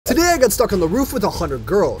I got stuck on the roof with 100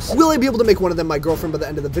 girls. Will I be able to make one of them my girlfriend by the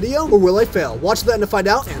end of the video, or will I fail? Watch to the end to find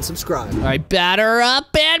out, and subscribe. All right, batter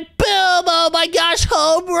up and boom! Oh my gosh,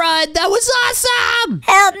 home run! That was awesome!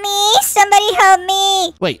 Help me! Somebody help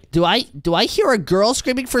me! Wait, do I hear a girl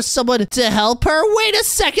screaming for someone to help her? Wait a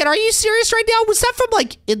second, are you serious right now? Was that from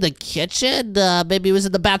like in the kitchen? Maybe it was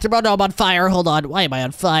in the bathroom. Oh no, I'm on fire. Hold on. Why am I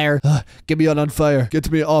on fire? Get me on fire. Get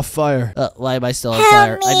me off fire. Why am I still on Help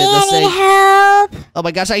fire? me! I did the I same. need help! Oh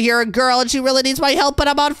my gosh, I hear a girl and she really needs my help, but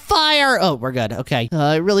I'm on fire. Oh, we're good. Okay.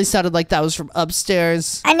 It really sounded like that was from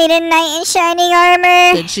upstairs. I need a knight in shining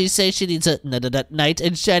armor. Did she say she needs a knight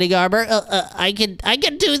in shining armor? I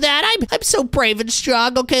can do that. I'm so brave and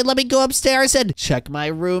strong. Okay, let me go upstairs and check my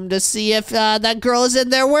room to see if that girl is in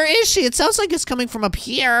there. Where is she? It sounds like it's coming from up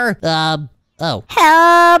here. Oh.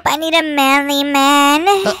 Help! I need a manly man.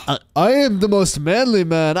 I am the most manly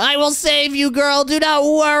man. I will save you, girl. Do not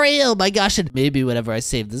worry. Oh my gosh, and maybe whenever I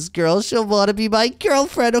save this girl, she'll want to be my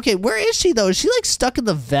girlfriend. Okay, where is she though? Is she like stuck in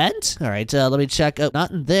the vent? All right, let me check. Oh,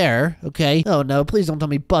 not in there. Okay. Oh no, please don't tell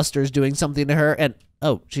me Buster's doing something to her. And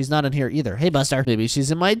oh, she's not in here either. Hey, Buster. Maybe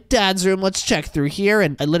she's in my dad's room. Let's check through here.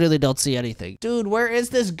 And I literally don't see anything. Dude, where is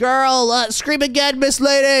this girl? Scream again, Miss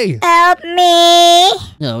Lady. Help me!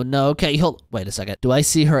 No, no. Okay, wait a second. Do I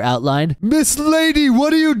see her outline? Miss Lady,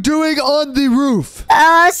 what are you doing on the roof?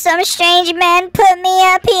 Oh, some strange man put me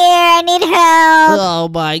up here. I need help. Oh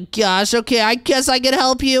my gosh. Okay, I guess I can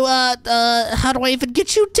help you. How do I even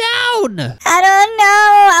get you down? I don't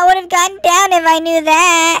know. I would have gotten down if I knew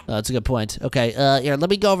that. Oh, that's a good point. Okay, here, let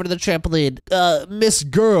me go over to the trampoline. Miss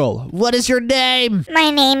Girl. What is your name?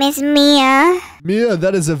 My name is Mia. Mia,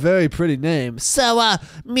 that is a very pretty name. So,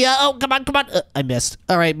 Mia, oh, come on. I missed.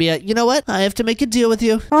 All right, Mia, you know what? I have to make a deal with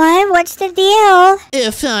you. What? What's the deal?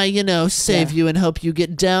 If I, save you and help you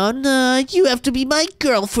get down, you have to be my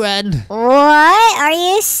girlfriend. What? Are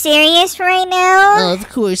you serious right now? Of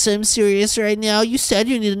course, I'm serious right now. You said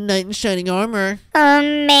you need a knight in shining armor.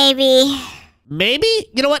 Maybe. Maybe?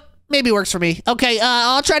 You know what? Maybe works for me. Okay,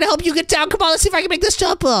 I'll try to help you get down. Come on, let's see if I can make this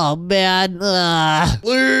jump. Oh, man.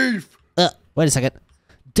 Leave! Wait a second.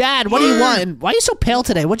 Dad, what do you want? Why are you so pale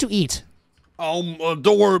today? What'd you eat?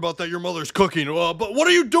 Don't worry about that. Your mother's cooking. But what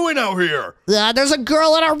are you doing out here? There's a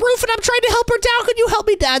girl on our roof, and I'm trying to help her down. Could you help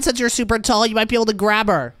me, Dad? Since you're super tall, you might be able to grab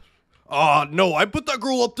her. No, I put that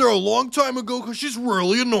girl up there a long time ago because she's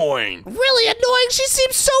really annoying. Really annoying? She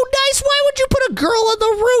seems so nice. Why would you put a girl on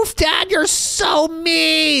the roof, Dad? You're so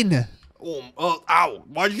mean. Ow.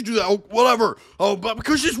 Why'd you do that? Oh, whatever. But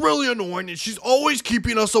because she's really annoying and she's always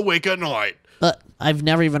keeping us awake at night. I've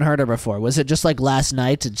never even heard her before. Was it just like last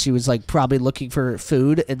night and she was like probably looking for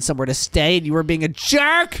food and somewhere to stay and you were being a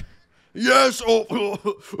jerk? Yes, it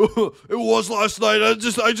was last night. I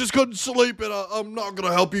just couldn't sleep, and I'm not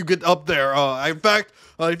gonna help you get up there. In fact,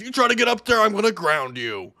 if you try to get up there, I'm gonna ground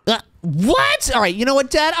you. What? All right, you know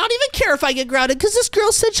what, Dad? I don't even care if I get grounded, because this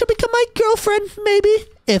girl said she'll become my girlfriend, maybe,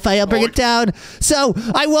 if I bring it down. So,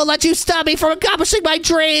 I won't let you stop me from accomplishing my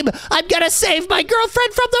dream. I'm gonna save my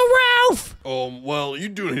girlfriend from the roof. Well, you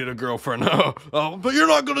do need a girlfriend, but you're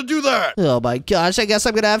not gonna do that. Oh my gosh, I guess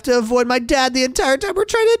I'm gonna have to avoid my dad the entire time we're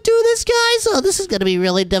trying to do this, guys. Oh, this is gonna be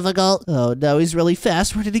really difficult. Oh no, he's really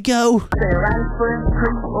fast. Where did he go?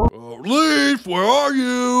 Leaf, where are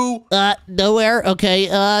you? Nowhere. Okay,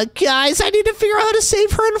 guys, I need to figure out how to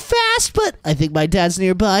save her and fast, but I think my dad's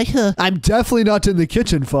nearby. I'm definitely not in the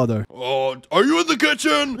kitchen, Father. Are you in the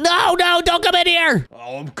kitchen? No, don't come in here.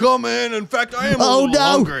 I'm coming. In fact, I am a little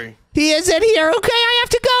hungry. He is in here. Okay, I have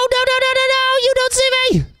to go. No, you don't see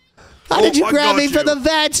me. How did you grab me from the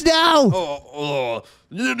vents? No.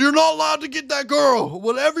 You're not allowed to get that girl.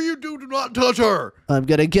 Whatever you do not touch her. I'm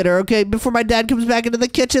gonna get her, okay? Before my dad comes back into the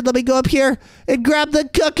kitchen, let me go up here and grab the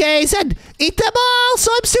cookies and eat them all,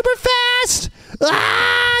 so I'm super fast.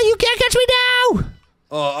 You can't catch me now.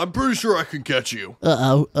 I'm pretty sure I can catch you.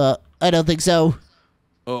 I don't think so.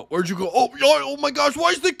 Where'd you go? Oh my gosh,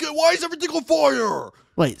 why is everything on fire?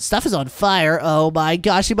 Wait, stuff is on fire. Oh my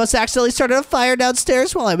gosh, he must accidentally started a fire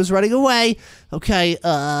downstairs while I was running away. Okay,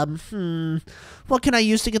 what can I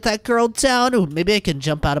use to get that girl down? Ooh, maybe I can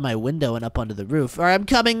jump out of my window and up onto the roof. All right, I'm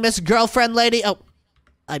coming, Miss Girlfriend Lady. Oh,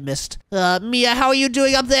 I missed. Mia, how are you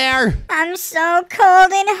doing up there? I'm so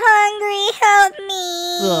cold and hungry. Help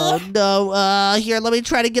me. Oh, no. Here, let me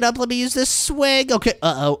try to get up. Let me use this swing. Okay,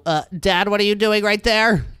 Dad, what are you doing right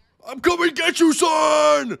there? I'm coming to get you,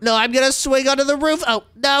 son! No, I'm gonna swing onto the roof. Oh,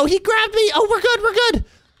 no, he grabbed me. Oh, we're good.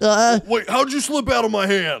 Wait, how'd you slip out of my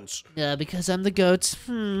hands? Because I'm the goat.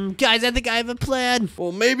 Guys, I think I have a plan.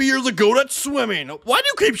 Well, maybe you're the goat at swimming. Why do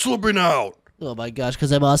you keep slipping out? Oh my gosh,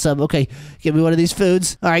 because I'm awesome. Okay, give me one of these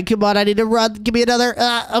foods. All right, come on, I need to run. Give me another.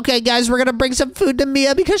 Okay, guys, we're going to bring some food to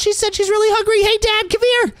Mia because she said she's really hungry. Hey, Dad, come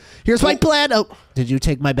here. Here's my plan. Oh, did you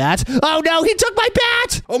take my bat? Oh, no, he took my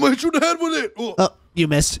bat. I'm gonna hit you in the head with it. Oh, you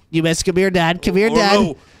missed. You missed. Come here, Dad. Come here, Dad.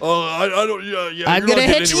 No. I don't. Yeah. I'm going to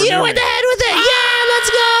hit you in the head with it. Yeah, let's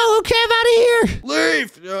go. Okay, I'm out of here.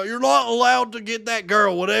 Leaf, you're not allowed to get that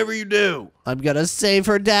girl, whatever you do. I'm gonna save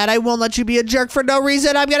her, Dad. I won't let you be a jerk for no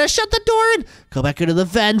reason. I'm gonna shut the door and go back into the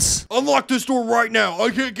vents. Unlock this door right now. I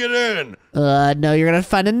can't get in. No, you're gonna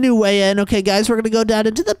find a new way in. Okay, guys, we're gonna go down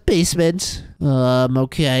into the basement.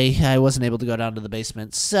 Okay, I wasn't able to go down to the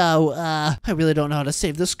basement. So, I really don't know how to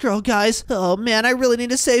save this girl, guys. Oh, man, I really need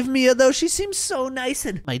to save Mia, though. She seems so nice,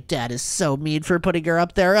 and my dad is so mean for putting her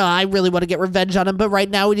up there. I really want to get revenge on him, but right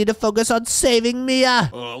now we need to focus on saving Mia.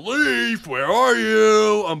 Leaf, where are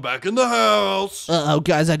you? I'm back in the house. Uh-oh,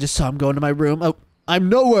 guys, I just saw him go into my room. Oh, I'm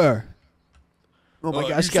nowhere. oh my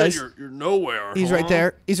gosh, you guys. said you're nowhere. He's huh? right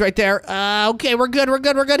there. He's right there. Okay, we're good. We're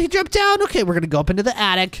good. We're good. He jumped down. Okay, we're going to go up into the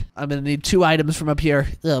attic. I'm going to need 2 items from up here.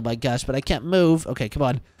 Oh my gosh, but I can't move. Okay, come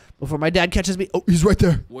on. Before my dad catches me. Oh, He's right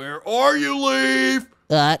there. Where are you, Leaf?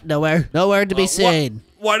 nowhere. Nowhere to be seen.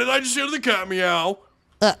 Why did I just hear the cat meow?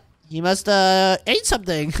 You must, ate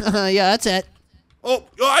something. Yeah, that's it. Oh,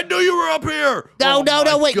 I knew you were up here. No,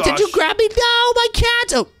 wait. Gosh. Did you grab me? No, my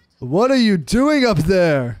cat. Oh, What are you doing up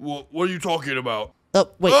there? What are you talking about?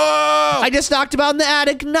 wait. Ah! I just knocked him out in the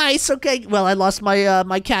attic. Nice. Okay. Well, I lost my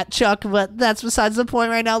my cat Chuck, but that's besides the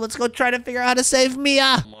point right now. Let's go try to figure out how to save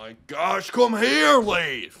Mia. My gosh, come here,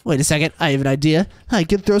 Leaf. Wait a second. I have an idea. I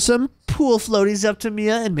could throw some pool floaties up to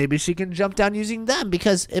Mia, and maybe she can jump down using them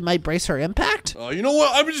because it might brace her impact. You know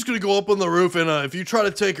what? I'm just gonna go up on the roof, and if you try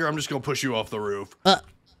to take her, I'm just gonna push you off the roof.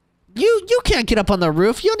 You can't get up on the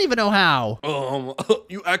roof. You don't even know how.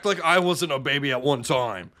 You act like I wasn't a baby at one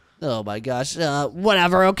time. Oh my gosh.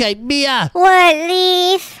 Whatever. Okay, Mia. What,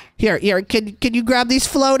 Leaf? Here. Can you grab these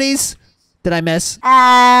floaties? Did I miss?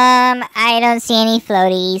 I don't see any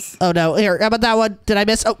floaties. Oh no. Here. How about that one? Did I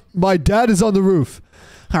miss? Oh. My dad is on the roof.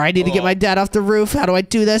 All right. I need to get my dad off the roof. How do I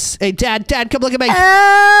do this? Hey, Dad. Come look at me.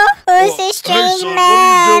 Oh, who's this Hey, strange son,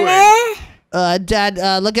 man? what are you doing?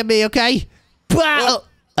 Dad. Look at me. Okay. Wow.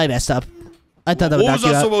 I messed up. I thought that would What knock was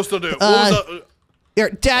you that out. supposed to do? What was that? Here,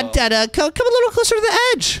 Dad. Come a little closer to the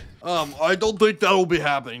edge. I don't think that will be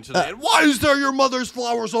happening today. And why is there your mother's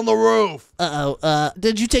flowers on the roof?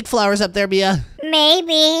 Did you take flowers up there, Mia?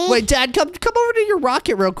 Maybe. Wait, Dad, come over to your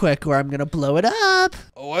rocket real quick, or I'm gonna blow it up.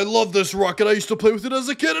 Oh, I love this rocket. I used to play with it as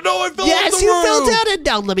a kid, and I fell off Yes, the you roof. fell down it.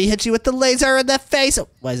 Now let me hit you with the laser in the face. Oh,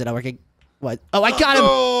 why is it not working? What? Oh, I got him.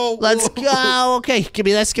 No. Let's go. Okay, give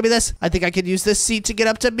me this. I think I can use this seat to get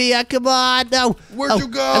up to Mia. Come on. No. Where'd you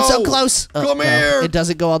go? I'm so close. Come no, here. It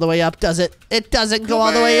doesn't go all the way up, does it? It doesn't go all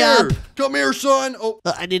Come the way up. here. Come here, son. Oh,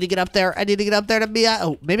 I need to get up there. To Mia.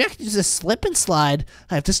 Oh, maybe I can use a slip and slide.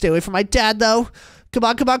 I have to stay away from my dad, though. Come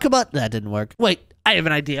on. That didn't work. Wait. I have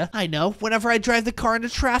an idea. I know. Whenever I drive the car into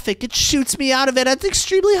traffic, it shoots me out of it at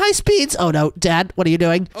extremely high speeds. Oh, no. Dad, what are you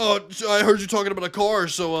doing? I heard you talking about a car,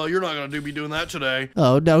 so you're not gonna be doing that today.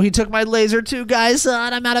 Oh, no. He took my laser, too, guys.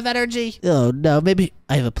 And I'm out of energy. Oh, no. Maybe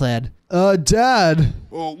I have a plan. Dad.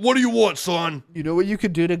 What do you want, son? You know what you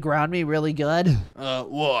could do to ground me really good?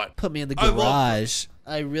 What? Put me in the I love- garage.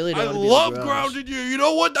 I really don't I want to be love in the garage. grounding you. You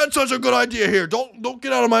know what? That's such a good idea. Here, don't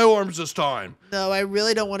get out of my arms this time. No, I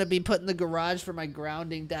really don't want to be put in the garage for my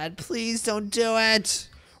grounding, Dad. Please don't do it.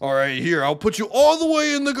 All right, here. I'll put you all the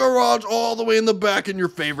way in the garage, all the way in the back in your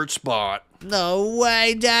favorite spot. No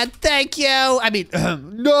way, Dad. Thank you. I mean,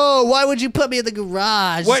 no. Why would you put me in the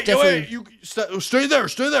garage? Wait. You stay there.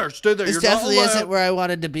 This You're definitely not allowed. isn't where I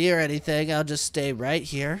wanted to be or anything. I'll just stay right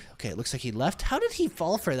here. Okay, it looks like he left. How did he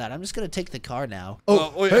fall for that? I'm just going to take the car now.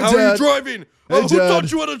 Wait, hey, how are you Dad. driving? Hey, Who Dad.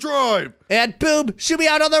 taught you how to drive? And boom, shoot me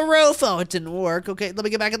out on the roof. Oh, it didn't work. Okay, let me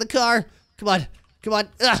get back in the car. Come on.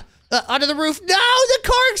 Onto the roof. No, the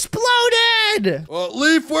car exploded.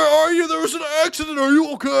 Leaf, where are you? There was an accident. Are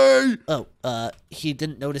you okay? Oh, he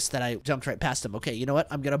didn't notice that I jumped right past him. Okay, you know what?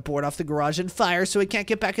 I'm going to board off the garage and fire so he can't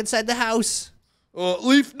get back inside the house.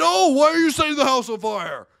 Leaf, no. Why are you setting the house on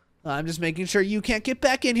fire? I'm just making sure you can't get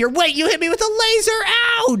back in here. Wait, you hit me with a laser.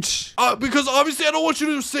 Ouch. Because obviously I don't want you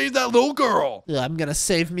to save that little girl. I'm going to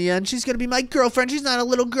save Mia, and she's going to be my girlfriend. She's not a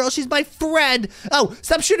little girl. She's my friend. Oh,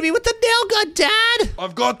 stop shooting me with the nail gun, Dad.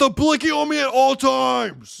 I've got the blicky on me at all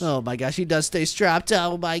times. Oh, my gosh. He does stay strapped.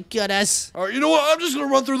 Oh, my goodness. All right, you know what? I'm just going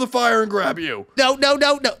to run through the fire and grab you. No.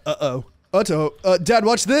 Uh-oh. Otto. Dad,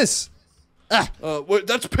 watch this. Wait,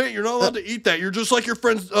 that's paint. You're not allowed to eat that. You're just like your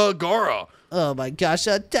friend, Gara. Oh, my gosh.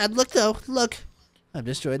 Dad, look, though. Look. I'm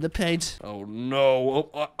destroying the paint. Oh no,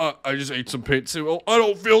 I just ate some paint too. Oh, I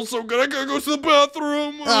don't feel so good. I gotta go to the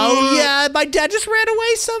bathroom. Oh yeah, my dad just ran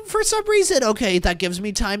away for some reason. Okay, that gives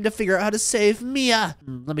me time to figure out how to save Mia.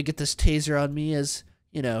 Let me get this taser on me as,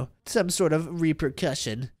 you know, some sort of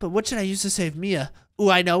repercussion. But what should I use to save Mia? Ooh,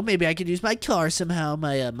 I know. Maybe I could use my car somehow.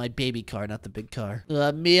 My baby car, not the big car.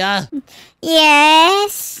 Mia,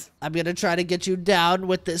 Yes? I'm gonna try to get you down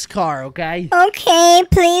with this car, okay? Okay,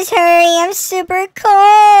 please hurry. I'm super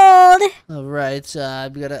cold. All right,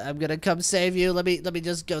 I'm gonna come save you. Let me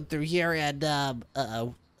just go through here and do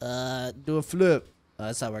a flip. Oh,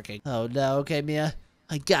 that's not working. Oh no. Okay, Mia,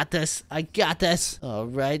 I got this. All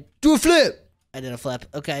right, Do a flip. I did a flip.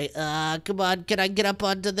 Okay, come on. Can I get up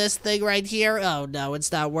onto this thing right here? Oh no,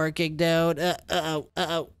 it's not working, dude.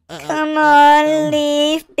 Come on,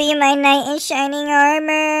 Leaf. Be my knight in shining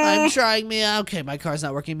armor. I'm trying, Mia. Okay, my car's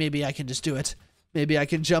not working. Maybe I can just do it. Maybe I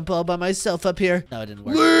can jump all by myself up here. No, it didn't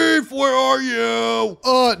work. Leaf, where are you?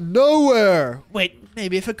 Nowhere. Wait,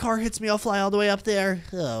 maybe if a car hits me, I'll fly all the way up there.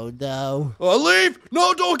 Oh no. Leaf,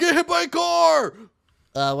 no, don't get hit by a car.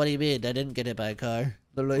 What do you mean? I didn't get hit by a car.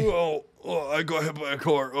 Literally. I got hit by a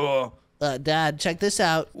car. Dad, check this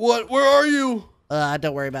out. What? Where are you?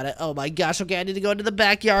 Don't worry about it. Oh my gosh, okay, I need to go into the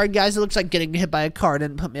backyard, guys. It looks like getting hit by a car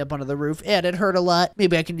didn't put me up onto the roof, and it hurt a lot.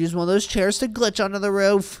 Maybe I can use one of those chairs to glitch onto the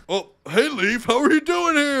roof. Oh, hey, Leaf, how are you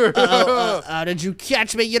doing here? How did you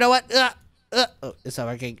catch me? You know what? Oh, it's not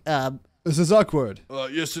working. This is awkward.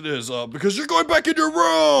 Yes, it is. Because you're going back in your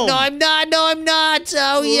room. No, I'm not.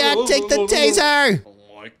 Oh, yeah, take the taser.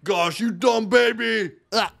 Oh my gosh, you dumb baby.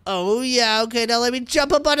 Oh, yeah, okay, now let me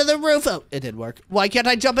jump up onto the roof. Oh, it didn't work. Why can't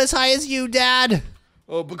I jump as high as you, Dad?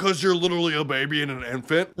 Oh, because you're literally a baby and an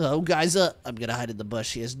infant. Oh, guys, I'm gonna hide in the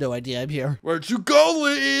bush. He has no idea I'm here. Where'd you go,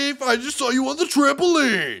 Leaf? I just saw you on the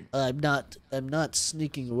trampoline. I'm not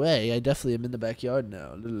sneaking away. I definitely am in the backyard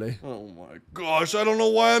now, literally. Oh my gosh, I don't know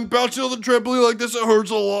why I'm bouncing on the trampoline like this. It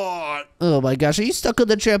hurts a lot. Oh my gosh, are you stuck on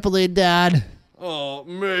the trampoline, Dad? Oh,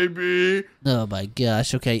 maybe. Oh my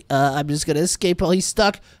gosh, okay, I'm just gonna escape while he's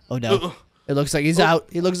stuck. Oh no, it looks like he's out.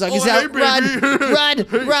 He looks like he's hey, out. Run,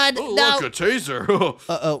 baby. run, Oh, no. look, a taser.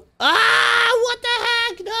 Uh-oh. Ah, what the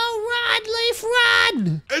heck? No, run, Leaf,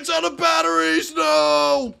 run! It's out of batteries,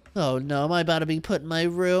 no! Oh no, am I about to be put in my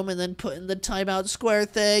room and then put in the timeout square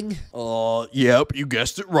thing? Yep, you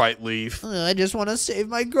guessed it right, Leaf. I just want to save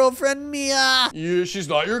my girlfriend, Mia. Yeah, she's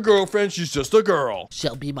not your girlfriend, she's just a girl.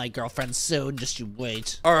 She'll be my girlfriend soon, just you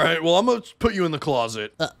wait. Alright, well, I'm gonna put you in the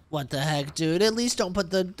closet. What the heck, dude? At least don't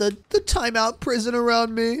put the timeout prison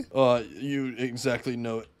around me. You exactly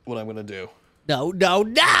know what I'm gonna do. No!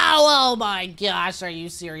 Oh my gosh, are you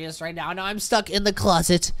serious right now? No, I'm stuck in the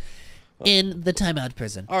closet. In the timeout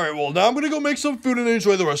prison. Alright, well, now I'm gonna go make some food and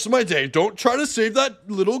enjoy the rest of my day. Don't try to save that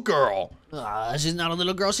little girl. She's not a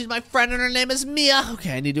little girl, she's my friend and her name is Mia.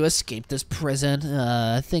 Okay, I need to escape this prison.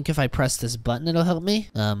 I think if I press this button, it'll help me.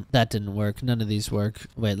 That didn't work. None of these work.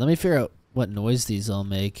 Wait, let me figure out what noise these all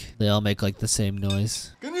make. They all make like the same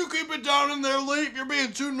noise. Can you keep it down in there, Leaf? You're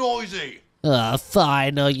being too noisy.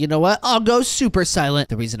 Fine. You know what? I'll go super silent.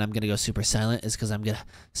 The reason I'm gonna go super silent is because I'm gonna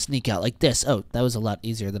sneak out like this. Oh, that was a lot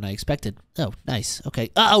easier than I expected. Oh, nice. Okay.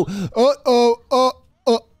 I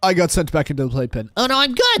got sent back into the playpen. Oh no,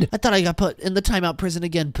 I'm good. I thought I got put in the timeout prison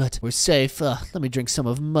again, but we're safe. Let me drink some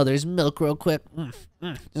of Mother's milk real quick.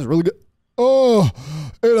 This is really good. Oh,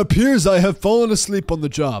 it appears I have fallen asleep on the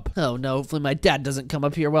job. Oh no, hopefully my dad doesn't come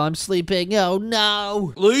up here while I'm sleeping. Oh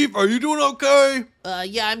no. Leaf, are you doing okay?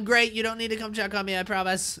 Yeah, I'm great. You don't need to come check on me, I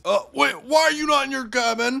promise. Wait, why are you not in your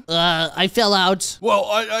cabin? I fell out. Well,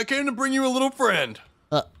 I came to bring you a little friend.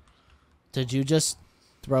 Did you just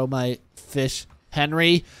throw my fish,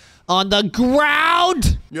 Henry, on the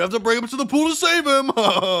ground? You have to bring him to the pool to save him.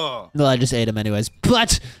 Well, I just ate him anyways,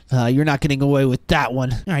 but you're not getting away with that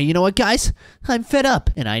one. All right, you know what, guys? I'm fed up,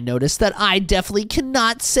 and I noticed that I definitely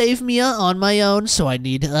cannot save Mia on my own, so I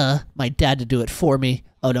need my dad to do it for me.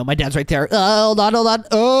 Oh no, my dad's right there. Hold on.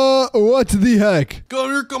 What the heck?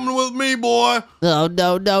 You're coming with me, boy. Oh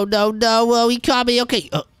no. Oh, he caught me. Okay.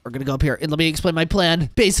 We're gonna go up here and let me explain my plan.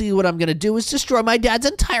 Basically, what I'm gonna do is destroy my dad's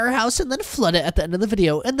entire house and then flood it at the end of the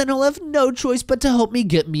video, and then he'll have no choice but to help me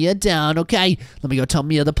get Mia down, okay? Let me go tell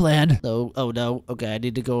Mia the plan. Oh no. Okay, I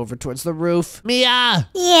need to go over towards the roof. Mia!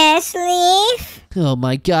 Yes, Leaf? Oh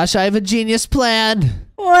my gosh, I have a genius plan.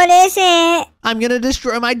 What is it? I'm gonna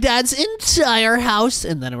destroy my dad's entire house,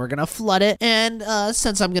 and then we're gonna flood it. And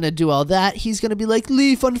since I'm gonna do all that, he's gonna be like,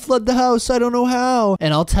 Leaf, unflood the house. I don't know how.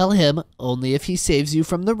 And I'll tell him only if he saves you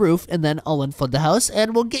from the roof, and then I'll unflood the house,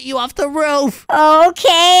 and we'll get you off the roof.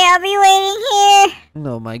 Okay, I'll be waiting here.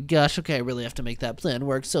 Oh my gosh. Okay, I really have to make that plan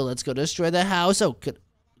work. So let's go destroy the house. Oh, could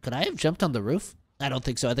I have jumped on the roof? I don't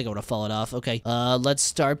think so. I think I would have fallen off. Okay. Let's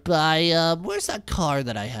start by, where's that car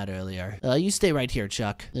that I had earlier? You stay right here,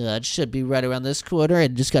 Chuck. It should be right around this corner,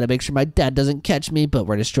 and just gotta make sure my dad doesn't catch me, but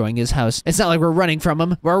we're destroying his house. It's not like we're running from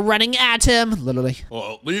him. We're running at him, literally.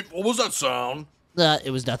 Leaf, what was that sound?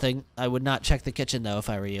 It was nothing. I would not check the kitchen, though, if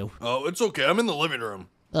I were you. Oh, it's okay. I'm in the living room.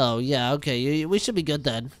 Oh, yeah, okay. We should be good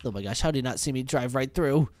then. Oh my gosh, how did you not see me drive right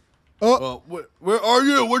through? Where are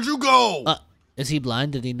you? Where'd you go? Is he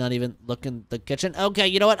blind? Did he not even look in the kitchen? Okay,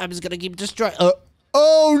 you know what? I'm just gonna keep destroying.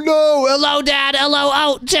 Oh no! Hello, Dad. Hello.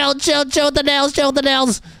 Oh, chill with the nails. Chill with the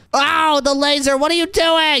nails. Ow, the laser. What are you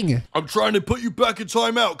doing? I'm trying to put you back in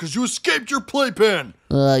timeout because you escaped your playpen.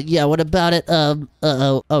 Yeah, what about it? Oh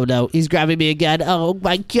no, he's grabbing me again. Oh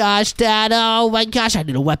my gosh, Dad. Oh my gosh, I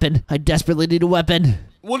need a weapon. I desperately need a weapon.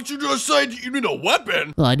 What did you just say? You need a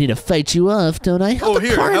weapon? Well, I need to fight you off, don't I? How'd the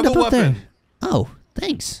here, car have end a up up there? weapon. Oh,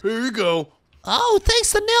 thanks. Here you go. Oh,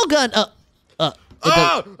 thanks, the nail gun.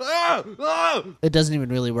 It doesn't even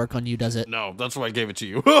really work on you, does it? No, that's why I gave it to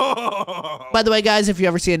you. By the way, guys, if you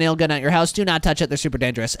ever see a nail gun at your house, do not touch it. They're super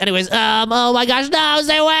dangerous. Anyways, oh my gosh, no,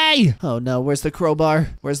 stay away. Oh no, where's the crowbar?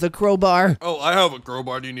 Where's the crowbar? Oh, I have a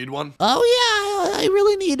crowbar. Do you need one? Oh yeah, I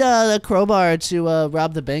really need a crowbar to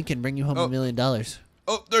rob the bank and bring you home $1 million.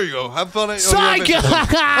 Oh, there you go. Have fun. Psych!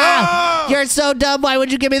 You're so dumb. Why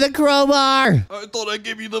would you give me the crowbar? I thought I'd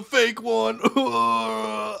give you the fake one.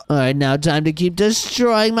 All right, now time to keep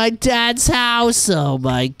destroying my dad's house. Oh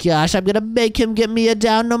my gosh, I'm gonna make him get Mia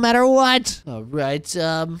down no matter what. All right,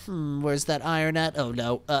 where's that iron at? Oh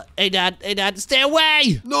no. Hey dad, stay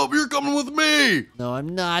away. No, you're coming with me. No, I'm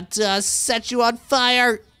not. Set you on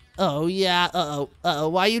fire. Oh, yeah. Uh-oh.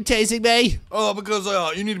 Why are you tasing me? Oh, because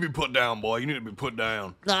you need to be put down, boy. You need to be put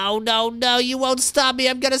down. No. You won't stop me.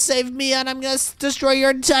 I'm gonna save Mia, and I'm gonna destroy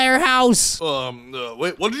your entire house.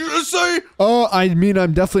 Wait, what did you just say? Oh, I mean,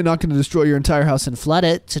 I'm definitely not going to destroy your entire house. And flood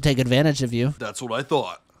it to take advantage of you. That's what I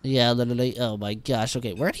thought. Yeah, literally. Oh my gosh.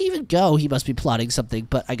 Okay, where'd he even go? He must be plotting something,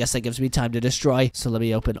 but I guess that gives me time to destroy. So let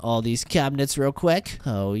me open all these cabinets real quick.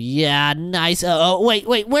 Oh yeah, nice. Oh, wait.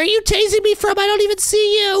 Where are you tasing me from? I don't even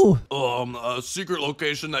see you. A secret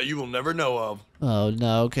location that you will never know of. Oh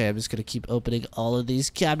no. Okay, I'm just gonna keep opening all of these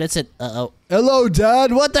cabinets and Hello,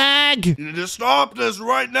 Dad. What the heck? You need to stop this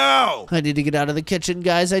right now. I need to get out of the kitchen,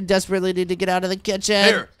 guys. I desperately need to get out of the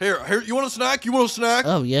kitchen. Here. You want a snack?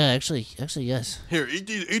 Oh yeah, actually, yes. Here,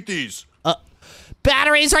 eat these.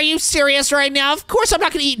 Batteries? Are you serious right now? Of course I'm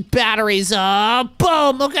not gonna eat batteries.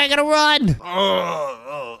 Boom. Okay, I gotta run.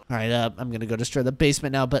 All right, I'm gonna go destroy the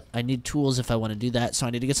basement now, but I need tools if I want to do that, so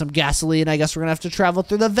I need to get some gasoline. I guess we're gonna have to travel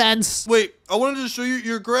through the vents. Wait, I wanted to show you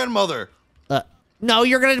your grandmother. No,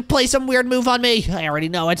 you're gonna play some weird move on me. I already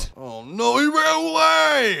know it. Oh no, he ran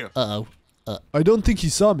away. Uh-oh. I don't think he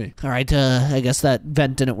saw me. All right, I guess that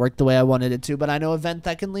vent didn't work the way I wanted it to, but I know a vent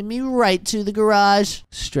that can lead me right to the garage.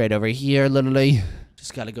 Straight over here, literally.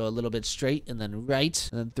 Just gotta go a little bit straight, and then right,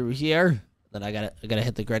 and then through here. Then I gotta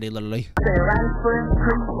hit the gritty, literally.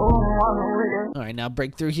 All right, now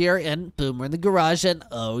break through here, and boom, we're in the garage, and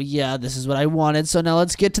oh yeah, this is what I wanted. So now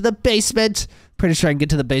let's get to the basement. Pretty sure I can get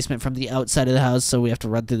to the basement from the outside of the house, so we have to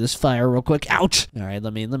run through this fire real quick. Ouch! All right,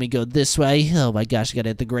 let me go this way. Oh my gosh, I gotta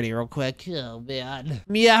hit the gritty real quick. Oh man.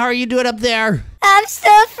 Mia, how are you doing up there? I'm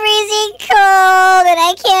still freezing cold, and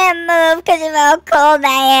I can't move because of how cold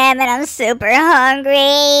I am, and I'm super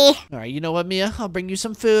hungry. All right, you know what, Mia? I'll bring you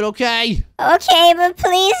some food, okay? Okay, but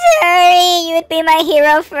please hurry. You would be my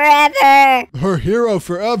hero forever. Her hero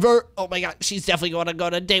forever. Oh my god, she's definitely going to go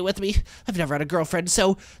on a date with me. I've never had a girlfriend,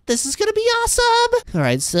 so this is gonna be awesome. All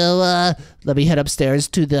right, so let me head upstairs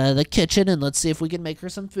to the kitchen, and let's see if we can make her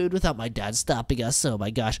some food without my dad stopping us. Oh my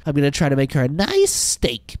gosh, I'm gonna try to make her a nice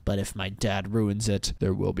steak, but if my dad ruins it,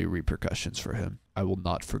 There will be repercussions for him. I will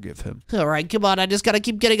not forgive him. all right, come on, I just gotta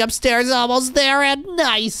keep getting upstairs. Almost there, and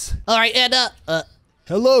nice. All right, and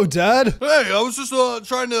Hello, Dad. Hey, I was just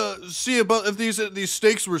trying to see about if these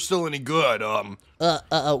steaks were still any good.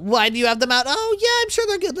 Why do you have them out? Oh, yeah, I'm sure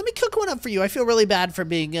they're good. Let me cook one up for you. I feel really bad for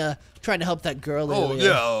being, trying to help that girl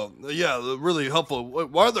earlier. Yeah, really helpful.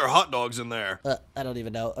 Why are there hot dogs in there? I don't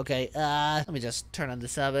even know. Okay, let me just turn on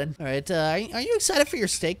the oven. All right, are you excited for your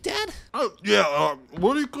steak, Dad? Oh, yeah,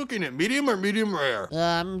 what are you cooking it? Medium or medium rare?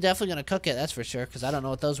 I'm definitely gonna cook it, that's for sure, because I don't know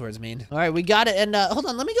what those words mean. All right, we got it, and hold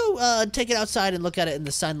on, let me go take it outside and look at it in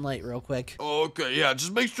the sunlight real quick. Okay, yeah,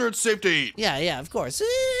 just make sure it's safe to eat. Yeah, of course.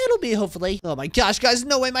 It'll be, hopefully. Oh my gosh, guys,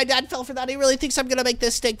 no way my dad fell for that. He really thinks I'm gonna make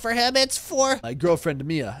this steak for him. It's for My girlfriend,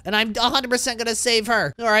 Mia. and I'm 100% gonna save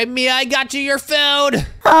her. All right, Mia, I got you your food.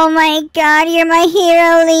 Oh my god, you're my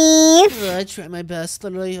hero, Leaf. I try my best,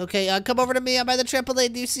 literally. Okay, come over to me. I'm by the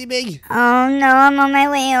trampoline. Do you see me? Oh no, I'm on my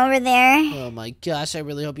way over there. Oh my gosh, I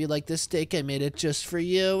really hope you like this steak. I made it just for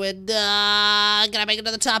you. And, can I make it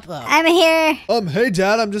to the top? Oh. I'm here. Hey,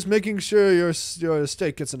 Dad, I'm just making sure your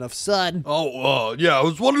steak gets enough sun. Oh, yeah, I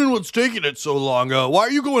was wondering what's taking it so long. Why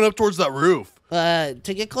are you going up towards that roof? To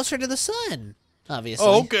get closer to the sun, obviously.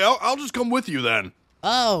 Oh, okay, I'll just come with you then.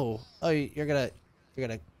 Oh, you're gonna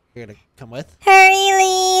come with? Hurry,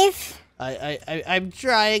 Leaf. I'm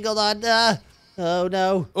trying. Hold on. Oh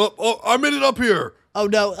no. Oh, I made it up here. Oh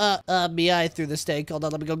no. Mia, I threw the steak. Hold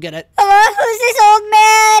on, let me go get it. Hello, who's this old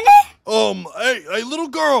man? Hey, little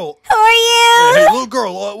girl. Who are you? Hey, little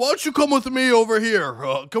girl, why don't you come with me over here?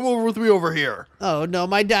 Come over with me over here. Oh no,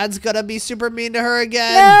 my dad's gonna be super mean to her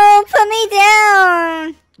again. No, put me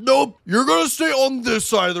down. Nope, you're gonna stay on this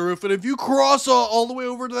side of the roof, and if you cross all the way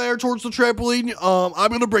over there towards the trampoline,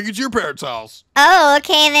 I'm gonna bring you to your parents' house. Oh,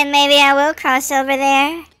 okay, then maybe I will cross over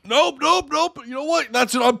there. Nope. You know what?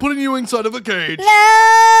 That's it. I'm putting you inside of a cage.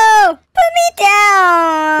 No! Put me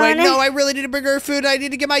down! Wait, no, I really need to bring her food. I need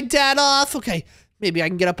to get my dad off. Okay, maybe I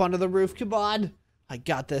can get up onto the roof. Come on. I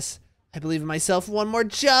got this. I believe in myself. One more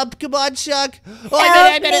jump. Come on, Chuck. Oh,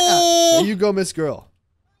 I made it. There you go, Miss Girl.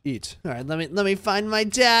 Eat. All right, let me find my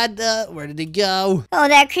dad. Where did he go? Oh,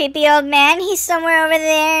 that creepy old man. He's somewhere over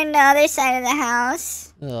there on the other side of the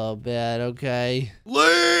house. Oh, bad. Okay.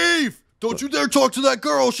 Leave! Don't you dare talk to that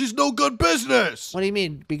girl. She's no good business. What do you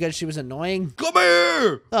mean? Because she was annoying? Come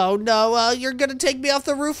here. Oh, no. You're going to take me off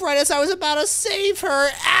the roof right as I was about to save her.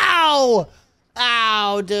 Ow!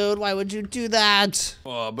 Ow, dude. Why would you do that?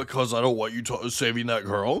 Because I don't want you saving that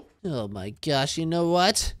girl. Oh, my gosh. You know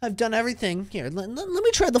what? I've done everything. Here, let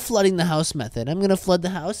me try the flooding the house method. I'm going to flood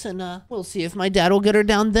the house, and we'll see if my dad will get her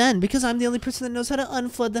down then, because I'm the only person that knows how to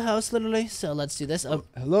unflood the house, literally. So let's do this. Oh,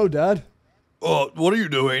 hello, Dad. What are you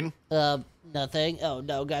doing? Nothing. Oh,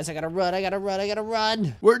 no, guys. I gotta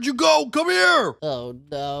run. Where'd you go? Come here. Oh,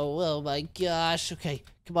 no. Oh, my gosh. Okay.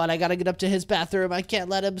 Come on. I gotta get up to his bathroom. I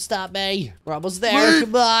can't let him stop me. We're almost there. Wait.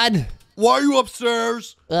 Come on. Why are you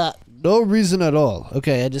upstairs? No reason at all.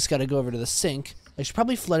 Okay, I just gotta go over to the sink. I should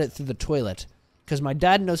probably flood it through the toilet, because my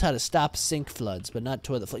dad knows how to stop sink floods, but not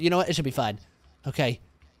toilet floods. You know what? It should be fine. Okay.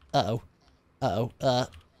 I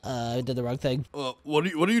did the wrong thing. What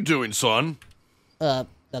are you doing, son?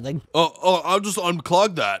 Nothing. I'll just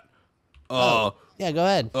unclog that. Yeah, go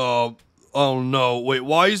ahead. Oh no. Wait,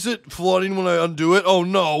 why is it flooding when I undo it? Oh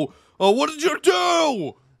no. What did you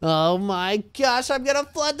do? Oh my gosh, I'm gonna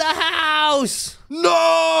flood the house! No!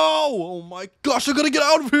 Oh my gosh, I gotta get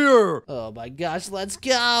out of here! Oh my gosh, let's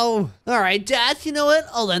go! Alright, Dad, you know what?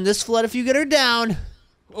 I'll end this flood if you get her down.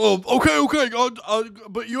 Oh, okay.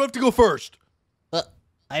 But you have to go first.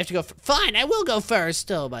 I have to go fine, I will go first.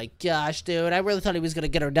 Oh my gosh, dude. I really thought he was gonna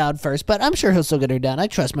get her down first, but I'm sure he'll still get her down. I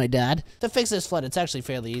trust my dad. To fix this flood, it's actually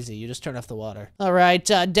fairly easy. You just turn off the water. Alright,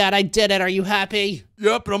 Dad, I did it. Are you happy?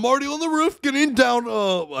 Yep, and I'm already on the roof getting down.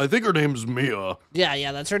 I think her name's Mia.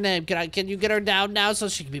 Yeah, that's her name. Can you get her down now so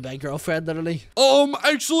she can be my girlfriend, literally?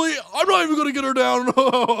 Actually, I'm not even gonna get her down.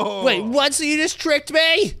 Wait, what? So you just tricked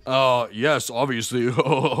me? Yes, obviously.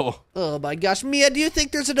 Oh my gosh. Mia, do you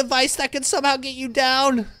think there's a device that can somehow get you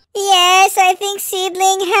down? Yes, I think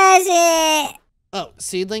Seedling has it. Oh,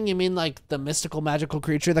 Seedling? You mean like the mystical magical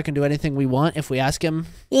creature that can do anything we want if we ask him?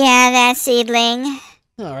 Yeah, that Seedling.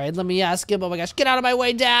 Alright, let me ask him. Oh my gosh, get out of my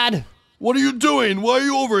way, Dad! What are you doing? Why are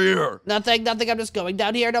you over here? Nothing. I'm just going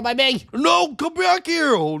down here. Don't mind me. No, come back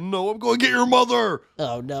here. Oh no, I'm going to get your mother.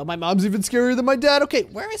 Oh no, my mom's even scarier than my dad. Okay,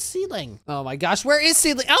 where is Seedling? Oh my gosh, where is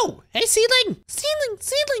Seedling? Oh, hey Seedling!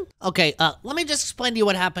 Seedling! Okay, let me just explain to you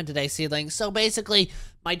what happened today, Seedling. So basically,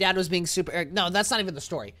 my dad was being super, no, that's not even the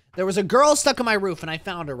story. There was a girl stuck on my roof and I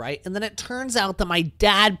found her, right? And then it turns out that my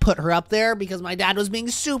dad put her up there because my dad was being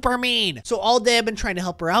super mean. So all day I've been trying to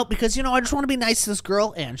help her out because, you know, I just want to be nice to this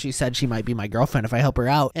girl. And she said she might be my girlfriend if I help her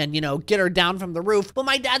out and, you know, get her down from the roof. But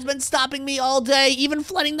my dad's been stopping me all day. Even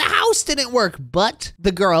flooding the house didn't work. But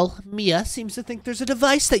the girl, Mia, seems to think there's a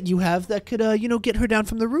device that you have that could, you know, get her down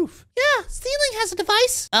from the roof. Yeah, Ceiling has a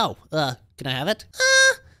device. Oh, can I have it?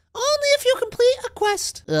 Only if you complete a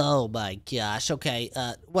quest. Oh my gosh. Okay,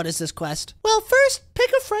 what is this quest? Well, first,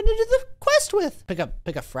 pick a friend to do the quest with. Pick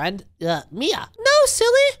a friend? Mia. No,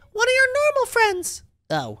 silly. One of your normal friends.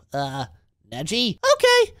 Oh, Neji.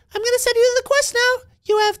 Okay, I'm gonna send you to the quest now.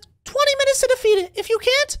 You have 20 minutes to defeat it. If you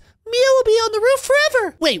can't, Mia will be on the roof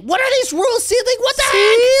forever. Wait, what are these rules, Ceiling? What the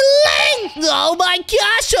heck? Ceiling! Oh my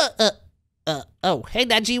gosh. Oh, hey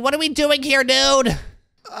Neji, what are we doing here, dude?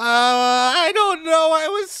 I don't know. I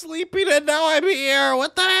was sleeping and now I'm here.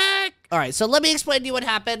 What the heck? All right, so let me explain to you what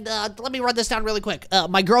happened. Let me run this down really quick.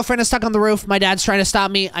 My girlfriend is stuck on the roof. My dad's trying to stop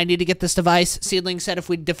me. I need to get this device. Seedling said if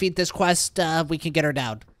we defeat this quest, we can get her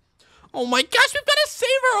down. Oh my gosh, we've got to save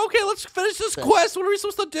her. Okay, let's finish this quest. What are we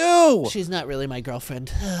supposed to do? She's not really my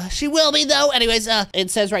girlfriend. She will be, though. Anyways, it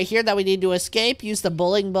says right here that we need to escape. Use the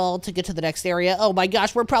bowling ball to get to the next area. Oh my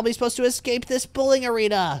gosh, we're probably supposed to escape this bowling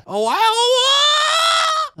arena. Oh, wow.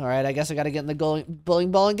 All right, I guess I got to get in the bowling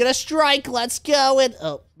ball and get a strike. Let's go. And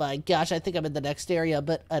oh my gosh, I think I'm in the next area,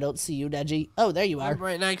 but I don't see you, Neji. Oh, there you are. I'm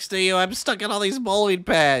right next to you. I'm stuck in all these bowling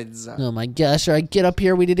pins. Oh my gosh. All right, get up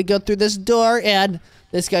here. We need to go through this door. And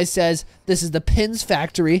this guy says this is the pins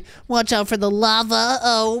factory. Watch out for the lava.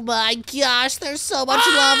 Oh my gosh, there's so much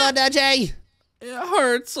lava, Neji. It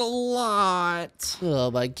hurts a lot. Oh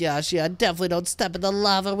my gosh, yeah, definitely don't step in the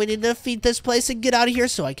lava. We need to defeat this place and get out of here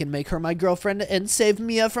so I can make her my girlfriend and save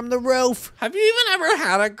Mia from the roof. Have you even ever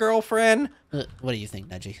had a girlfriend? What do you think,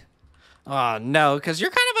 Neji? Oh, no, because you're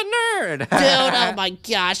kind of a nerd. Dude, oh my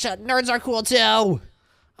gosh, nerds are cool too.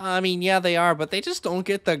 I mean, yeah, they are, but they just don't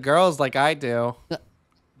get the girls like I do.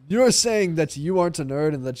 You're saying that you aren't a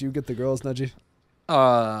nerd and that you get the girls, Neji?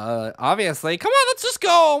 Obviously. Come on, let's just go.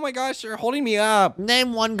 Oh my gosh, you're holding me up.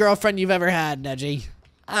 Name one girlfriend you've ever had, Neji.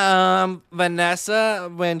 Vanessa,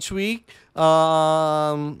 Venchweek,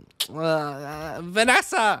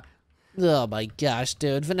 Vanessa. Oh my gosh,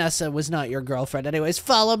 dude. Vanessa was not your girlfriend. Anyways,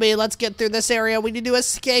 follow me. Let's get through this area. We need to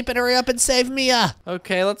escape and hurry up and save Mia.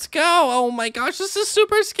 Okay, let's go. Oh my gosh, this is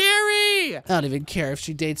super scary. I don't even care if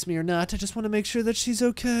she dates me or not. I just want to make sure that she's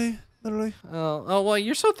okay. Literally. Oh, well,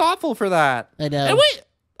 you're so thoughtful for that. I know. And wait,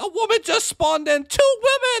 a woman just spawned in. 2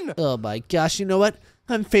 women. Oh my gosh, you know what?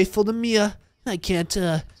 I'm faithful to Mia. I can't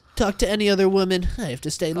talk to any other woman. I have to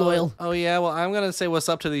stay loyal. Oh yeah, well, I'm gonna say what's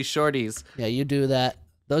up to these shorties. Yeah, you do that.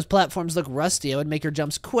 Those platforms look rusty. I would make your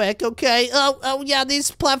jumps quick. Okay. Oh yeah,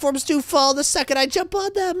 these platforms do fall the second I jump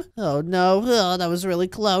on them. Oh no. Oh, that was really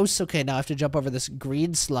close. Okay, now I have to jump over this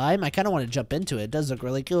green slime. I kind of want to jump into it. It does look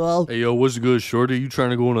really cool. Hey, yo, what's good, shorty? You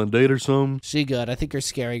trying to go on a date or something? She good. I think you're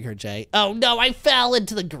scaring her, Jay. Oh no, I fell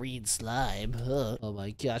into the green slime. Oh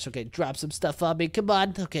my gosh. Okay, drop some stuff on me. Come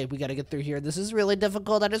on. Okay, we gotta get through here. This is really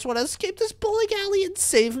difficult. I just want to escape this bowling alley and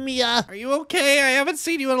save Mia. Are you okay? I haven't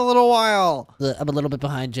seen you in a little while. I'm a little bit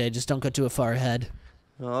behind, Jay. Just don't go too far ahead.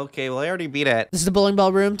 Okay, well, I already beat it. This is the bowling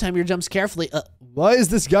ball room. Time your jumps carefully. Why is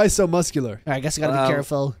this guy so muscular? All right, I guess I gotta be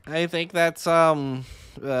careful. I think that's, Giga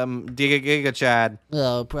Chad.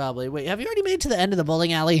 Oh, probably. Wait, have you already made it to the end of the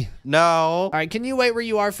bowling alley? No. All right, can you wait where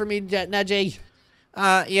you are for me, Neji?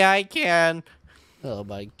 Yeah, I can. Oh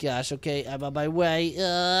my gosh, okay, I'm on my way.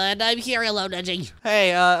 And I'm here. Hello, Neji.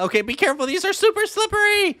 Hey, okay, be careful. These are super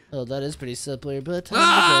slippery. Oh, that is pretty slippery, but...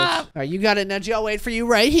 All right, you got it, Neji. I'll wait for you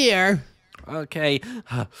right here. Okay.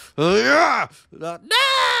 No!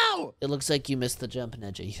 It looks like you missed the jump,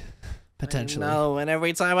 Neji. Potentially. No, and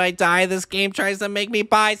every time I die, this game tries to make me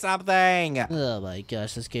buy something. Oh my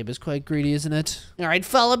gosh, this game is quite greedy, isn't it? All right,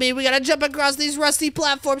 follow me. We gotta jump across these rusty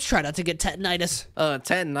platforms. Try not to get tetanitis.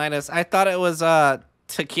 Tetanitis. I thought it was,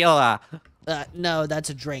 tequila. No,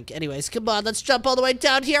 that's a drink. Anyways, come on, let's jump all the way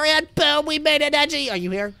down here, and boom, we made it, Neji. Are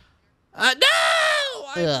you here? No!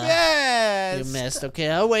 I missed. You missed. Okay,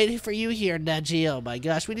 I'll wait for you here, Neji. Oh my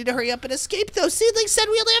gosh, we need to hurry up and escape, though. Seedling said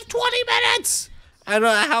we only have 20 minutes. I don't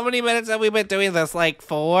know, how many minutes have we been doing this? Like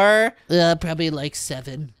 4? Probably like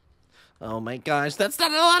 7. Oh my gosh, that's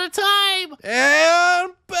not a lot of time.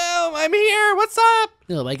 And boom, I'm here. What's up?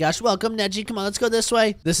 Oh my gosh, welcome, Neji. Come on, let's go this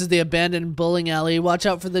way. This is the abandoned bowling alley. Watch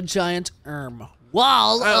out for the giant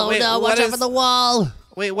wall. Oh wait, no, watch out for the wall.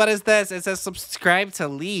 Wait, what is this? It says subscribe to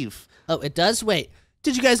leave. Oh, it does? Wait.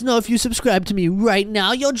 Did you guys know if you subscribe to me right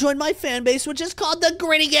now, you'll join my fan base, which is called the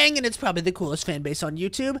Gritty Gang, and it's probably the coolest fan base on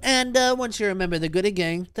YouTube. And once you're a member of the Gritty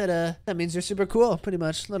Gang, that means you're super cool, pretty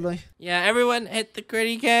much, literally. Yeah, everyone hit the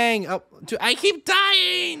Gritty Gang. Oh, I keep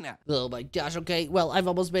dying. Oh my gosh, okay. Well, I've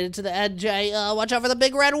almost made it to the end, Jay. Watch out for the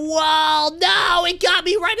big red wall. No, it got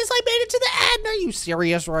me right as I made it to the end. Are you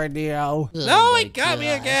serious right now? No, it got me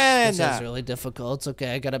again. This is really difficult.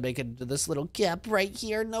 Okay, I gotta make it into this little gap right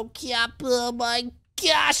here. No gap. Oh my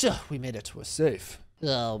gosh. We made it. We're safe.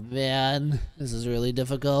 Oh man, this is really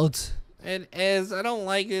difficult. It is. I don't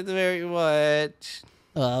like it very much.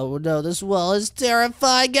 Oh no, this wall is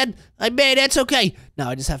terrifying, and I made it. Okay, now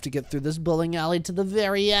I just have to get through this bowling alley to the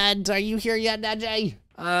very end. Are you here yet, Najee?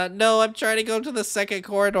 No, I'm trying to go to the second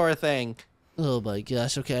corridor thing. Oh my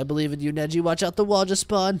gosh, okay, I believe in you, Neji. Watch out, the wall just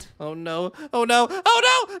spawned. Oh no, oh no,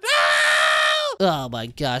 oh no, no! Oh my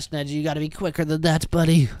gosh, Neji, you gotta be quicker than that,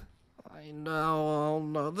 buddy. I know, oh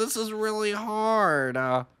no, this is really hard.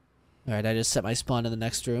 Alright, I just set my spawn in the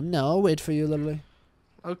next room. No, I'll wait for you, literally.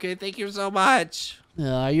 Okay, thank you so much.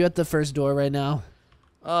 Are you at the first door right now?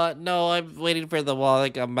 No, I'm waiting for the wall to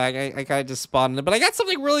come back. I kind of just spawned it, but I got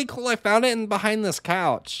something really cool. I found it behind this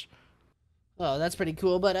couch. Oh, that's pretty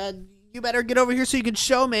cool, but you better get over here so you can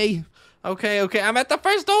show me. Okay, I'm at the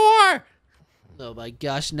first door. Oh my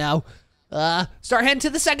gosh, now, start heading to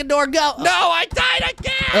the second door, go. No, I died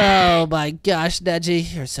again. Oh my gosh,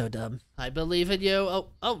 Neji, you're so dumb. I believe in you.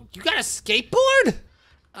 Oh, you got a skateboard?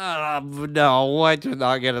 No, I did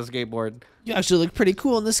not get a skateboard. You actually look pretty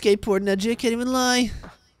cool on the skateboard, Neji, I can't even lie.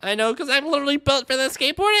 I know, because I'm literally built for the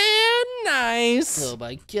skateboard and nice. Oh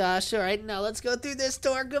my gosh, alright, now let's go through this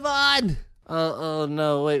door, come on. Oh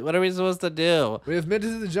no, wait, what are we supposed to do? We have made it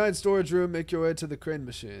to the giant storage room. Make your way to the crane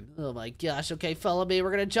machine. Oh my gosh, okay, follow me, we're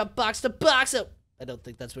gonna jump box to box. Oh, I don't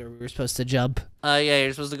think that's where we were supposed to jump. Yeah,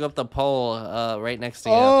 you're supposed to go up the pole, right next to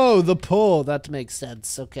you. Oh, the pole. That makes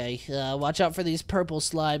sense, okay. Watch out for these purple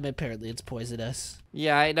slime, apparently it's poisonous.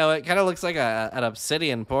 Yeah, I know. It kind of looks like an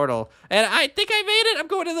obsidian portal. And I think I made it. I'm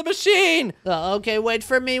going to the machine. Okay, wait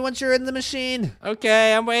for me once you're in the machine.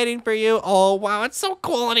 Okay, I'm waiting for you. Oh, wow. It's so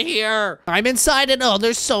cool in here. I'm inside it. Oh,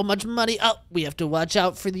 there's so much money. Oh, we have to watch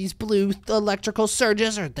out for these blue electrical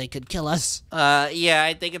surges or they could kill us. Yeah,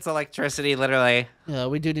 I think it's electricity, literally.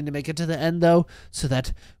 We do need to make it to the end, though, so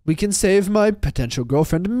that we can save my potential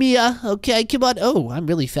girlfriend, Mia. Okay, come on. Oh, I'm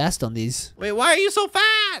really fast on these. Wait, why are you so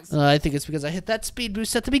fast? I think it's because I hit that speed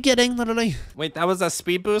boost at the beginning, literally. Wait, that was a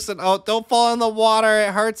speed boost? And oh, don't fall in the water.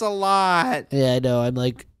 It hurts a lot. Yeah, I know. I'm,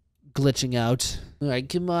 like, glitching out. All right,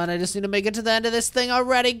 come on. I just need to make it to the end of this thing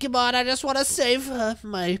already. Come on. I just want to save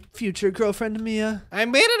my future girlfriend, Mia. I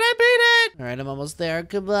made it. All right, I'm almost there.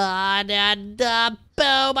 Come on. And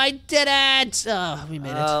boom, I did it. Oh, we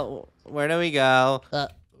made it. Where do we go?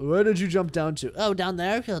 Where did you jump down to? Oh, down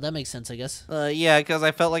there? Oh, that makes sense, I guess. Yeah, because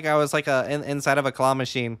I felt like I was like inside of a claw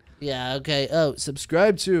machine. Yeah, okay. Oh,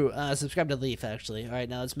 subscribe to Leaf, actually. All right,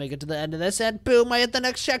 now let's make it to the end of this, and boom, I hit the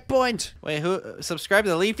next checkpoint. Wait, who? Subscribe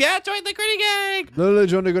to Leaf? Yeah, join the Gritty Gang! Literally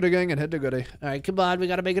join the Gritty Gang and hit the Gritty. All right, come on, we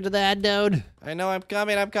gotta make it to the end, dude. I know, I'm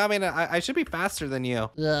coming. I should be faster than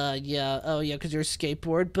you. Yeah. Oh, yeah, because you're a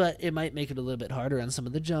skateboard, but it might make it a little bit harder on some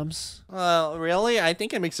of the jumps. Really? I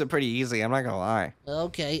think it makes it pretty easy. I'm not gonna lie.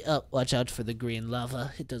 Okay. Oh, watch out for the green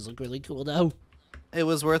lava. It does look really cool, though. It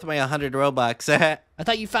was worth my 100 Robux. I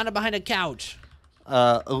thought you found it behind a couch.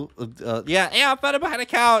 Yeah, I found it behind a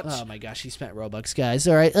couch. Oh my gosh, he spent Robux, guys.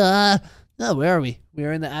 All right, where are we? We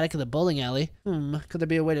are in the attic of the bowling alley. Could there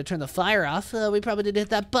be a way to turn the fire off? We probably did hit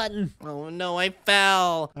that button. Oh no, I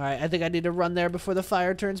fell. All right, I think I need to run there before the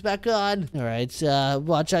fire turns back on. All right,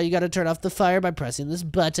 watch out. You got to turn off the fire by pressing this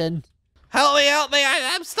button. Help me,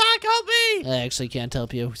 I'm stuck, help me! I actually can't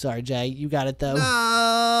help you. Sorry, Jay. You got it, though.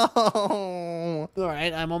 No!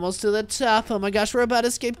 Alright, I'm almost to the top. Oh my gosh, we're about to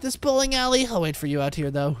escape this bowling alley. I'll wait for you out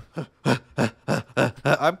here, though.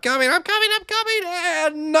 I'm coming!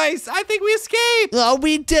 And nice! I think we escaped! Oh,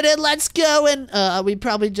 we did it! Let's go! And we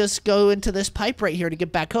probably just go into this pipe right here to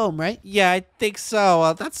get back home, right? Yeah, I think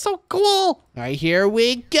so. That's so cool! Alright, here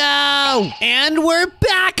we go! And we're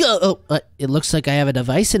back! It looks like I have a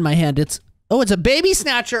device in my hand. It's a baby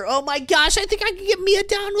snatcher. Oh my gosh, I think I can get Mia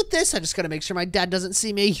down with this. I just gotta make sure my dad doesn't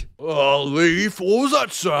see me. Leaf, what was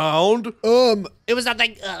that sound? It was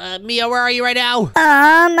nothing. Mia, where are you right now?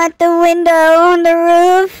 I'm at the window on the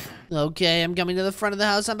roof. Okay, I'm coming to the front of the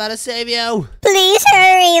house. I'm about to save you. Please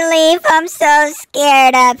hurry, Leaf. I'm so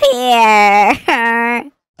scared up here.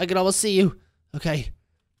 I can almost see you. Okay.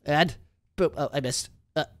 And boom. Oh, I missed.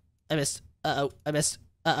 I missed. I missed.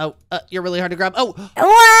 You're really hard to grab.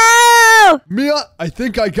 Oh. go! Mia, I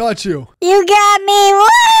think I got you. You got me!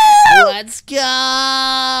 Woo! Let's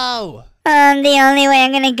go! The only way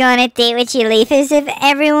I'm gonna go on a date with you, Leaf, is if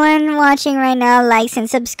everyone watching right now likes and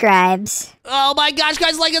subscribes. Oh my gosh,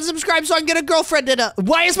 guys, like and subscribe so I can get a girlfriend. And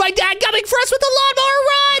why is my dad coming for us with the lawnmower?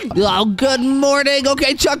 Run! Oh, good morning.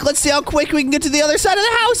 Okay, Chuck, let's see how quick we can get to the other side of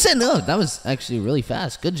the house. And oh, that was actually really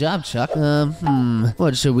fast. Good job, Chuck.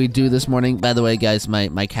 What should we do this morning? By the way, guys,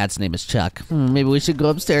 my cat's name is Chuck. Maybe we should go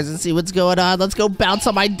upstairs and see what's going on. Let's go bounce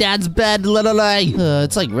on my dad's bed, literally.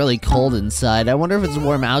 It's like really cold inside. I wonder if it's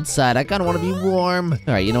warm outside. I kind of want to be warm. All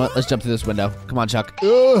right, you know what? Let's jump through this window. Come on, Chuck.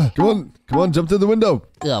 Come on, jump through the window.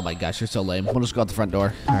 Oh my gosh, you're so lame. We'll just go out the front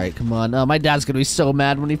door. All right, come on. My dad's gonna be so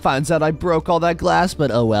mad when he finds out I broke all that glass,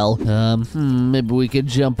 but oh well. Maybe we could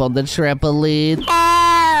jump on the trampoline.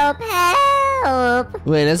 Help! Help!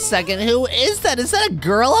 Wait a second, who is that? Is that a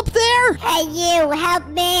girl up there? Hey, you! Help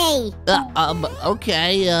me!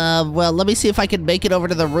 Okay, well, let me see if I can make it over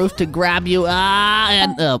to the roof to grab you.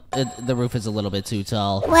 The roof is a little bit too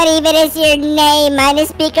tall. What even is your name? Mine is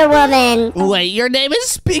Speaker Woman. Wait, your name is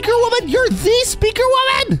Speaker Woman? You're the Speaker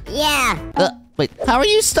Woman? Yeah. Wait, how are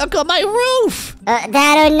you stuck on my roof? I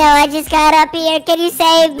don't know. I just got up here. Can you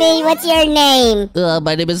save me? What's your name?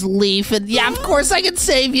 My name is Leaf, and yeah, of course I can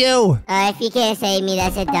save you. If you can't save me,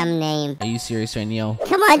 that's a dumb name. Are you serious right now?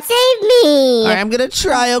 Come on, save me! All right, I'm gonna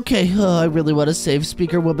try. Okay, I really want to save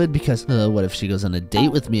Speaker Woman because what if she goes on a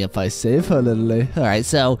date with me if I save her, literally? All right,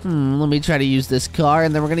 so let me try to use this car,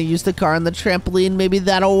 and then we're gonna use the car on the trampoline. Maybe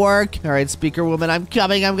that'll work. All right, Speaker Woman, I'm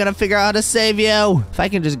coming. I'm gonna figure out how to save you. If I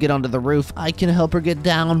can just get onto the roof, I can help her get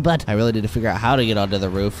down, but I really need to figure out how to get onto the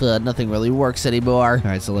roof. Nothing really works anymore. All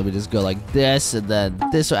right, so let me just go like this, and then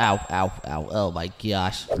this. Ow, ow, ow. Oh my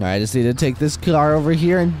gosh. All right, I just need to take this car over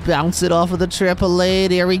here and bounce it off of the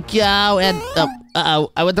trampoline. Here we go, and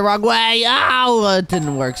uh-oh, I went the wrong way. Ow, it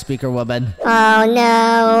didn't work, Speaker Woman. Oh,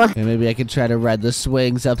 no. Okay, maybe I could try to ride the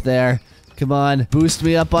swings up there. Come on, boost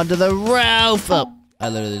me up onto the roof. Oh, I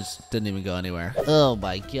literally just didn't even go anywhere. Oh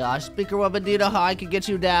my gosh, Speaker Woman, do you know how I can get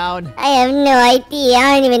you down? I have no idea.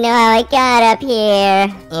 I don't even know how I got up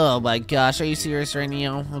here. Oh my gosh, are you serious right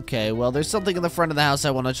now? Okay, well, there's something in the front of the house I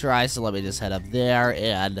want to try, so let me just head up there,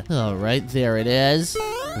 and all right, there it is.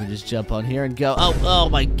 Let me just jump on here and go. Oh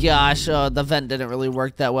my gosh, the vent didn't really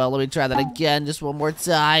work that well. Let me try that again, just one more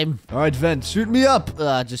time. All right, vent, shoot me up.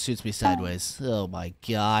 It just shoots me sideways. Oh my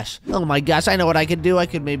gosh. Oh my gosh, I know what I could do. I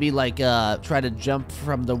could maybe, like, try to jump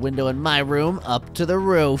from the window in my room up to the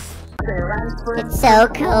roof. It's so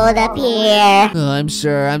cold up here. Oh, I'm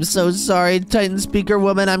sure. I'm so sorry, Titan Speaker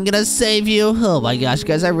Woman. I'm gonna save you. Oh my gosh,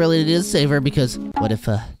 guys, I really need to save her because what if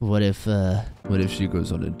she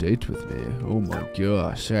goes on a date with me? Oh my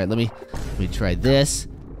gosh. All right, let me try this.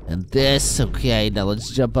 And this. Okay, now let's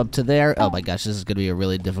jump up to there. Oh my gosh, this is gonna be a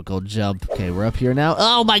really difficult jump. Okay, we're up here now.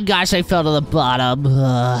 Oh my gosh, I fell to the bottom.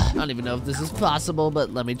 I don't even know if this is possible,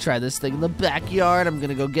 but let me try this thing in the backyard. I'm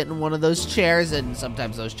gonna go get in one of those chairs, and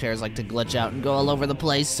sometimes those chairs like to glitch out and go all over the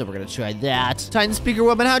place, so we're gonna try that. Titan Speaker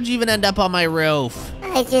Woman, how'd you even end up on my roof?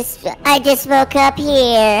 I just woke up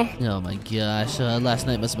here. Oh my gosh, last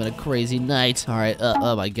night must have been a crazy night. All right,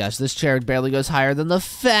 oh my gosh, this chair barely goes higher than the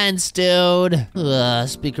fence, dude.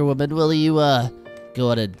 Speaker Woman, will you, go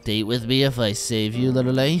on a date with me if I save you,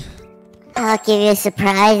 literally? I'll give you a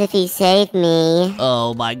surprise if you save me.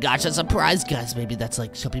 Oh my gosh, a surprise, guys. Maybe that's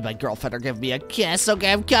like, she'll be my girlfriend or give me a kiss.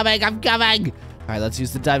 Okay, I'm coming. All right, let's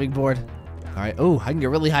use the diving board. All right, oh, I can get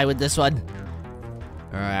really high with this one.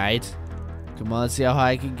 All right. Come on, let's see how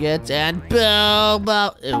high I can get, and boom!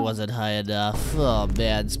 Oh, it wasn't high enough. Oh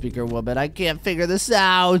man, Speaker Woman, I can't figure this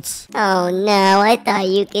out. Oh no, I thought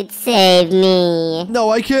you could save me.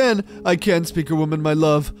 No, I can. I can, Speaker Woman, my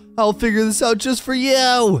love. I'll figure this out just for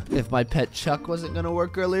you. If my pet Chuck wasn't gonna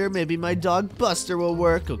work earlier, maybe my dog Buster will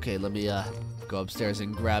work. Okay, let me go upstairs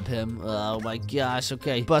and grab him. Oh my gosh,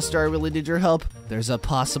 okay. Buster, I really need your help. There's a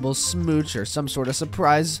possible smooch or some sort of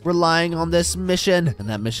surprise relying on this mission. And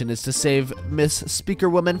that mission is to save Miss Speaker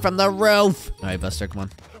Woman from the roof. All right, Buster, come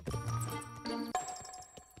on.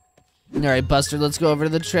 All right, Buster, let's go over to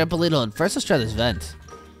the trampoline. Hold on, first let's try this vent.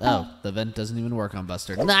 Oh, the vent doesn't even work on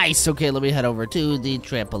Buster. Nice, okay, let me head over to the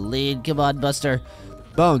trampoline. Come on, Buster.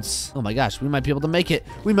 Bounce. Oh my gosh, we might be able to make it.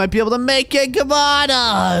 Come on.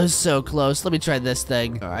 Oh, it was so close. Let me try this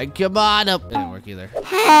thing. All right, come on. Oh, it didn't work either.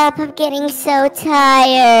 Help, I'm getting so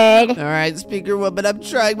tired. All right, Speaker Woman, I'm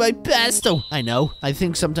trying my best. Oh, I know. I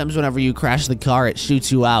think sometimes whenever you crash the car, it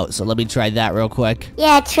shoots you out. So let me try that real quick.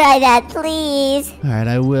 Yeah, try that, please. All right,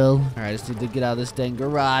 I will. All right, I just need to get out of this dang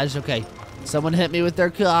garage. Okay, someone hit me with their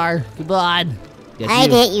car. Come on. Yes, I you.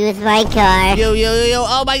 didn't use my car. Yo.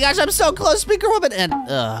 Oh my gosh, I'm so close, Speaker Woman. And,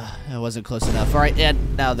 I wasn't close enough. All right,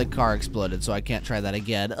 and now the car exploded, so I can't try that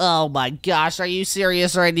again. Oh my gosh, are you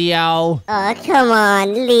serious right now? Oh, come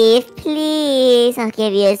on, Leaf, please. I'll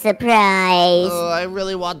give you a surprise. Oh, I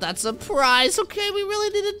really want that surprise. Okay, we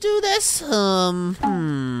really need to do this.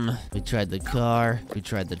 We tried the car. We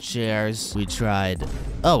tried the chairs. We tried...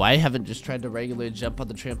 Oh, I haven't just tried to regularly jump on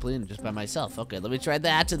the trampoline just by myself. Okay, let me try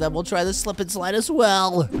that, and then we'll try the slip and slide as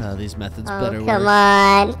well. These methods better work. Come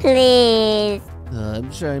on, please.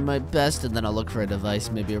 I'm trying my best, and then I'll look for a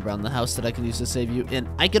device maybe around the house that I can use to save you. And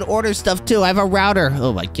I can order stuff too. I have a router.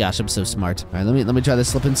 Oh my gosh, I'm so smart. All right, let me try the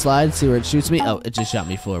slip and slide. See where it shoots me. Oh, it just shot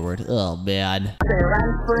me forward. Oh man.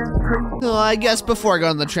 Oh, I guess before I go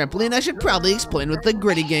on the trampoline, I should probably explain what the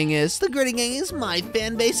Gritty Gang is. The Gritty Gang is my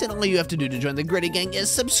fan base, and all you have to do to join the Gritty Gang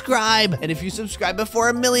is subscribe. And if you subscribe before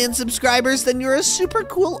 1 million subscribers, then you're a super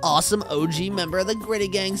cool, awesome OG member of the Gritty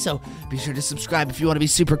Gang. So be sure to subscribe if you want to be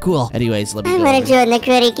super cool. Anyways, let me go. Join the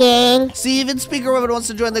Gritty Gang. See, even Speaker Woman wants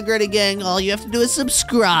to join the Gritty Gang. All you have to do is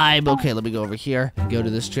subscribe. Okay, let me go over here and go to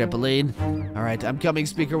this trampoline. All right, I'm coming,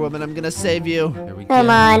 Speaker Woman. I'm gonna save you. Here we go. Come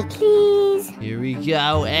on, please. Here we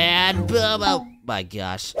go, and boom. Oh my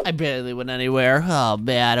gosh, I barely went anywhere. Oh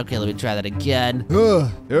man. Okay, let me try that again.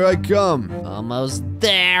 Here I come. Almost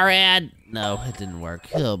there, and no, it didn't work.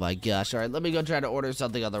 Oh my gosh. All right, let me go try to order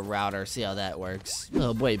something on the router, see how that works.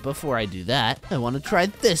 Oh, wait, before I do that, I want to try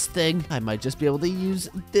this thing. I might just be able to use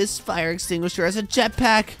this fire extinguisher as a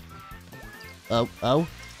jetpack. Oh.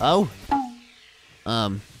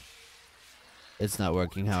 It's not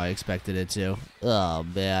working how I expected it to. Oh,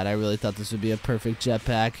 man, I really thought this would be a perfect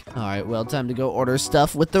jetpack. All right, well, time to go order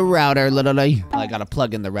stuff with the router, literally. I gotta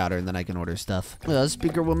plug in the router, and then I can order stuff.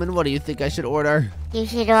 Speaker Woman, what do you think I should order? You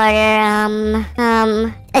should order,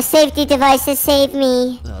 a safety device to save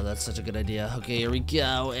me. Oh, that's such a good idea. Okay, here we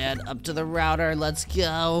go, and up to the router, let's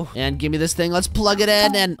go. And give me this thing, let's plug it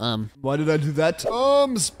in, and, Why did I do that?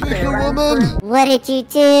 Speaker Woman! What did you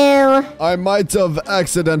do? I might have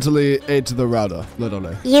accidentally ate the router,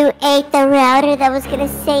 literally. You ate the router that was gonna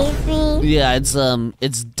save me? yeah,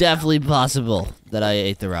 it's definitely possible that I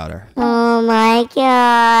ate the router. Oh my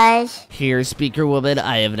gosh. Here, Speaker Woman,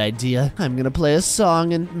 I have an idea. I'm gonna play a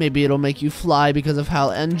song, and maybe it'll make you fly because of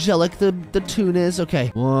how angelic the tune is.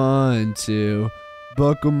 Okay. 1, 2,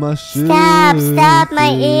 buckle my shoes. Stop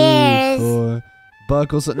my ears. 3, 4,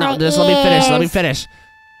 buckle some. No, My just let me ears. finish.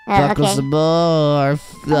 Oh, Buckle okay. some more.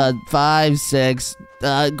 5, 6.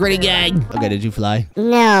 Gritty Gang. Okay, did you fly?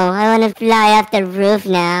 No, I want to fly off the roof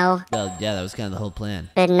now, Oh, yeah, that was kind of the whole plan.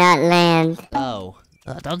 but not land. Oh.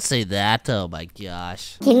 Don't say that. Oh my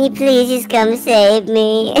gosh. Can you please just come save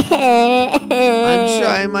me? I'm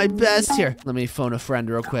trying my best here. Let me phone a friend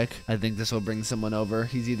real quick. I think this will bring someone over.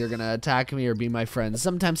 He's either gonna attack me or be my friend.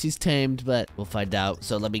 Sometimes he's tamed, but we'll find out.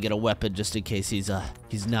 So let me get a weapon just in case he's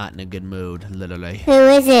not in a good mood, literally. Who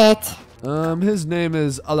is it? His name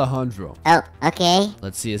is Alejandro. Oh, okay.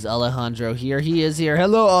 Let's see, is Alejandro here? He is here.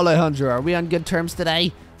 Hello, Alejandro. Are we on good terms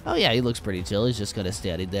today? Oh yeah, he looks pretty chill. He's just kinda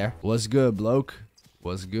standing there. What's good, bloke?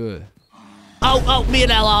 What's good? Oh, me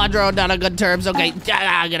and Alejandro are not on good terms. Okay, get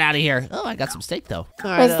out of here. Oh, I got some steak, though.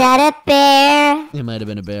 All right, Was that a bear? it might have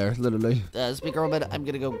been a bear, literally. Speaker Woman, I'm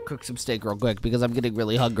gonna go cook some steak real quick because I'm getting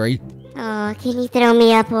really hungry. Oh, can you throw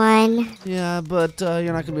me up one? Yeah, but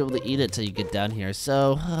you're not gonna be able to eat it till you get down here,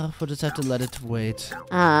 so we'll just have to let it wait.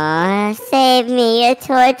 Aw, save me. You're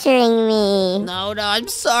torturing me. No, I'm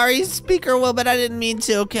sorry, Speaker Woman. I didn't mean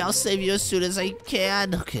to. Okay, I'll save you as soon as I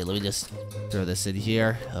can. Okay, let me just throw this in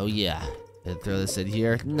here. Oh, yeah. And throw this in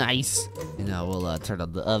here. Nice. And now we'll turn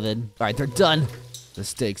on the oven. All right, they're done. The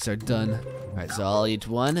steaks are done. All right, so I'll eat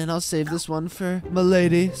one, and I'll save this one for my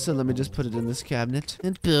lady. So let me just put it in this cabinet.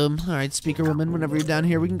 And boom. All right, Speaker Woman, whenever you're down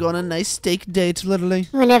here, we can go on a nice steak date, literally.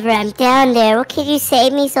 Whenever I'm down there, well, could you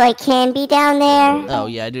save me so I can be down there? Oh,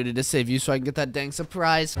 yeah, I do need to save you so I can get that dang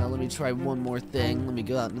surprise. Now, let me try one more thing. Let me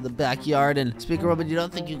go out into the backyard. And Speaker Woman, you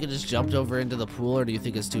don't think you could just jump over into the pool, or do you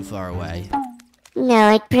think it's too far away? No,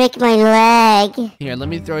 I'd break my leg. Here, let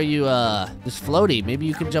me throw you, this floaty. Maybe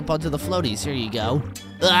you can jump onto the floaties. Here you go.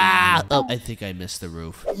 Ah! Oh, I think I missed the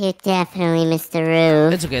roof. You definitely missed the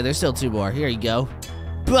roof. It's okay, there's still 2 more. Here you go.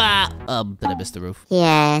 Bah! Did I miss the roof?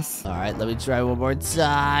 Yes. All right, let me try one more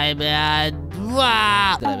time, and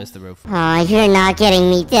bah! Did I miss the roof? Aw, you're not getting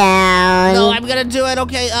me down. No, I'm gonna do it.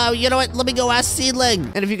 Okay, you know what? Let me go ask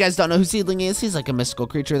Seedling. And if you guys don't know who Seedling is, he's like a mystical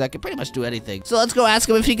creature that can pretty much do anything. So let's go ask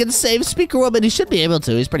him if he can save Speaker Woman. He should be able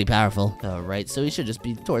to. He's pretty powerful. All right, so he should just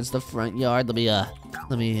be towards the front yard. Let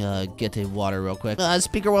me get a water real quick.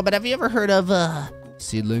 Speaker Woman, have you ever heard of,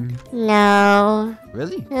 Seedling? No.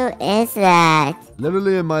 Really? Who is that?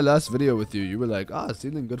 Literally in my last video with you, you were like,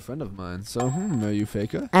 Seedling, good friend of mine. So, are you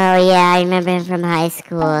Faker? Oh, yeah, I remember him from high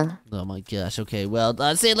school. Oh my gosh, okay, well,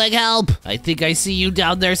 Seedling, help! I think I see you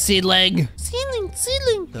down there, Seedling!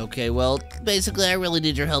 Seedling! Okay, well, basically, I really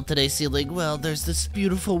need your help today, Seedling. Well, there's this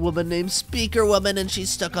beautiful woman named Speaker Woman, and she's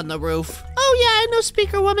stuck on the roof. Oh yeah, I know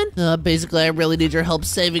Speaker Woman. Basically, I really need your help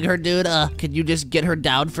saving her, dude. Can you just get her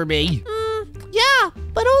down for me? Yeah,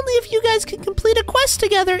 but only if you guys can complete a quest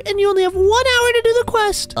together, and you only have 1 hour to do the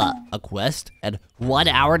quest. A quest? And 1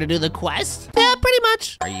 hour to do the quest? Yeah, pretty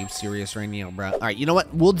much. Are you serious right now, bro? All right, you know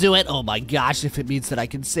what? We'll do it. Oh my gosh, if it means that I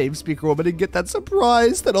can save Speaker Woman and get that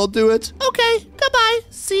surprise, then I'll do it. Okay, goodbye,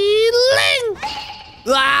 Seedling.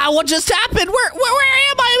 What just happened? Where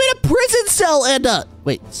am I? I'm in a prison cell, and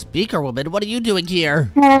wait, Speaker Woman, what are you doing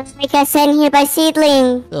here? I got sent here by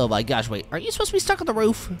Seedling. Oh my gosh, wait, are you supposed to be stuck on the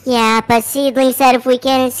roof? Yeah, but Seedling said if we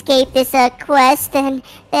can't escape this quest, then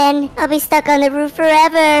I'll be stuck on the roof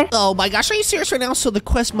forever. Oh my gosh, are you serious right now? So the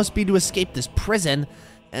quest must be to escape this prison,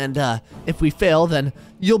 and if we fail, then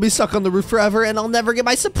you'll be stuck on the roof forever, and I'll never get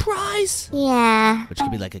my surprise. Yeah. Which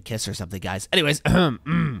could be like a kiss or something, guys. Anyways,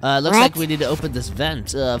 looks like we need to open this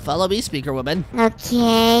vent. Follow me, Speaker Woman.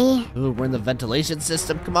 Okay. Ooh, we're in the ventilation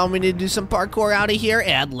system. Come on, we need to do some parkour out of here,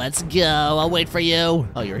 and let's go. I'll wait for you.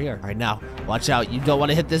 Oh, you're here. All right, now, watch out. You don't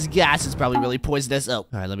want to hit this gas. It's probably really poisonous. Oh, all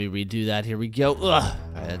right, let me redo that. Here we go. Ugh.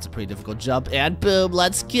 All right, that's a pretty difficult jump, and boom,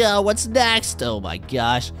 let's go. What's next? Oh my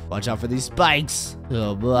gosh. Watch out for these spikes.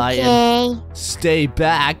 Oh my. Okay. And stay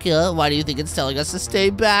back. Why do you think it's telling us to stay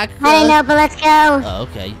back? I don't know, but let's go. Oh,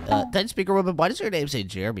 okay. Then Speaker Woman, why does your name say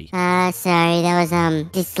Jeremy? Sorry, that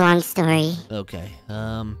was, this long story. Okay.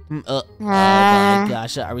 Oh my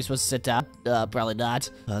gosh. Are we supposed to sit down? Probably not.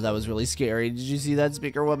 That was really scary. Did you see that,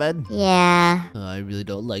 Speaker Woman? Yeah. I really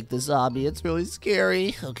don't like this zombie. It's really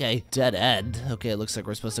scary. Okay. Dead end. Okay, it looks like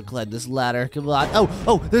we're supposed to climb this ladder. Come on.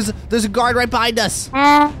 Oh, there's a guard right behind us.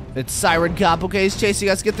 It's Siren Cop. Okay, he's chasing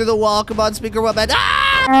us. Get through the wall. Come on, Speaker Woman. Ah!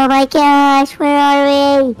 Oh my gosh, where are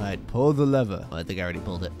we? All right, pull the lever. Oh, I think I already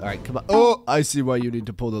pulled it. All right, come on. Oh, I see why you need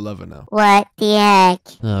to pull the lever now. What the heck?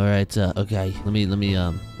 All right. Okay. Let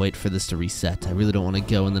me wait for this to reset. I really don't want to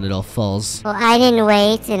go and then it all falls. Well, I didn't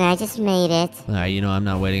wait, and I just made it. All right, you know, I'm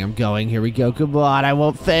not waiting. I'm going. Here we go. Come on. I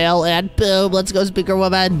won't fail. And boom. Let's go, Speaker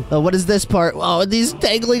Woman. What is this part? Oh, these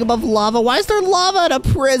dangling above lava. Why is there lava in a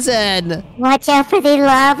prison? Watch out for the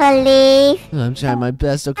lava leaf. I'm trying my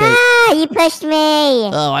best. Okay. Ah, you pushed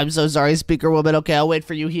me. Oh, I'm so sorry, Speaker Woman. Okay, I'll wait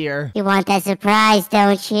for you here. You want that surprise,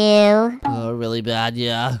 don't you? Oh, really bad,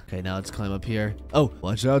 yeah. Okay, now let's climb up here. Oh,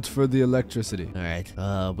 Watch out for the electricity. all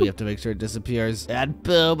right. We have to make sure it disappears. And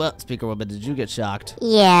boom. Speaker Woman, did you get shocked?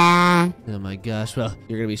 Yeah. Oh my gosh. Well,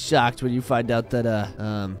 you're gonna be shocked when you find out that,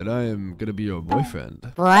 And I am gonna be your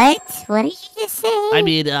boyfriend. What? What did you just say? I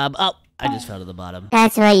mean, oh, I just fell to the bottom.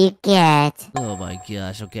 That's what you get. Oh my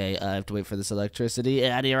gosh, okay, I have to wait for this electricity,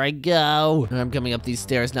 and here I go. I'm coming up these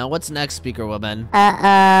stairs now. What's next, Speaker Woman?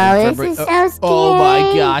 Uh-oh, this is so scary. Oh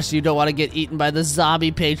my gosh, you don't want to get eaten by the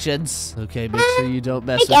zombie patients. Okay, make sure you don't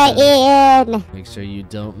mess with Get them. in. Make sure you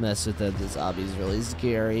don't mess with them. The zombie's really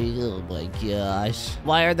scary. Oh my gosh.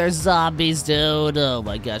 Why are there zombies, dude? Oh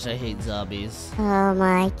my gosh, I hate zombies. Oh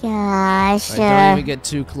my gosh. All right, don't even get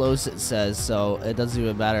too close, it says, so it doesn't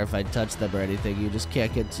even matter if I touch them or anything. You just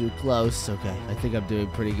can't get too close. Okay, I think I'm doing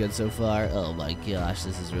pretty good so far. Oh my gosh,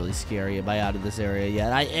 this is really scary. Am I out of this area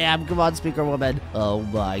yet? I am. Come on, Speaker Woman. Oh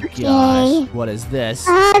my gosh. What is this?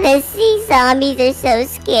 The sea zombies are so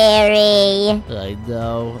scary. I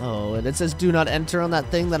know. Oh, and it says do not enter on that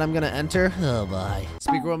thing that I'm gonna enter. Oh my.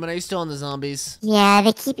 Speaker Woman, are you still on the zombies? Yeah,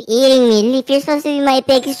 they keep eating me. Leaf, you're supposed to be my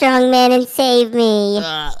big strong man and save me.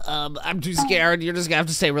 I'm too scared. You're just gonna have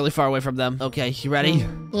to stay really far away from them. Okay, you ready?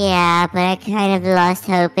 Yeah, but I kind of lost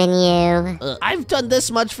hope in you. I've done this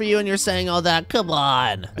much for you and you're saying all that. Come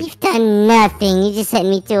on. You've done nothing. You just sent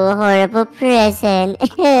me to a horrible prison. This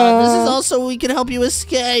is also we can help you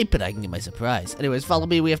escape, and I can get my surprise. Anyways, follow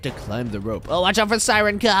me. We have to climb the rope. Oh, watch out for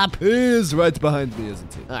Siren Cop. He is right behind me,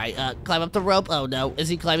 isn't he? All right, climb up the rope. Oh no, is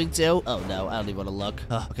he climbing too? Oh no, I don't even want to look.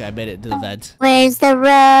 Oh, okay, I made it into the vent. Where's the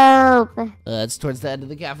rope? It's towards the end of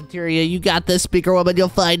the cafeteria. You got this, Speaker Woman. You'll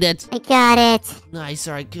find it. I got it. Nice.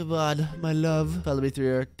 All right, come on. on, my love. Follow me through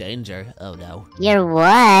your danger. Oh, no. You're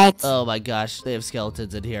what? Oh, my gosh. They have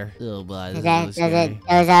skeletons in here. Oh, my. This is really scary.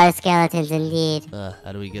 Those are skeletons indeed.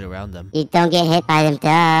 How do we get around them? You don't get hit by them,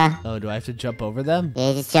 duh. Oh, do I have to jump over them?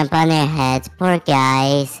 You just jump on their heads. Poor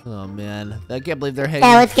guys. Oh, man. I can't believe they're hanging.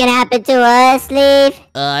 Is that what's gonna happen to us, Leaf?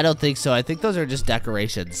 I don't think so. I think those are just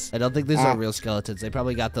decorations. I don't think these are real skeletons. They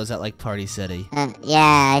probably got those at, like, Party City.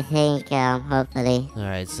 Yeah, I think, hopefully.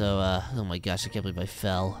 Alright, so, oh my gosh, I can't believe I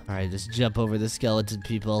fell. Alright, just jump over the skeleton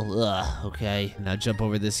people. Ugh, okay. Now jump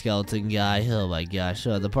over this skeleton guy. Oh my gosh.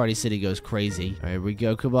 Oh, the Party City goes crazy. Alright, here we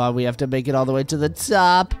go. Come on, we have to make it all the way to the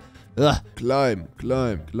top. Ugh. Climb,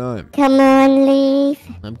 climb, climb. Come on, Leaf.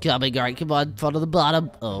 I'm coming. Alright, come on. Fall to the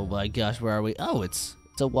bottom. Oh my gosh, where are we? Oh, it's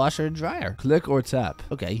a washer and dryer. Click or tap.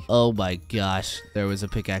 Okay. Oh my gosh. There was a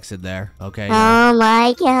pickaxe in there. Okay. Oh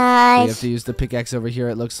my We have gosh. to use the pickaxe over here,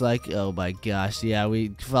 it looks like. Oh my gosh. Yeah,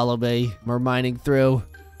 follow me. We're mining through.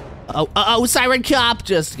 Oh, Siren Cop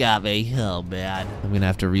just got me. Oh man. I'm gonna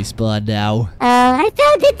have to respawn now. Oh, I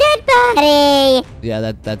found a dead body.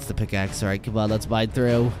 Yeah, that's the pickaxe. Alright, come on, let's mine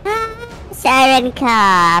through. Siren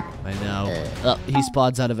Cop. I know. Oh, he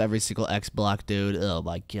spawns out of every single X block, dude. Oh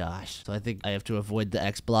my gosh. So I think I have to avoid the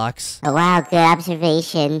X blocks. Oh, wow, good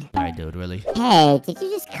observation. Alright, dude, really. Hey, did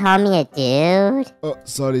you just call me a dude? Oh,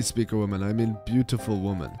 sorry, speaker woman. I mean beautiful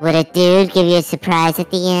woman. Would a dude give you a surprise at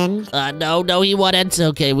the end? No, he wouldn't.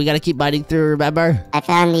 Okay, we gotta keep mining through, remember? I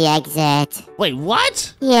found the exit. Wait,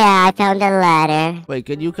 what? Yeah, I found a ladder. Wait,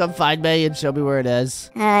 can you come find me and show me where it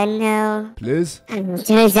is? Oh, no. Please?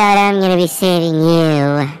 Turns out I'm gonna be saving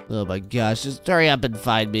you. Oh my gosh, just hurry up and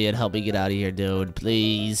find me and help me get out of here, dude,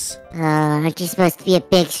 please. Oh, aren't you supposed to be a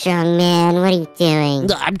big, strong man? What are you doing?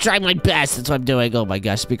 No, I'm trying my best, that's what I'm doing. Oh my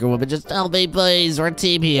gosh, speaker woman, just help me, please. We're a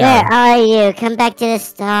team here. Where are you? Come back to the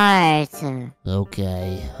start.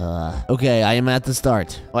 Okay, okay, I am at the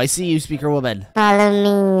start. Oh, I see you, speaker woman.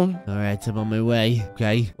 Follow me. Alright, I'm on my way.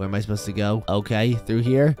 Okay, where am I supposed to go? Okay, through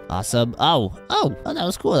here. Awesome. Oh, that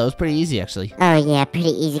was cool. That was pretty easy, actually. Oh, yeah, pretty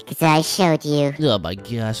easy because I showed you. Oh my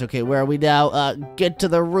gosh, okay, where are we now? Get to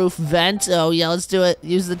the roof vent. Oh yeah, let's do it.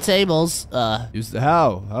 Use the tables. Use the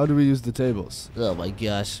how? How do we use the tables? Oh my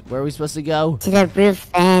gosh, where are we supposed to go? To the roof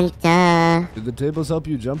vent, Did the tables help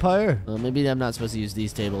you jump higher? Well, maybe I'm not supposed to use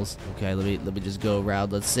these tables. Okay, let me just go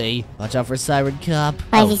around. Let's see. Watch out for Siren Cop.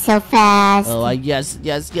 Why is he so fast? Oh,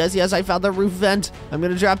 yes, I found the roof vent. I'm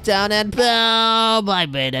gonna drop down and boom, I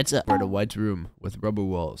made it. We're in a white room with rubber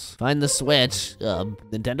walls. Find the switch.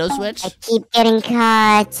 Nintendo Switch? I keep getting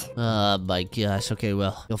caught. Oh my gosh, okay,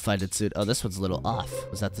 well, you'll find it soon. Oh, this one's a little off.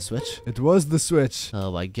 Was that the switch? It was the switch.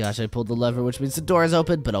 Oh my gosh, I pulled the lever, which means the door is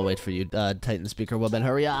open, but I'll wait for you, Titan Speaker Woman.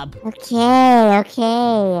 Hurry up. Okay.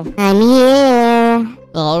 I'm here.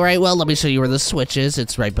 All right, well, let me show you where the switch is.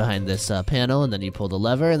 It's right behind this panel, and then you pull the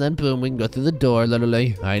lever, and then boom, we can go through the door,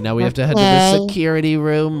 literally. All right, now we have to head to the Okay. security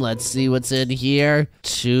room. Let's see what's in here.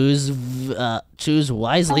 Choose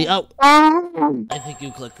wisely. Oh, I think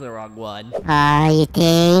you clicked the wrong one. You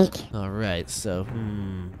think? All right, so,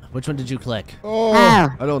 which one did you click? Oh, Oh,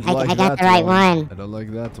 I don't I like got that the right one. I don't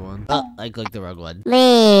like that one. Oh, I clicked the wrong one.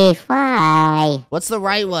 Leaf, why? What's the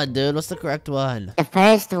right one, dude? What's the correct one? The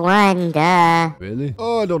first one, duh. Really?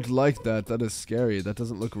 Oh, I don't like that. That is scary. That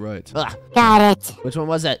doesn't look right. Ah, Got it. which one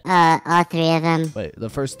was it? All three of them. Wait, the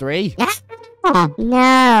first three?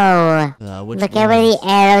 No. Which Look at where ones? the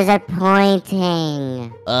arrows are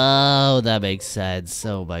pointing. Oh, that makes sense.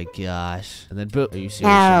 Oh my gosh. And then boom. Are you serious?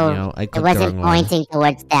 No, I it clicked the wasn't wrong one. pointing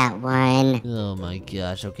towards that one. Oh my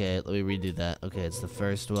gosh. Okay, let me redo that. Okay, it's the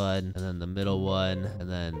first one, and then the middle one, and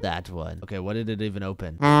then that one. Okay, what did it even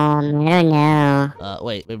open? I don't know.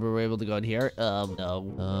 Wait, maybe we're able to go in here? No.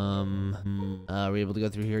 Are we able to go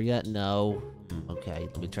through here yet? No. Okay,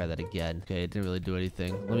 let me try that again. Okay, it didn't really do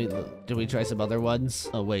anything. Did we try some other ones?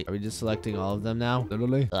 Oh wait, are we just selecting all of them now?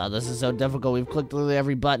 Literally? This is so difficult. We've clicked literally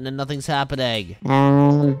every button and nothing's happening.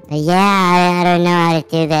 Yeah, I don't know how to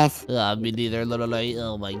do this. Me neither, literally.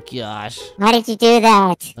 Oh my gosh. Why did you do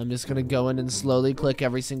that? I'm just gonna go in and slowly click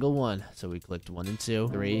every single one. So we clicked 1 and 2,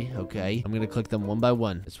 3. Okay, I'm gonna click them one by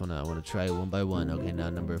one. This one I want to try one by one. Okay, now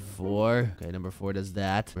number 4. Okay, number 4 does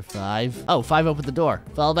that. Number 5. Oh, 5 opened the door.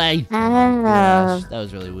 Follow me. Oh. Gosh, that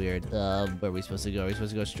was really weird. Where are we supposed to go? Are we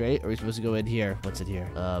supposed to go straight? Or are we supposed to go in here? What's in here?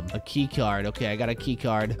 A key card. Okay, I got a key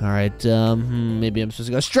card. All right, maybe I'm supposed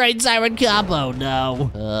to go straight Siren Cop. Oh,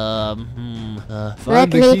 no. Found the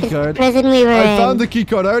Luckily, key card. prison we were I in. found the key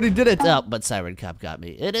card. I already did it. Oh, but Siren Cop got me.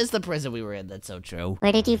 It is the prison we were in. That's so true.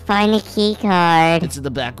 Where did you find the key card? It's in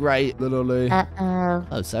the back right. Literally. Uh-oh.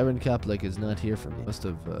 Oh, Siren Cop like is not here for me. Must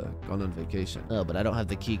have gone on vacation. Oh, but I don't have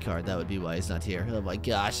the key card. That would be why he's not here. Oh my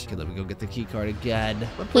gosh. Okay, let me go get the key card again.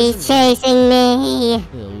 What He's prison- chasing me.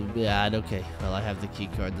 Oh, bad. Okay. Well, I have the key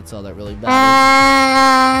card. That's all that really matters.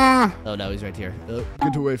 Ah! Oh, no, he's right here. Oh.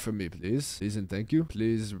 Get away from me, please. Please and thank you.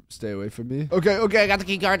 Please stay away from me. Okay, I got the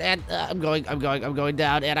key card, and I'm going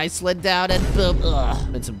down, and I slid down, and boom. Ugh,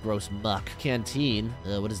 I'm in some gross muck. Canteen.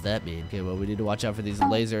 What does that mean? Okay, well, we need to watch out for these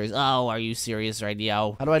lasers. Oh, are you serious right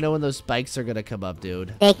now? How do I know when those spikes are gonna come up,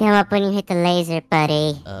 dude? They come up when you hit the laser,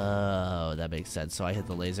 buddy. Oh, that makes sense. So I hit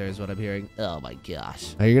the laser is what I'm hearing. Oh my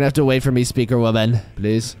gosh. Are you gonna have to wait for me, speaker woman?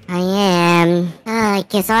 Please. I am. I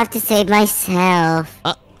guess I'll have to save myself.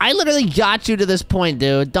 I literally got you to this point,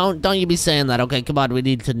 dude. Don't you be saying that. Okay, come on. We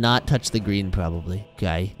need to not touch the green, probably.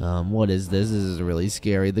 Okay. What is this? This is really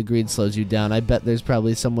scary. The green slows you down. I bet there's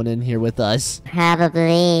probably someone in here with us.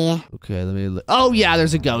 Probably. Okay, let me look. Oh, yeah,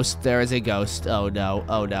 there's a ghost. There is a ghost. Oh, no.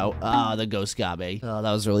 Oh, no. Oh, the ghost got me. Oh,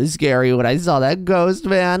 that was really scary when I saw that ghost,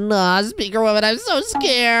 man. Speaker woman, I'm so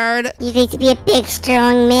scared. You need to be a big,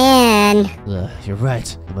 strong man. You're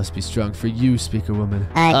right. I must be strong for you, speaker woman.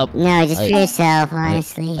 No, just for yourself,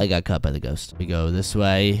 honestly. I got caught by the ghost. We go this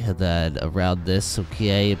way, and then around this.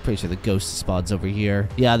 Okay, I'm pretty sure the ghost spawns over here.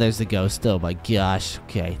 Yeah, there's the ghost. Oh my gosh.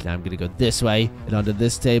 Okay, now I'm gonna go this way and onto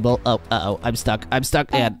this table. Oh, uh-oh, I'm stuck.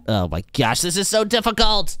 And oh my gosh, this is so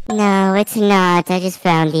difficult. No, it's not. I just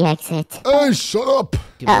found the exit. Hey, shut up!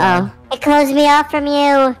 Uh-oh. It closed me off from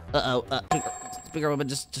you. Speaker woman,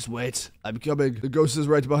 just wait. I'm coming. The ghost is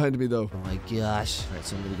right behind me, though. Oh my gosh. All right,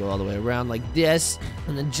 so I'm gonna go all the way around like this,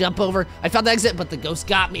 and then jump over. I found the exit, but the ghost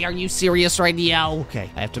got me. Are you serious right now? Okay,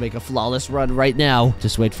 I have to make a flawless run right now.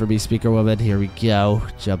 Just wait for me, speaker woman. Here we go.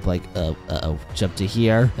 Jump like, jump to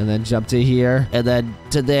here, and then jump to here, and then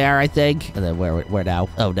to there, I think. And then where now?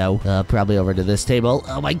 Oh no, probably over to this table.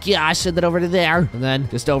 Oh my gosh, and then over to there, and then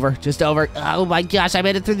just over. Oh my gosh, I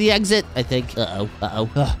made it through the exit, I think.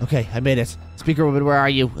 Okay, I made it. Speaker woman, where are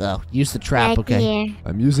you? Oh, use the trap, Right okay. here.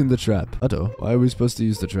 I'm using the trap. Otto, why are we supposed to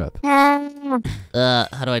use the trap? How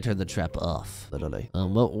do I turn the trap off? Literally.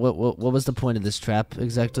 What was the point of this trap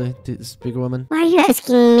exactly, speaker woman? Why are you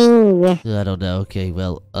asking me? I don't know. Okay,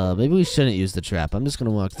 well, maybe we shouldn't use the trap. I'm just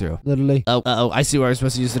gonna walk through. Literally. Oh, I see where I'm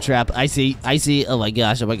supposed to use the trap. I see. Oh my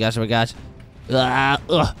gosh. I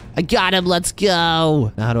got him. Let's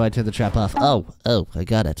go. Now how do I turn the trap off? Oh, I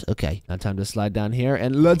got it. Okay, now time to slide down here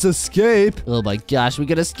and Let's escape. oh my gosh, we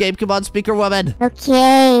can escape. Come on, speaker woman.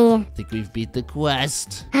 Okay. I think we've beat the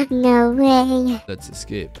quest. No way. Let's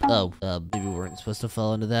escape. Oh, maybe we weren't supposed to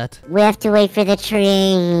fall into that. We have to wait for the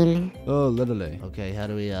train. Oh, literally. Okay, how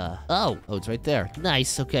do we, oh, it's right there.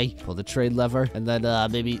 Nice, okay. Pull the train lever, and then,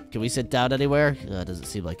 maybe, can we sit down anywhere? Doesn't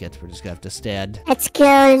seem like it. We're just gonna have to stand. Let's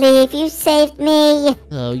go, Leaf. You saved me.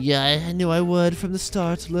 Oh, yeah, I knew I would from the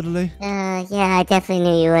start, literally. Yeah, I definitely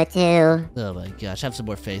knew you would too. Oh my gosh, have some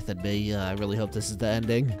more faith in me. I really hope this is the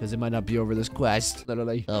ending, because it might not be over this quest,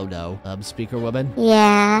 literally. Oh no, speaker woman.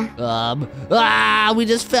 Yeah. We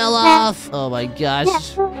just fell off. Oh my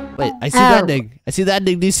gosh. Wait, I see the ending. I see the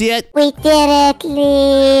ending. Do you see it? We did it,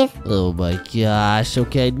 Leaf. Oh my gosh.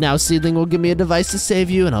 Okay, now Seedling will give me a device to save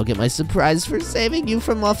you, and I'll get my surprise for saving you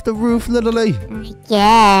from off the roof, literally. I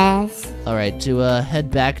guess. All right, to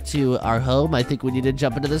head back to our home, I think we need to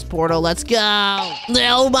jump into this portal. Let's go.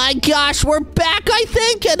 Oh my gosh, we're back, I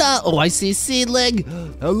think. And, oh, I see Seedling.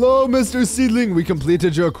 Hello, Mr. Seedling. We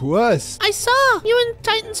completed your quest. I saw you and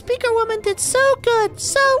Titan Speaker Woman did so good.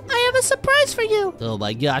 So I have a surprise for you. Oh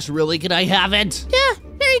my gosh, really? Can I have it? Yeah,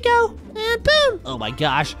 there you go. And boom. Oh my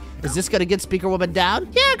gosh. Is this gonna get Speaker Woman down?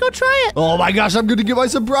 Yeah, go try it. Oh my gosh, I'm gonna get my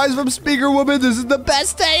surprise from Speaker Woman. This is the best.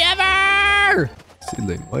 Best day ever.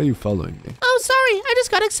 Seedling, why are you following me? Oh, sorry. I just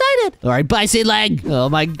got excited. All right, bye, Seedling. Oh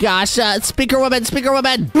my gosh. Speaker Woman.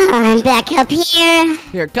 I'm back up here.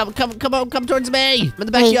 Here, come towards me. I'm in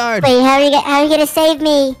the backyard. Wait, how are you gonna save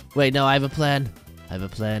me? Wait, no, I have a plan.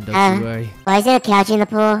 Don't you worry. Why is there a couch in the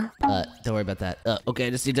pool? Don't worry about that. Okay, I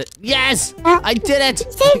just need to. Yes! Uh, I did it! I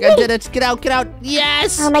saved think I me. did it. Get out.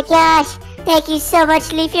 Yes! Oh my gosh. Thank you so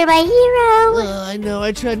much, Leaf. You're my hero. I know.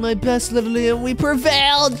 I tried my best, literally, and we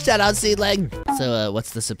prevailed. Shout out, Seedling. So,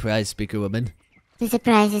 what's the surprise, Speaker Woman? The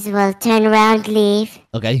surprise is, well, turn around, Leaf.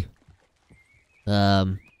 Okay.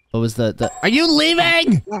 What was the? Are you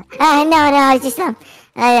leaving? No, I just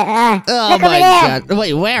Oh Look over my there. god.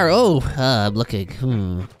 Wait, where? Oh, I'm looking.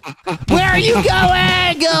 Where are you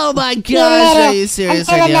going? Oh my gosh. Are you serious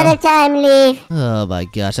Until right now? another time, leave. Oh my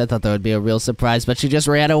gosh, I thought that would be a real surprise, but she just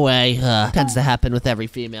ran away. Tends to happen with every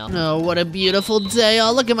female. Oh, what a beautiful day.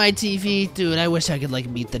 Oh, look at my TV. Dude, I wish I could, like,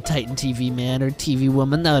 meet the Titan TV man or TV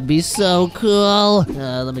woman. That would be so cool.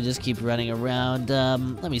 Let me just keep running around.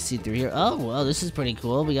 Let me see through here. Oh, well, this is pretty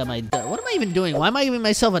cool. We got my... what am I even doing? Why am I giving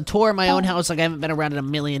myself a tour of my own house like I haven't been around it a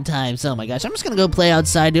million times? Oh my gosh, I'm just gonna go play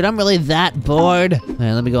outside, dude. I'm really that bored. All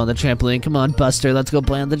right, let me go on the trampoline. Come on, Buster. Let's go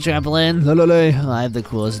play on the trampoline. Oh, I have the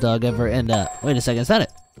coolest dog ever. And, wait a second. Is that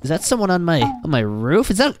it? Is that someone on my roof?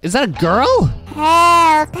 Is that a girl?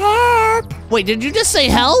 Help, help, Wait, did you just say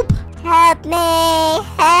help? help me,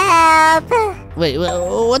 help. Wait,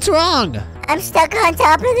 what's wrong? I'm stuck on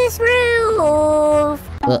top of this roof.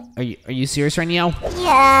 Are you serious right now?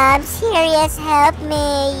 Yeah, I'm serious, help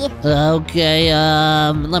me. Okay,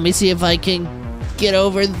 let me see if I can get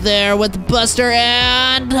over there with Buster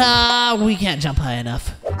and, we can't jump high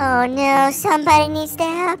enough. Oh no, somebody needs to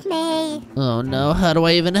help me. Oh no, how do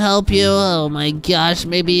I even help you? Oh my gosh,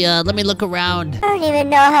 maybe, let me look around. I don't even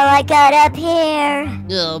know how I got up here.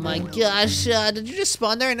 Oh my gosh, did you just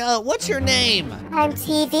spawn there? No, what's your name? I'm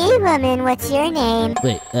TV woman, what's your name?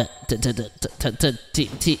 Wait,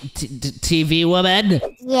 TV woman?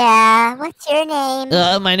 Yeah, what's your name?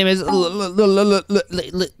 My name is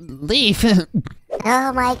Leaf.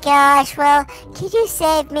 Oh my gosh, well, could you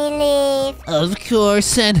save me, Leaf? Of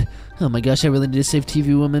course, and oh my gosh, I really need to save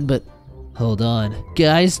TV woman, but hold on.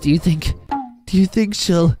 Guys, do you think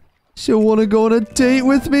she'll want to go on a date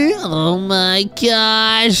with me? Oh my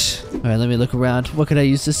gosh. All right, let me look around. What could I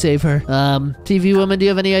use to save her? TV woman, do you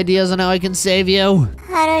have any ideas on how I can save you?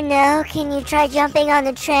 I don't know, can you try jumping on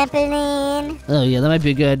the trampoline? Oh yeah, that might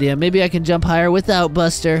be a good idea. Maybe I can jump higher without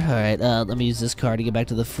Buster. All right, let me use this car to get back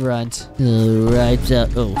to the front. All right,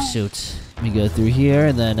 oh shoot. Let me go through here,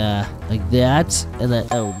 and then, like that, and then,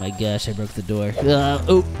 oh my gosh, I broke the door.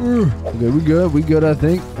 Okay, we good, I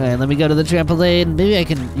think. All right, let me go to the trampoline. Maybe I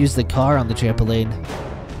can use the car on the trampoline.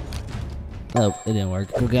 Oh, it didn't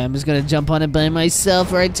work. Okay, I'm just gonna jump on it by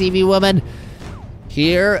myself. All right, TV woman.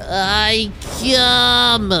 Here I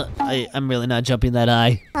come. I'm really not jumping that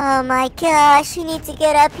high. Oh my gosh, you need to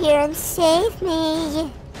get up here and save me.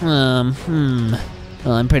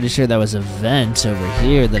 Well, I'm pretty sure there was a vent over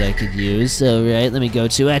here that I could use. All right, let me go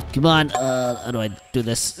to it. Come on. How do I do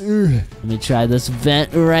this? Let me try this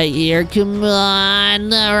vent right here. Come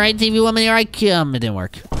on. All right, TV woman, here I come. It didn't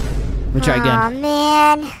work. Let me try again. Oh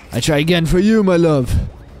man. I try again for you, my love.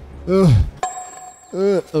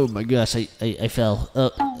 Oh my gosh, I fell.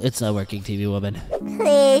 Oh, it's not working, TV woman.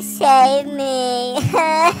 Please save me.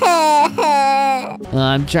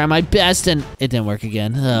 I'm trying my best and it didn't work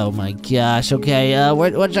again. Oh my gosh, okay,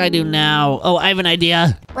 what should I do now? Oh, I have an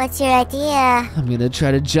idea. What's your idea? I'm gonna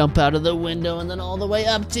try to jump out of the window and then all the way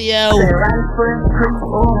up to you.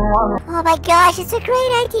 Oh my gosh, it's a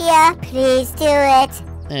great idea. Please do it.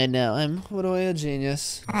 I know, what am I, a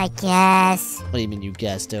genius? I guess. What do you mean you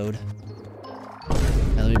guessed, dude?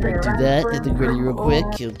 Now, let me break through that, hit the gritty real quick.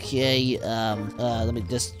 Okay, let me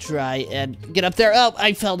just try and get up there. Oh,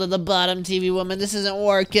 I fell to the bottom, TV woman. This isn't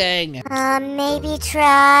working. Maybe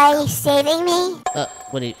try saving me?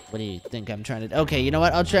 What do you think I'm trying to... Okay, you know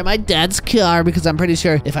what? I'll try my dad's car because I'm pretty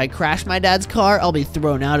sure if I crash my dad's car, I'll be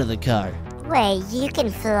thrown out of the car. Wait, you can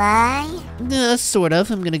fly? Sort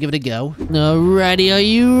of. I'm gonna give it a go. Alrighty, are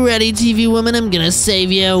you ready, TV woman? I'm gonna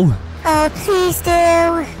save you. Oh, please do.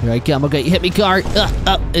 Here I come. Okay, hit me, car.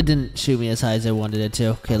 Oh, it didn't shoot me as high as I wanted it to.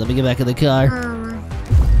 Okay, let me get back in the car.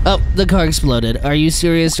 Oh, the car exploded. Are you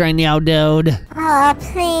serious right now, dude? Oh,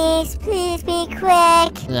 please be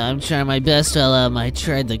quick. I'm trying my best. I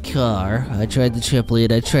tried the car. I tried the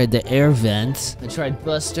trampoline. I tried the air vent. I tried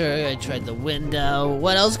Buster. I tried the window.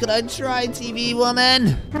 What else could I try, TV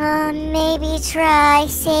woman? Maybe try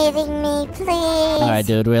saving me, please. Alright,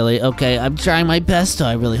 dude, really? Okay, I'm trying my best.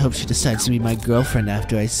 I really hope she decides to be my girlfriend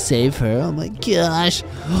after I save her. Oh my gosh.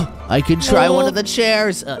 I could try one of the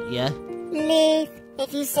chairs. Yeah? Leaf,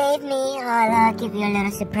 if you save me, I'll give you a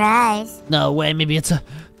little surprise. No way, maybe it's a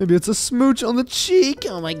smooch on the cheek.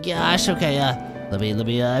 Oh my gosh. Okay, let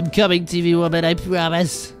me, I'm coming, TV woman, I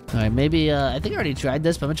promise. Alright, maybe, I think I already tried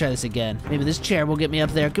this, but I'm gonna try this again. Maybe this chair will get me up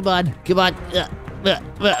there. Come on.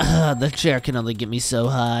 The chair can only get me so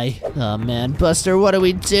high. Oh man, Buster, what do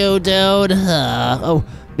we do, dude? Oh,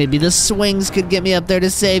 maybe the swings could get me up there to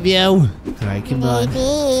save you. Alright, come on.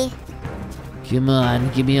 Maybe. Come on,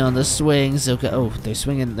 get me on the swings. Okay, oh, they're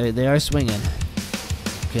swinging. They are swinging.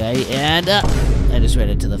 Okay, and I just ran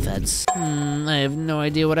into the fence. I have no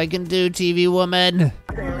idea what I can do, TV woman.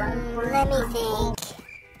 Let me think.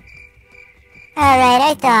 Alright,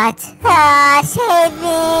 I thought. Ah, save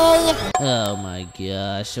me! Oh my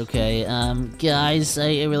gosh, okay, guys,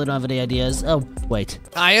 I really don't have any ideas. Oh, wait.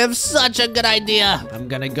 I have such a good idea! I'm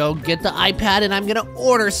gonna go get the iPad and I'm gonna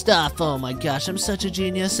order stuff. Oh my gosh, I'm such a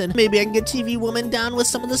genius, and maybe I can get TV Woman down with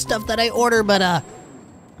some of the stuff that I order, but,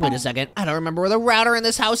 wait a second. I don't remember where the router in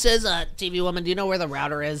this house is. TV Woman, do you know where the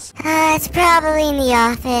router is? It's probably in the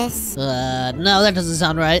office. No, that doesn't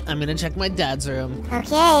sound right. I'm gonna check my dad's room.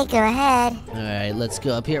 Okay, go ahead. Alright, let's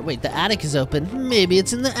go up here. Wait, the attic is open. Maybe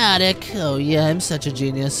it's in the attic. Oh yeah, I'm such a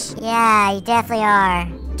genius. Yeah, you definitely are.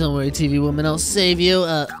 Don't worry, TV Woman, I'll save you.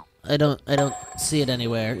 I don't see it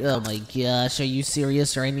anywhere. Oh my gosh, are you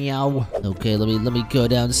serious right now? Okay, let me go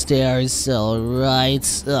downstairs.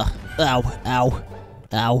 Alright.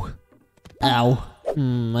 Ow.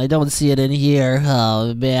 I don't see it in here.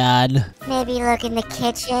 Oh, man. Maybe look in the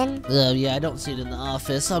kitchen. Oh, yeah, I don't see it in the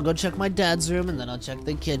office. I'll go check my dad's room, and then I'll check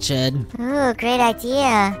the kitchen. Ooh, great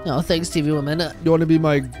idea. Oh, thanks, TV Woman. You want to be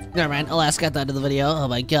my... Never mind, I'll ask at the end of the video. Oh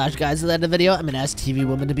my gosh, guys, at the end of the video, I'm gonna ask TV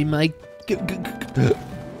Woman to be my...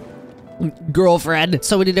 girlfriend.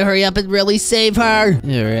 So we need to hurry up and really save her.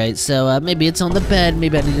 Alright, so maybe it's on the bed.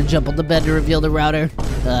 Maybe I need to jump on the bed to reveal the router.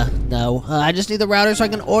 No. I just need the router so I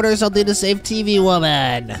can order something to save TV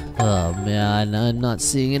Woman. Oh man, I'm not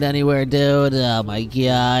seeing it anywhere, dude. Oh my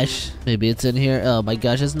gosh. Maybe it's in here. Oh my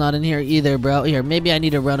gosh, it's not in here either, bro. Here, maybe I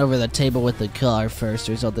need to run over the table with the car first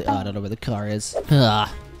or something. Oh, I don't know where the car is. It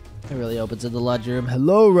really opens in the laundry room.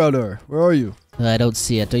 Hello, router. Where are you? I don't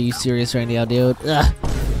see it. Are you serious right now, dude?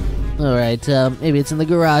 Alright, maybe it's in the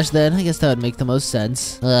garage then. I guess that would make the most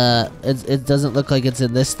sense. It doesn't look like it's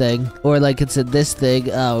in this thing. Or like it's in this thing.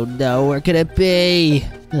 Oh no, where could it be?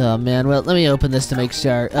 Oh man, well, let me open this to make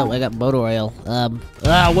sure. Oh, I got motor oil.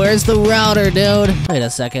 Where's the router, dude? Wait a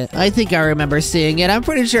second. I think I remember seeing it. I'm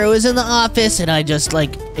pretty sure it was in the office and I just,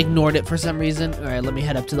 like, ignored it for some reason. Alright, let me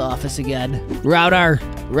head up to the office again. Router!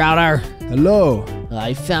 Hello.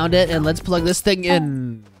 I found it, and let's plug this thing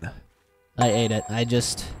in. I ate it. I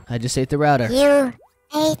just ate the router. You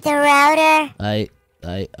ate the router? I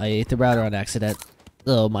ate the router on accident.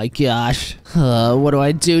 Oh my gosh. What do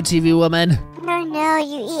I do, TV Woman? No,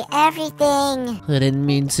 you eat everything. I didn't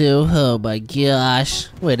mean to. Oh my gosh.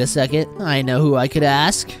 Wait a second. I know who I could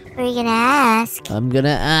ask. Who are you gonna ask? I'm gonna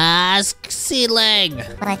ask Seedling.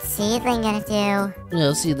 What's Seedling gonna do?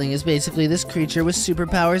 Well, Seedling is basically this creature with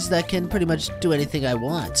superpowers that can pretty much do anything I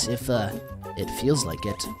want, if, it feels like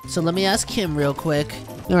it. So let me ask him real quick.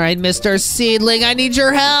 All right, Mr. Seedling, I need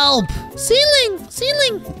your help.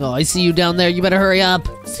 Seedling. Oh, I see you down there. You better hurry up.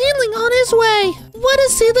 Seedling on his way. What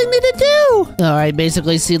does Seedling need to do? All right,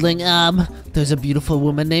 basically, Seedling, there's a beautiful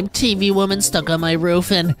woman named TV Woman stuck on my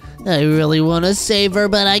roof, and I really want to save her,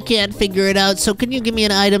 but I can't figure it out. So can you give me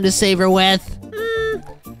an item to save her with?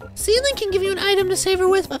 Seedling can give you an item to save her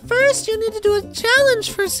with, but first you need to do a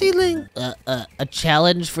challenge for Seedling. A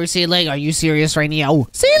challenge for Seedling? Are you serious right now?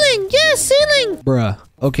 Seedling! Yes, Seedling! Bruh.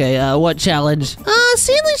 Okay, what challenge?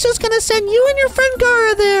 Seedling's just gonna send you and your friend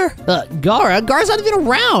Gara there. Gara? Gara's not even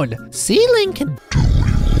around. Seedling can do what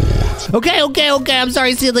he wants. Okay, I'm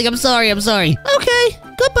sorry, Seedling. I'm sorry. Okay,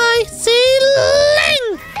 goodbye,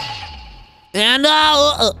 Seedling! And,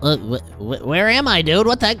 where am I, dude?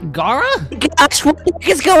 What the heck? Gara? Gosh, what the heck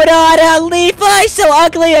is going on? Levi's so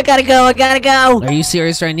ugly. I gotta go. Are you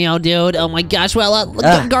serious right now, dude? Oh my gosh, well,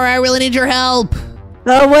 Gara, I really need your help.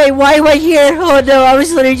 Oh, wait, why am I here? Oh, no, I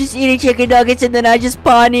was literally just eating chicken nuggets and then I just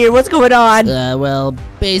spawned here. What's going on? Well,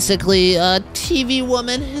 basically, TV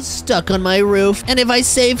Woman is stuck on my roof, and if I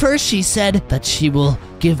save her, she said that she will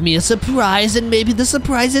give me a surprise, and maybe the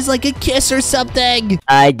surprise is like a kiss or something.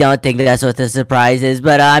 I don't think that's what the surprise is,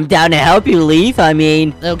 but I'm down to help you, Leaf. I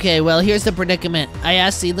mean... Okay, well, here's the predicament. I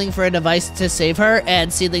asked Seedling for a device to save her,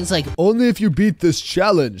 and Seedling's like, only if you beat this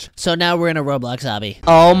challenge. So now we're in a Roblox obby.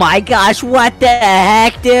 Oh my gosh, what the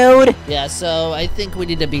heck, dude? Yeah, so I think we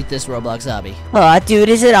need to beat this Roblox obby. Oh, dude,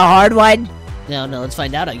 is it a hard one? No, let's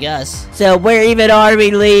find out, I guess. So where even are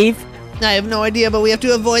we, Leaf? I have no idea, but we have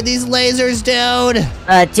to avoid these lasers, dude.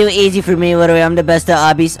 Too easy for me, literally. I'm the best at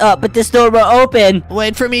obbies. Oh, but this door will open.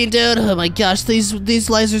 Wait for me, dude. Oh my gosh, these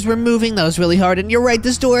lasers were moving. That was really hard. And you're right,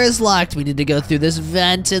 this door is locked. We need to go through this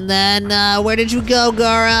vent, and then, where did you go,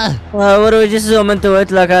 Gara? Well, what do we just zoom into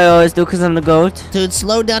it like I always do, because I'm the GOAT? Dude,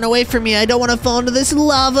 slow down away from me. I don't want to fall into this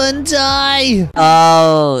lava and die.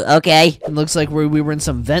 Oh, okay. It looks like we were in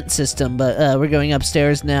some vent system, but, we're going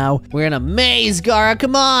upstairs now. We're in a maze, Gara.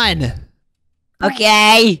 Come on.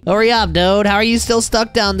 Okay. Hurry up, dude. How are you still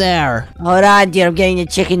stuck down there? Hold on, dude. I'm getting the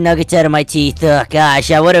chicken nuggets out of my teeth. Oh,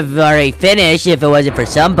 gosh. I would have already finished if it wasn't for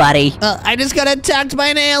somebody. I just got attacked by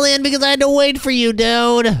an alien because I had to wait for you,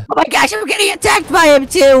 dude. Oh my gosh, I'm getting attacked by him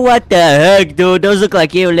too. What the heck, dude? Those look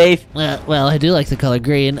like you, Leaf. Well, I do like the color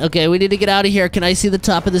green. Okay, we need to get out of here. Can I see the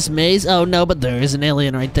top of this maze? Oh, no, but there is an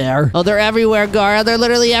alien right there. Oh, they're everywhere, Gara. They're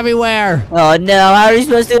literally everywhere. Oh no, how are we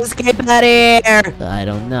supposed to escape out of here? I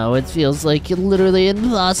don't know. It feels like literally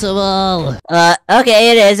impossible.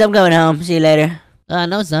 Okay, it is. I'm going home. See you later.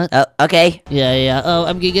 No, it's not. Oh, okay. Yeah. Oh,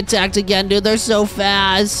 I'm getting attacked again, dude. They're so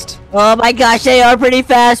fast. Oh my gosh, they are pretty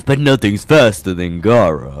fast. But nothing's faster than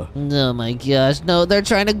Gara. Oh my gosh. No, they're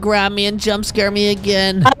trying to grab me and jump scare me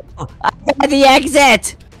again. Oh, I got the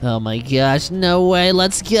exit. Oh my gosh, no way.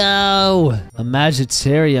 Let's go. A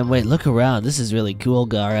Magitarium. Wait, look around. This is really cool,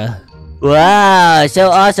 Gara. Wow,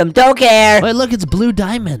 so awesome. Don't care. Wait, look, it's blue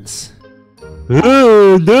diamonds.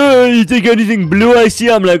 Oh, no, you think anything blue I see,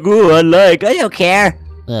 I'm like, ooh, I don't care.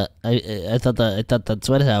 I thought that's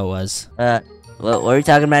what how it was. What were we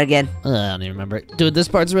talking about again? I don't even remember. Dude, this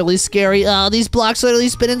part's really scary. Oh, these blocks literally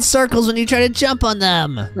spin in circles when you try to jump on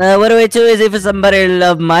them. What do we do is if somebody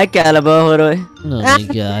love my caliber, what do we? Oh my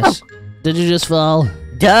gosh. Did you just fall?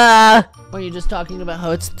 Duh! Or are you just talking about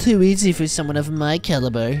how it's too easy for someone of my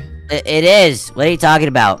caliber? It is. What are you talking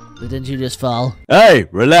about? But didn't you just fall? Hey,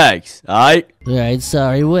 relax, alright? Alright,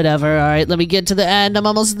 sorry, whatever. Alright, let me get to the end. I'm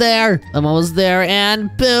almost there.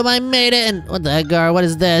 And boom, I made it. And what the heck, Gar? What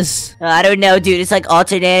is this? I don't know, dude. It's like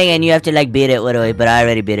alternating and you have to like beat it, what do we? But I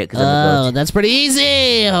already beat it because I'm a Oh, that's pretty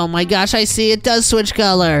easy. Oh my gosh, I see. It does switch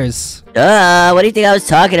colors. What do you think I was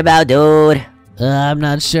talking about, dude? I'm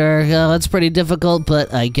not sure. That's pretty difficult,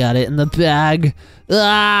 but I got it in the bag.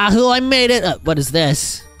 I made it. What is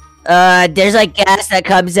this? There's like gas that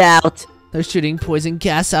comes out. They're shooting poison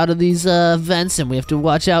gas out of these vents, and we have to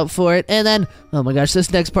watch out for it. And then, oh my gosh,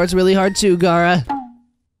 this next part's really hard too, Gara.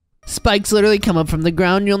 Spikes literally come up from the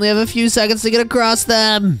ground. You only have a few seconds to get across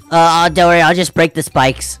them. Don't worry, I'll just break the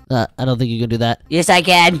spikes. I don't think you can do that. Yes, I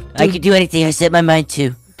can. I can do anything I set my mind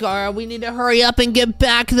to. Gara, we need to hurry up and get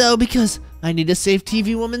back, though, because I need to save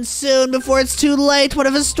TV Woman soon before it's too late. What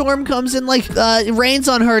if a storm comes and, like, it rains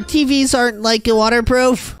on her? TVs aren't, like,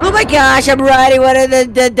 waterproof. Oh my gosh, I'm riding one of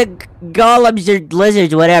the golems or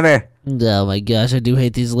lizards, whatever. Oh my gosh, I do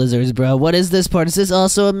hate these lizards, bro. What is this part? Is this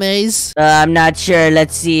also a maze? I'm not sure.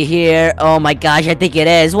 Let's see here. Oh my gosh, I think it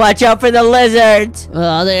is. Watch out for the lizards.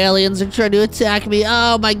 Oh, the aliens are trying to attack me.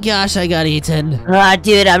 Oh my gosh, I got eaten.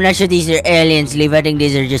 Dude, I'm not sure these are aliens, Leave. I think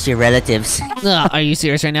these are just your relatives. Are you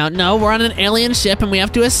serious right now? No, we're on an alien ship and we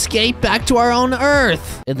have to escape back to our own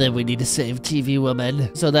Earth. And then we need to save TV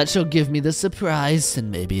Woman so that she'll give me the surprise and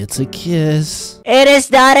maybe it's a kiss. It is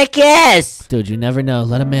not a kiss. Dude, you never know.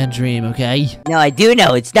 Let a man dream, okay? No, I do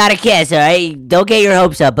know. It's not a kiss, alright? Don't get your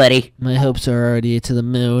hopes up, buddy. My hopes are already to the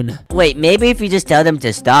moon. Wait, maybe if you just tell them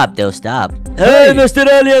to stop, they'll stop. Hey, Mr.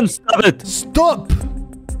 Alien, stop it! Stop!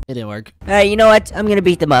 It didn't work. Alright, you know what? I'm gonna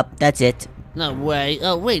beat them up. That's it. No way.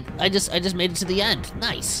 Oh, wait. I just made it to the end.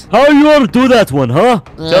 Nice. How you want to do that one, huh?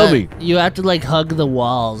 Tell me. You have to, like, hug the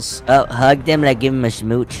walls. Oh, hug them like give them a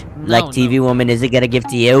smooch. No, Like TV Woman isn't gonna give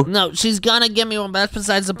to you? No, she's gonna give me one, but that's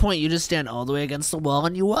besides the point. You just stand all the way against the wall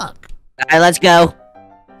and you walk. Alright, let's go.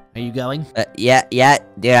 Are you going? Yeah,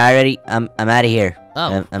 dude, I'm out of here.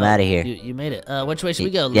 Oh. I'm out of here. You made it. Which way should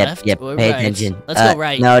we go? Yep, Left yep, or pay right? attention. Let's go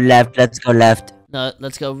right. No, left, let's go left. No,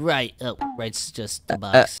 let's go right. Oh, right's just the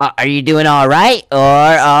box. Are you doing all right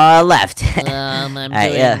or left?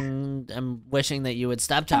 I'm wishing that you would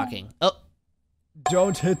stop talking. Oh.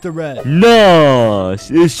 Don't hit the red. No,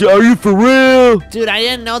 are you for real? Dude, I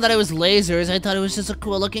didn't know that it was lasers. I thought it was just a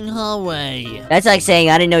cool looking hallway. That's like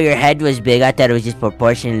saying I didn't know your head was big. I thought it was just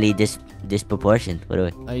proportionally disproportionate. What do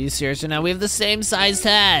we? Are you serious? Now we have the same sized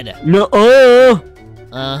head. No.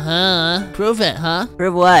 Uh-huh. Prove it, huh?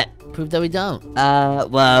 Prove what? Prove that we don't.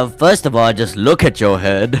 Well, first of all, just look at your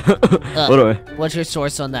head. What do I? What's your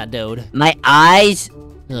source on that, dude? My eyes?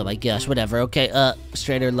 Oh my gosh, whatever. Okay,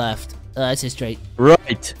 straight or left? I say straight.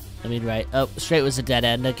 Right. I mean right. Oh, straight was a dead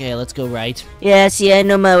end. Okay, let's go right. Yeah, see, I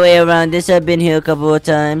know my way around this. I've been here a couple of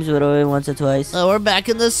times. What do we? Once or twice. Oh, we're back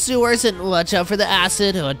in the sewers, and watch out for the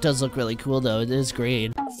acid. Oh, it does look really cool, though. It is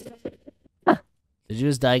green. Did you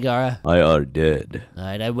just die, Gara? I are dead.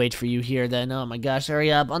 Alright, I wait for you here then. Oh my gosh,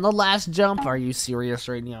 hurry up. On the last jump, are you serious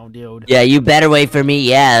right now, dude? Yeah, you better wait for me.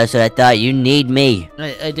 Yeah, so I thought you need me.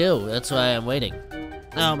 I do. That's why I'm waiting.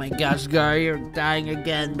 Oh my gosh, Gara, you're dying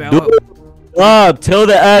again, bro. Dude, stop! Tell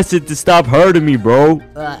the acid to stop hurting me, bro.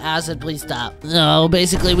 Acid, please stop. No,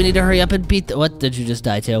 basically, we need to hurry up and beat the— What did you just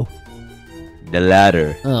die to? the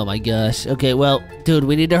ladder. Oh my gosh. Okay, well, dude,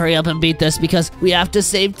 we need to hurry up and beat this because we have to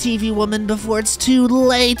save TV Woman before it's too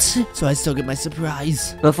late. So I still get my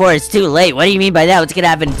surprise. Before it's too late. What do you mean by that? What's gonna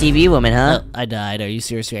happen to TV Woman, huh? I died. Are you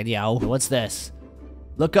serious right now? What's this?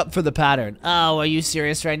 Look up for the pattern. Oh, are you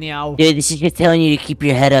serious right now? Dude, this is just telling you to keep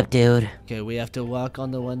your head up, dude. Okay, we have to walk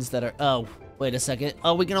on the ones that are... Oh, wait a second.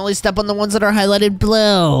 Oh, we can only step on the ones that are highlighted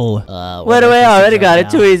blue. What do I already got it?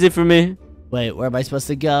 Too easy for me. Wait, where am I supposed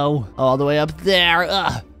to go? Oh, all the way up there.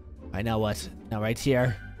 Ugh. All right, now what? Now right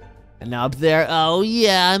here. And now up there. Oh,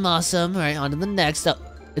 yeah, I'm awesome. All right, on to the next. Oh,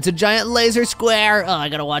 it's a giant laser square. Oh, I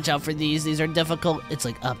gotta watch out for these. These are difficult. It's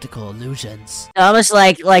like optical illusions. Almost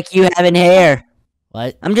like you having hair.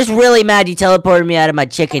 What? I'm just really mad you teleported me out of my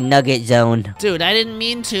chicken nugget zone. Dude, I didn't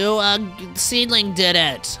mean to. Seedling did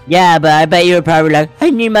it. Yeah, but I bet you were probably like, I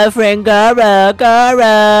need my friend Gara,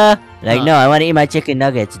 Gara. Like, no, I want to eat my chicken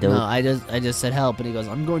nuggets, dude. No, I just said help, and he goes,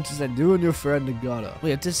 I'm going to send you and your friend Nagata. we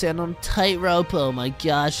have to stand on tightrope. Oh my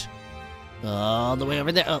gosh. All the way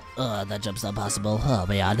over there. Oh, that jump's not possible. Oh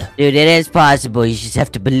man. Dude, it is possible. You just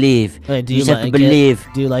have to believe. Wait, do you you just have like to believe.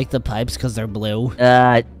 Do you like the pipes because they're blue?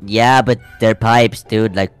 Yeah, but they're pipes,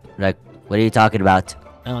 dude. Like, what are you talking about?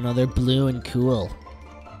 I don't know. They're blue and cool.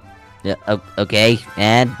 Yeah, okay,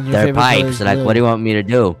 and And your they're favorite color pipes. is Like, blue. what do you want me to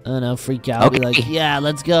do? I don't know. Freak out. Be Okay. like, yeah,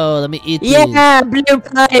 let's go. Let me eat these. Yeah, blue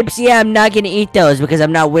pipes. Yeah, I'm not gonna eat those because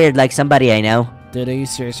I'm not weird like somebody I know. Dude, are you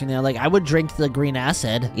serious right now? Like, I would drink the green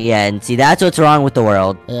acid. Yeah, and see, that's what's wrong with the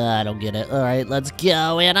world. I don't get it. All right, let's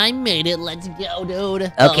go. And I made it. Let's go,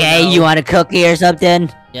 dude. Okay, Oh, no. you want a cookie or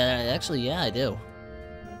something? Yeah, actually, yeah, I do.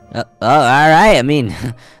 Oh, all right. I mean,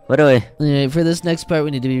 what do we? Anyway, for this next part,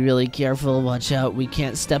 we need to be really careful. Watch out. We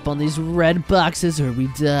can't step on these red boxes or we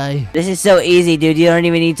die. This is so easy, dude. You don't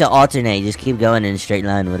even need to alternate. Just keep going in a straight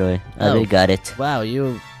line. What do we? I already got it. Wow,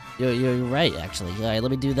 you're right, actually. All right,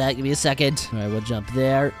 let me do that. Give me a second. All right, we'll jump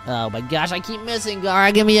there. Oh my gosh, I keep missing.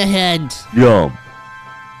 Gara, give me a hint. Jump.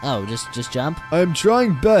 Oh, just jump. I'm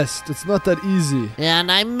trying best. It's not that easy.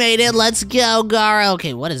 And I made it. Let's go, Gara.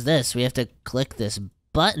 Okay, what is this? We have to click this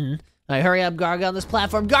button. All right, hurry up, Gara. Get on this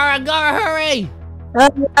platform. Gara, hurry!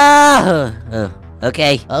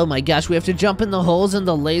 Okay. Oh my gosh, we have to jump in the holes and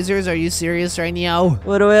the lasers. Are you serious right now?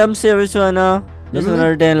 What do we? I'm serious right now. This is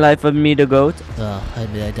another day in life of me, the goat. Oh,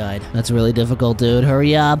 I died. That's really difficult, dude.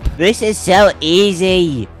 Hurry up. This is so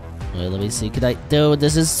easy. Wait, let me see. Dude,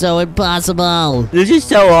 this is so impossible. This is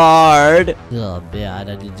so hard. Oh, man.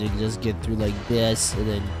 I need to just get through like this and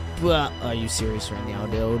then... Are you serious right now,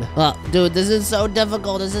 dude? Oh, dude, this is so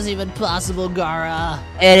difficult. Is this even possible, Gara?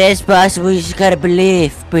 It is possible. You just gotta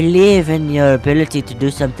believe. Believe in your ability to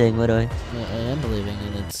do something. What do I? I am believing,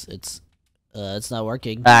 and it's not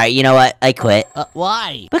working. Alright, you know what? I quit.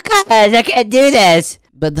 Why? Because I can't do this.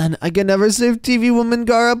 But then I can never save TV Woman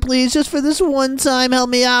Gara. Please, just for this one time, help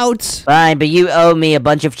me out. Fine, but you owe me a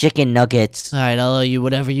bunch of chicken nuggets. All right, I'll owe you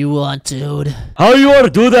whatever you want, dude. How you want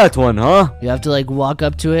to do that one, huh? You have to like walk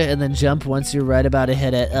up to it and then jump once you're right about to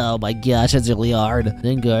hit it. Oh my gosh, that's really hard.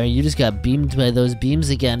 Then Gara, you just got beamed by those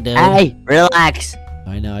beams again, dude. Hey, relax.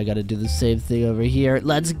 All right, now I gotta do the same thing over here.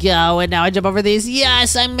 Let's go, and now I jump over these.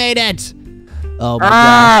 Yes, I made it. Oh my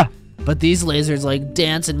gosh. But these lasers like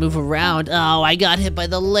dance and move around. Oh, I got hit by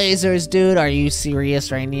the lasers, dude. Are you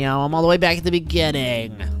serious right now? I'm all the way back at the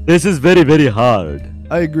beginning. This is very, very hard.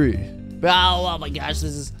 I agree. Oh my gosh,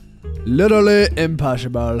 this is... Literally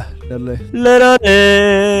impossible. Literally.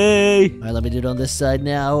 Literally. All right, let me do it on this side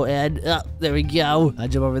now, and there we go. I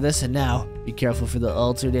jump over this, and now be careful for the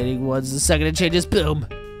alternating ones. The second it changes, boom.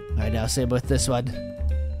 All right, now same with this one.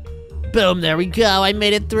 Boom, there we go. I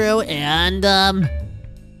made it through, and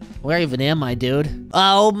where even am I, dude?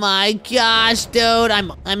 Oh my gosh, dude.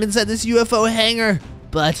 I'm inside this UFO hangar,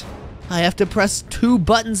 but I have to press 2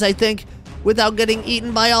 buttons, I think, without getting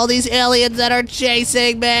eaten by all these aliens that are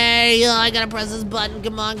chasing me. Oh, I gotta press this button.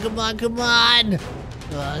 Come on, come on, come on.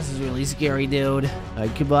 Oh, this is really scary, dude. All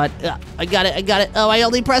right, come on. I got it. Oh, I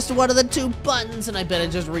only pressed one of the 2 buttons, and I bet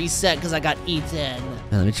it just reset because I got eaten.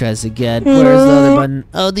 Now, let me try this again. Where's the other button?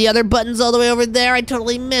 Oh, the other button's all the way over there. I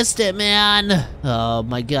totally missed it, man. Oh,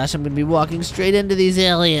 my gosh. I'm going to be walking straight into these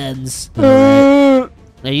aliens. All right.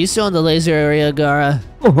 Are you still in the laser area, Gara?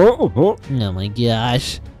 Oh, my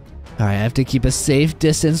gosh. All right, I have to keep a safe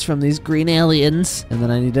distance from these green aliens. And then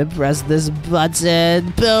I need to press this button.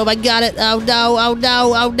 Boom, I got it. Oh, no, oh,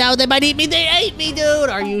 no, oh, no. They might eat me. They ate me, dude.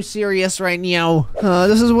 Are you serious right now?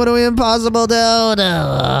 This is literally impossible, dude.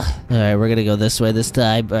 All right, we're gonna go this way this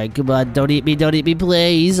time. All right, come on, don't eat me,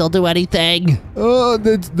 please. I'll do anything. Oh,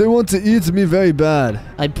 they want to eat me very bad.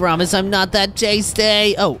 I promise I'm not that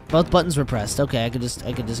tasty. Oh, both buttons were pressed. Okay, I could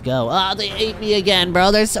just go. Ah, they ate me again,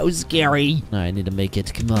 bro. They're so scary. All right, I need to make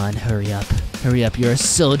it. Come on, hurry up. Hurry up, you're a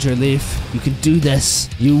soldier, Leaf. You can do this.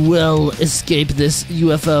 You will escape this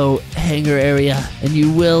UFO hangar area, and you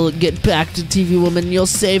will get back to TV Woman. You'll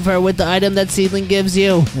save her with the item that Seedling gives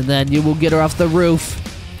you, and then you will get her off the roof,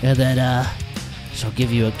 and then, she'll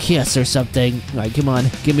give you a kiss or something. All right, come on.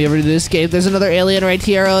 Get me over to the escape. There's another alien right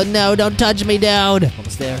here. Oh, no, don't touch me, dude.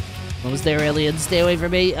 Almost there. Almost there, alien. Stay away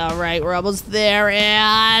from me. All right, we're almost there,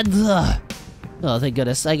 and... oh, thank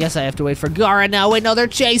goodness. I guess I have to wait for Gara now. Wait, no, they're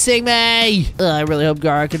chasing me. I really hope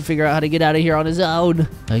Gara can figure out how to get out of here on his own. All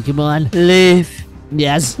right, come on. Leaf,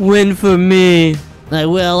 Yes, win for me. I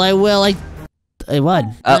will. I won.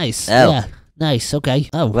 Oh, Nice. oh. Yeah, nice. Okay.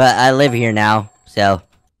 Oh, Well, I live here now, so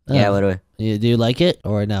yeah. Oh. What do I? Do you like it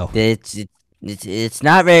or no? It's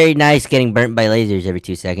not very nice getting burnt by lasers every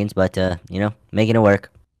 2 seconds, but you know, making it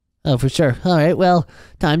work. Oh, for sure. All right, well,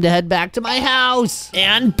 time to head back to my house.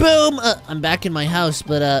 And boom! I'm back in my house,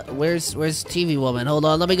 but where's TV Woman? Hold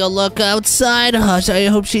on, let me go look outside. Hush, I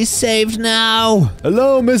hope she's saved now.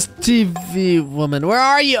 Hello, Miss TV Woman, where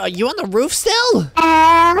are you? Are you on the roof still?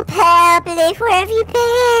 Help, Leaf, where have you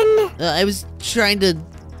been? I was trying to...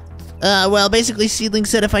 well, basically, Seedling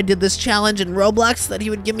said if I did this challenge in Roblox that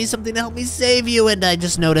he would give me something to help me save you, and I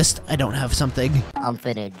just noticed I don't have something. I'm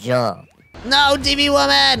finna jump. No, TV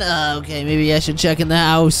Woman! Okay, maybe I should check in the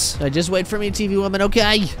house. Just wait for me, TV Woman,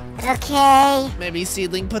 okay? Okay. Maybe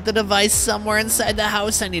Seedling put the device somewhere inside the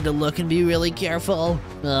house. I need to look and be really careful.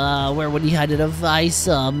 Where would he hide a device?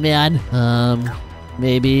 Oh, man.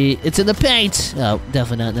 Maybe it's in the paint. Oh,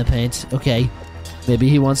 definitely not in the paint. Okay. Maybe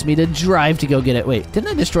he wants me to drive to go get it. Wait, didn't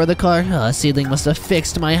I destroy the car? Seedling must have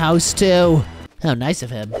fixed my house, too. How nice of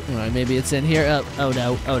him. All right, maybe it's in here. Oh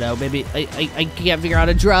no. Maybe I can't figure out how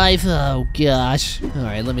to drive. Oh, gosh. All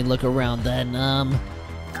right, let me look around then.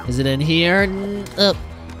 Is it in here?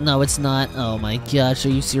 No, it's not. Oh, my gosh. Are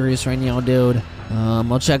you serious right now, dude?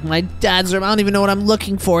 I'll check my dad's room. I don't even know what I'm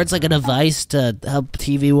looking for. It's like a device to help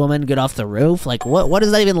TV Woman get off the roof. Like, what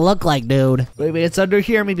does that even look like, dude? Maybe it's under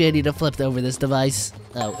here. Maybe I need to flip over this device.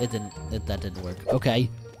 Oh, that didn't work. Okay.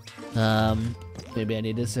 Maybe I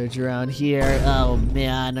need to search around here. Oh,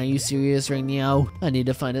 man, are you serious right now? I need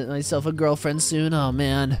to find myself a girlfriend soon. Oh,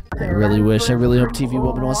 man. I really hope TV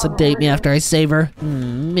Woman wants to date me after I save her.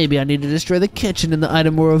 Maybe I need to destroy the kitchen and the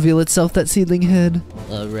item will reveal itself that Seedling hid.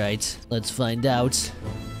 All right, let's find out.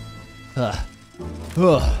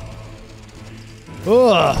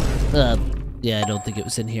 Yeah, I don't think it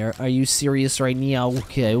was in here. Are you serious right now?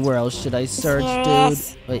 Okay, where else should I search,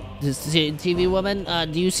 Serious. dude? Wait, TV Woman,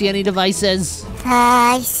 do you see any devices?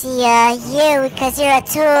 I see you because you're a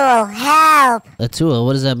tool. Help. A tool?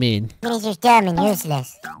 What does that mean? It means you're dumb and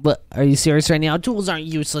useless. But are you serious right now? Tools aren't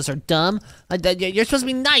useless or dumb. You're supposed to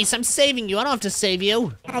be nice. I'm saving you. I don't have to save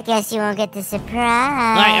you. I guess you won't get the surprise.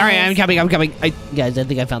 All right, I'm coming. Guys, I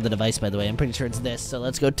think I found the device, by the way. I'm pretty sure it's this. So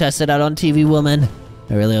let's go test it out on TV Woman.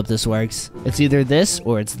 I really hope this works. It's either this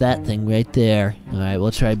or it's that thing right there. All right,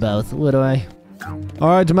 we'll try both. What do I? All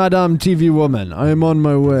right, Madame TV Woman, I am on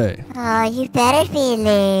my way. Oh, you better be,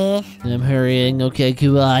 Leaf. I'm hurrying. Okay,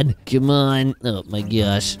 come on. Oh, my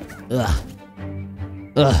gosh.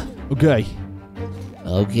 Okay.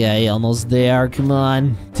 Okay, almost there. Come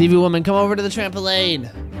on. TV Woman, come over to the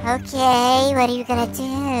trampoline. Okay, what are you gonna do?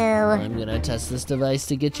 I'm gonna test this device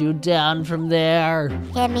to get you down from there.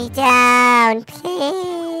 Get me down,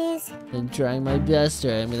 please. I'm trying my best. All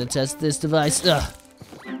right, I'm gonna test this device. Does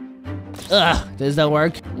that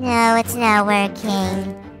work? No, it's not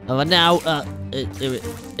working. Oh, now, it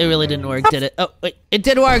really didn't work, did it? Oh, wait, it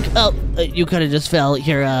did work. Oh, you kind of just fell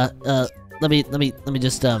here. Let me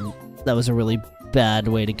just, that was a really bad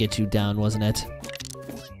way to get you down, wasn't it?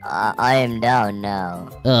 I am down now.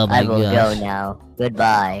 Oh my I will gosh. go now.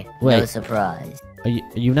 Goodbye. Wait. No surprise. Are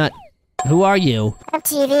you not? Who are you? I'm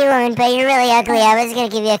TV Woman, but you're really ugly. I was gonna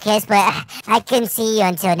give you a kiss, but I couldn't see you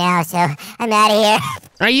until now, so I'm out of here.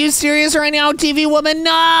 Are you serious right now, TV Woman?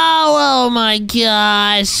 No! Oh my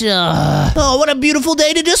gosh. Oh, what a beautiful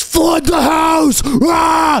day to just flood the house!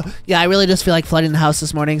 Ah! Yeah, I really just feel like flooding the house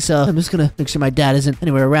this morning, so I'm just gonna make sure my dad isn't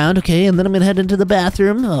anywhere around, okay? And then I'm gonna head into the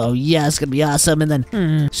bathroom. Oh yeah, it's gonna be awesome. And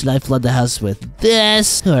then, should I flood the house with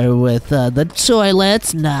this? Or with the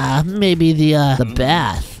toilets? Nah, maybe the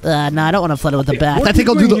bath. No, I don't want to flood it with the bath. I think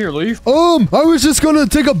I'll do the. I was just gonna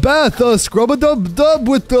take a bath, scrub a dub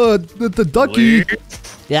with the ducky.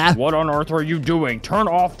 Yeah? What on earth are you doing? Turn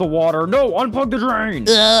off the water. No, unplug the drain.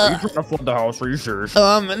 Are you trying to flood the house? Are you serious?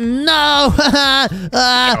 No.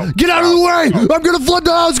 Get out of the way! I'm gonna flood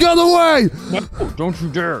the house. Get out of the way! No, don't you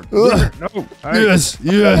dare. No. Hey. Yes,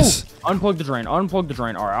 yes. Unplug the drain. Unplug the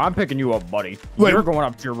drain. All right, I'm picking you up, buddy. Wait. You're going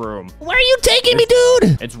up to your room. Where are you taking me,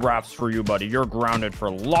 dude? It's wraps for you, buddy. You're grounded for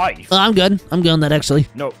life. I'm good. I'm good on that, actually.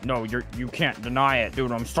 No, you can't deny it,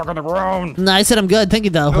 dude. I'm stuck on the ground. No, I said I'm good. Thank you,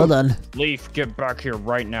 though. Hold on. Leaf, get back here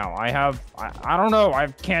right now. I don't know. I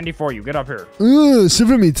have candy for you. Get up here.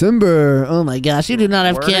 Shiver me timber. Oh, my gosh. You do not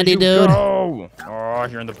have Where candy, did you dude. go? Oh,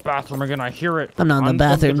 you're in the bathroom again. I hear it. I'm not in the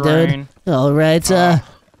Unplug bathroom, drain. dude. All right.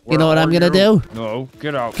 You know what I'm gonna do? No,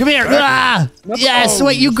 get out. Come here. Yes. No,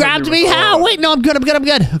 Wait, you said grabbed you me? were- How? Wait, no, I'm good. I'm good. I'm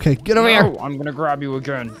good. Okay, get over here. No, I'm gonna grab you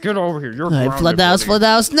again. Get over here. You're All right, grounded, flood the house. buddy. Flood the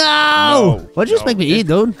house. No. No, What'd you just no, make me eat,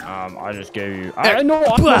 dude? I just gave you. I know.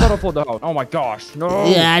 I'm not gonna flood the house. Oh my gosh. No.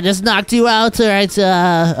 Yeah, I just knocked you out. All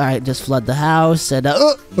right, just flood the house and.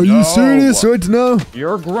 Are No. you serious right now?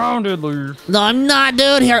 You're grounded, Leaf. No, I'm not,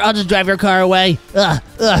 dude. Here, I'll just drive your car away. I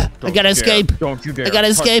gotta escape. Don't you dare. I gotta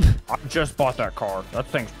escape. I just bought that car. That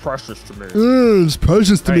thing's precious to me. It's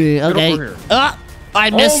precious to Hey, me. get Okay. over here. I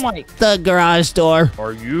missed my- the garage door.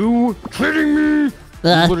 Are you kidding me? You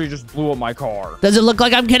Uh, literally just blew up my car. Does it look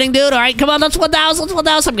like I'm kidding, dude? All right, come on, let's flood the house. Let's flood the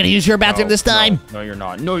house. I'm gonna use your bathroom this time. No, you're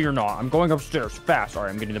not. No, you're not. I'm going upstairs fast. All right,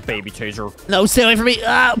 I'm getting the baby taser. No, stay away from me.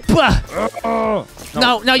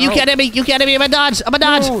 No, you can't hit me. You can't hit me. I'm a dodge. I'm a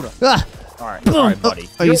dodge. Dude. All right, Boom. all right, buddy.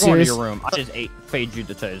 Are you You're going serious? to your room. I just fade you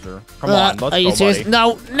the taser. Come on, let's Are you go, serious? buddy.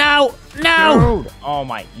 No. Dude, oh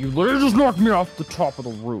my! You literally just knocked me off the top of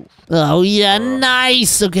the roof. Oh, yeah,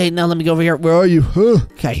 nice. Okay, now let me go over here. Where are you?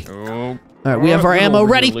 Okay. Oh. All right, we have our Get ammo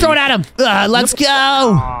over ready. here, Throw it Leaf. at him. Let's go.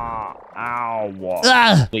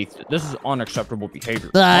 Ow. Leaf, this is unacceptable behavior.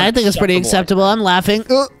 I think it's pretty acceptable. I'm laughing.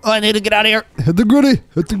 I need to get out of here. Hit the gritty.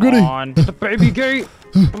 Hit the Come gritty. on, get the baby gate.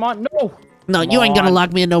 Come on, no. No, Come you ain't gonna on.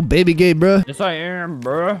 lock me in no baby gate, bruh. Yes, I am,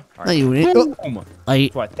 bruh. All No, you ain't. Boom. Are you,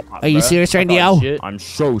 That's what I thought, are you bruh. serious right I thought now? shit. I'm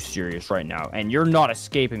so serious right now, and you're not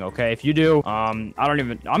escaping, okay? If you do, I'm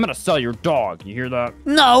gonna sell your dog. You hear that?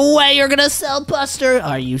 No way you're gonna sell Buster.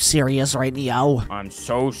 Are you serious right now? I'm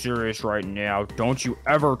so serious right now. Don't you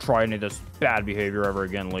ever try any of this bad behavior ever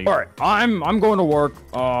again, Lee. All right, I'm going to work.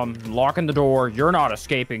 Locking the door. You're not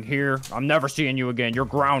escaping here. I'm never seeing you again. You're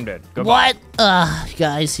grounded. Goodbye. What?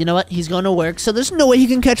 Guys, you know what? He's going to work, so there's no way he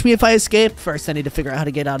can catch me if I escape. First, I need to figure out how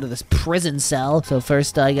to get out of this prison cell. So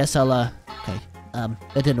first, I guess I'll, okay.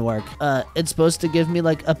 It didn't work. It's supposed to give me,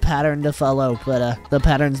 like, a pattern to follow, but, the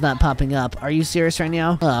pattern's not popping up. Are you serious right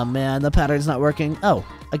now? Oh, man, the pattern's not working. Oh,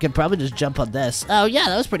 I could probably just jump on this. Oh, yeah,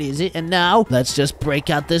 that was pretty easy. And now, let's just break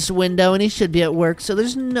out this window, and he should be at work, so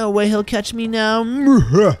there's no way he'll catch me now.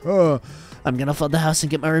 I'm gonna flood the house and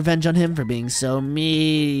get my revenge on him for being so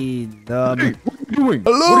mean. Hey, what are you doing?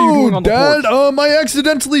 Hello, what are you doing on the Dad. porch? I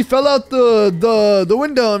accidentally fell out the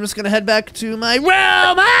window. I'm just gonna head back to my room.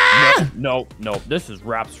 Ah! No. This is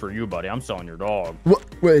wraps for you, buddy. I'm selling your dog.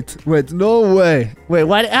 Wait. No way. Wait,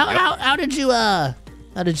 what? How did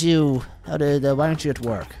you, why aren't you at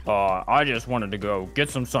work? I just wanted to go get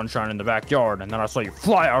some sunshine in the backyard, and then I saw you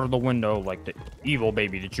fly out of the window like the evil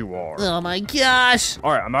baby that you are. Oh my gosh.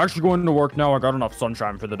 All right, I'm actually going to work now. I got enough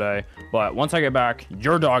sunshine for the day. But once I get back,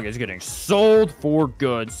 your dog is getting sold for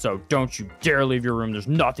good. So don't you dare leave your room. There's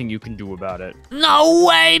nothing you can do about it. No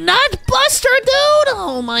way, not Buster, dude.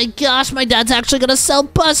 Oh my gosh, my dad's actually gonna sell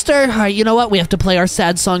Buster. All right, you know what? We have to play our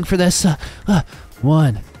sad song for this.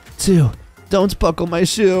 1, 2, don't buckle my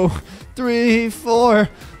shoe. 3, 4,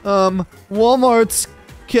 Walmart's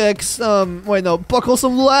kicks. Wait, no, buckle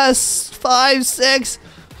some less. 5, 6,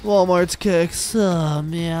 Walmart's kicks. Oh,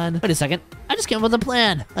 man. Wait a second. I just came up with a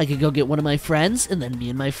plan. I could go get one of my friends, and then me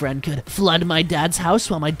and my friend could flood my dad's house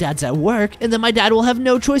while my dad's at work, and then my dad will have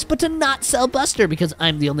no choice but to not sell Buster because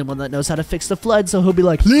I'm the only one that knows how to fix the flood, so he'll be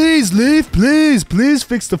like, Please, Leaf, please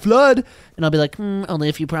fix the flood. and I'll be like, only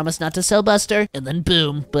if you promise not to sell Buster, and then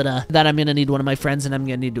boom. But that I'm gonna need one of my friends, and I'm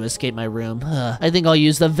gonna need to escape my room. I think I'll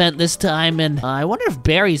use the vent this time, and I wonder if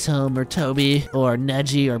Barry's home, or Toby, or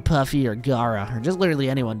Neji, or Puffy, or Gara, or just literally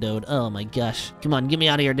anyone, dude. Oh my gosh. Come on, get me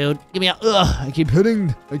out of here, dude. Get me out. Ugh. I keep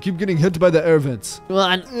getting hit by the air vents. Come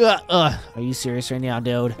on. Are you serious right now,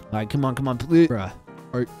 dude? All right, come on, please. Bruh,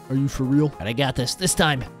 are you for real? All right, I got this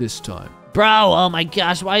time. This time. Bro, oh my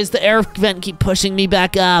gosh, why does the air vent keep pushing me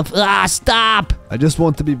back up? Ah, stop! I just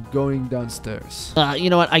want to be going downstairs. You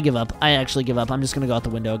know what? I give up. I actually give up. I'm just gonna go out the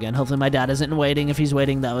window again. Hopefully my dad isn't waiting. If he's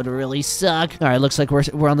waiting, that would really suck. All right, looks like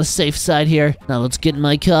we're on the safe side here. Now let's get in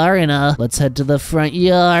my car and let's head to the front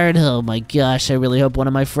yard. Oh my gosh, I really hope one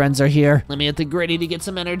of my friends are here. Let me hit the gritty to get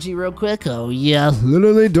some energy real quick. Oh yeah.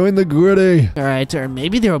 Literally doing the gritty. All right, or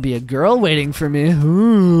maybe there will be a girl waiting for me.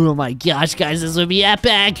 Ooh, oh my gosh, guys, this would be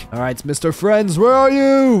epic. All right, Mr. Friends, where are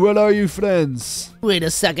you? Where are you, friends? Wait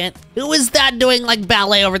a second. Who is that doing like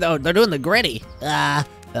ballet over there? Oh, they're doing the gritty.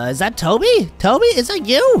 Is that Toby? Toby, is that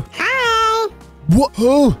you? Hi. What?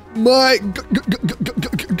 Oh my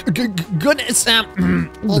Goodness, You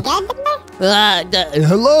good there?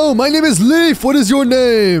 hello, my name is Leaf. What is your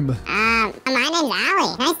name? My name's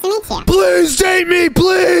Allie. Nice to meet you. Please date me,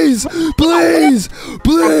 please, please,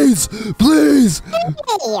 please, please.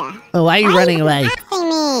 Video. Oh, why are you running away? Asking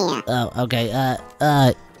me. Oh, okay.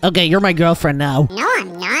 Okay, you're my girlfriend now. No,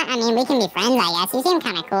 I'm not. I mean, we can be friends, I guess. You seem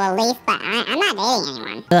kind of cool, Leaf, but I'm not dating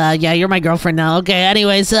anyone. Yeah, you're my girlfriend now. Okay,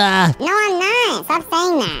 anyways, No, I'm not. Stop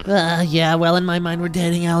saying that. yeah, well, in my mind, we're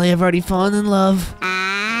dating, Allie. I've already fallen in love.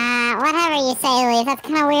 Whatever you say, Leaf. That's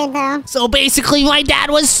kind of weird, though. So basically, my dad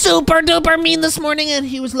was super duper mean this morning, and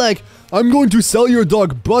he was like, I'm going to sell your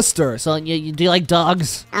dog, Buster. so you do you like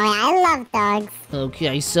dogs? Oh, yeah, I love dogs.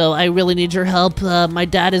 Okay, so I really need your help. My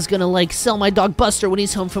dad is gonna, like, sell my dog Buster when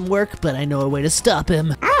he's home from work, but I know a way to stop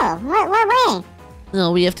him. Oh, what way?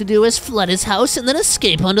 All we have to do is flood his house and then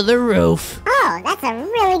escape onto the roof. Oh, that's a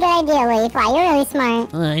really good idea, Leaf. Wow, you're really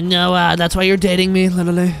smart. I know, that's why you're dating me,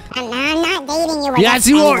 literally. I'm not dating you. We're Yes, just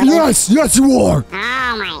you are. friends, Leaf. Yes, you are. Oh,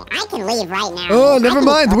 my. I can leave right now. Oh, Leaf. I never can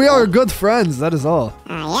mind. go. We are good friends. That is all.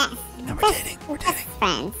 Yes. No, we're dating. We're dating.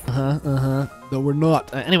 Friends. No, we're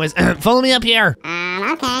not. Anyways, follow me up here.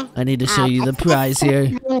 Okay. I need to show you the prize here.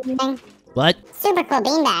 What? Super cool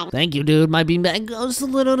beanbag. Thank you, dude. My beanbag goes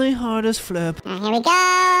literally hard as flip. Here we go.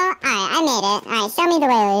 Alright, I made it. Alright, show me the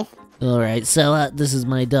way, Leaf. Alright, so this is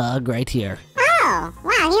my dog right here. Oh,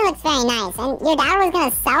 wow, he looks very nice. And your dad was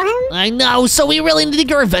gonna sell him? I know, so we really need to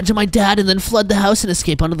get revenge on my dad and then flood the house and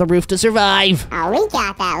escape onto the roof to survive. Oh, we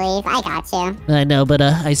got that, Leaf. I got you. I know, but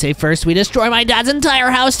I say first we destroy my dad's entire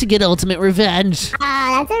house to get ultimate revenge. Oh,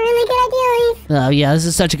 that's a really good idea, Leaf. Oh yeah, this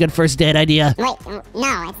is such a good first date idea. Wait,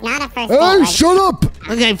 no, it's not a first Hey, date. shut up.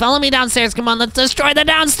 Okay, follow me downstairs. Come on, let's destroy the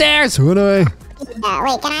downstairs. Run away. Wait, can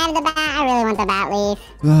I have the bat? I really want the bat,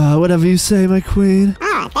 Leaf. Whatever you say, my queen.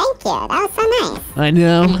 Oh, thank you. That was so nice. I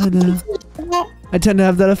know. I tend to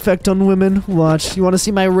have that effect on women. Watch. You want to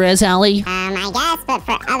see my res, Allie? I guess, but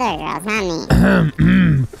for other girls, not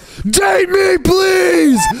me. Date me,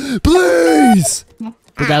 please, please.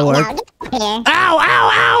 Did that work? No, get here. Ow, ow,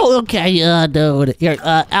 ow! Okay, dude. Here,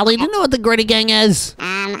 Allie, do you know what the Gritty Gang is?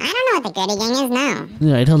 I don't know what the goody gang is now.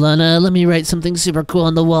 Alright, hold on. Let me write something super cool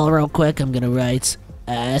on the wall real quick. I'm gonna write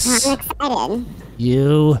S I'm excited.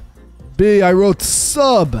 U. B, I wrote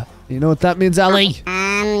sub. You know what that means, Allie?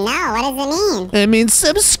 No, what does it mean? It means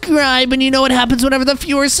subscribe, and you know what happens whenever the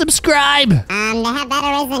viewers subscribe? They have better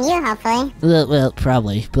res than you, hopefully. Well,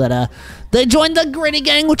 probably, but they joined the Gritty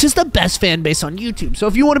Gang, which is the best fan base on YouTube. So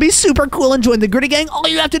if you want to be super cool and join the Gritty Gang, all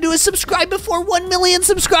you have to do is subscribe before 1 million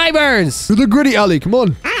subscribers. To the gritty alley, come on.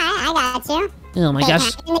 Alright, I got you. Oh my Wait,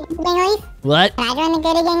 gosh. Can I join the goody gang, Leaf? What? Can I join the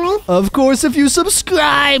goody gang, Leaf? Of course, if you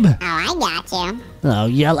subscribe. Oh, I got you. Oh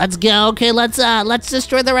yeah, let's go. Okay, let's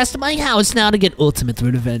destroy the rest of my house now to get ultimate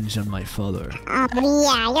revenge on my father. Oh,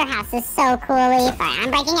 yeah, your house is so cool, Leaf.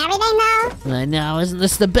 I'm breaking everything, though. I know, isn't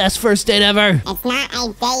this the best first date ever? It's not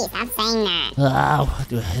a date. Stop saying that. Oh,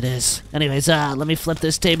 it is. Anyways, let me flip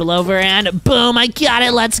this table over and boom, I got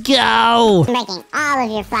it. Let's go. I'm breaking all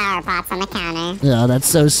of your flower pots on the counter. Oh, that's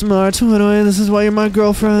so smart. Anyway, this is why you're my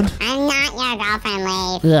girlfriend. I'm not your girlfriend,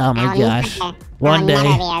 Leaf. Oh my I'll gosh. never- One I'll day. never be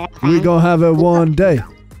your girlfriend. We gonna have it one day.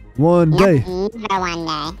 One day. Never one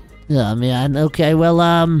day. Oh man, okay, well,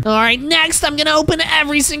 alright, next I'm gonna open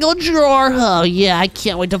every single drawer. Oh yeah, I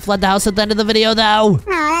can't wait to flood the house at the end of the video though. Oh,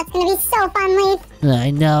 that's gonna be so fun, Leaf.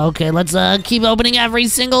 I know, okay, let's keep opening every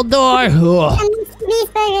single door. Ugh.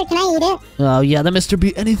 Beef burger, can I eat it? Oh yeah, the Mr.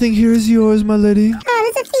 B. Anything here is yours, my lady.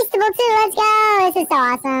 Oh, this is feastable too. Let's go. This is so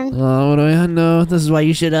awesome. Oh, what do I know? This is why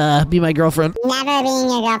you should be my girlfriend. Never being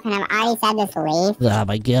your girlfriend. I've already said this, Leaf. Oh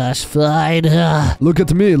my gosh, fine. Look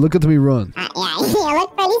at me run. Yeah, you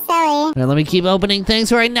look pretty silly. Alright, let me keep opening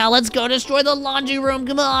things right now. Let's go destroy the laundry room,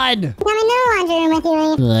 come on. Have a new laundry room with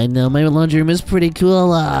you, Leaf. I know, my laundry room is pretty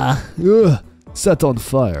cool. Ugh, set on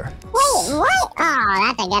fire. Wait, what?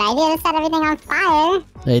 Oh, that's a good idea to set everything on fire.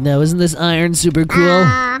 I know, isn't this iron super cool?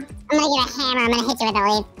 I'm gonna get a hammer. I'm gonna hit you with it,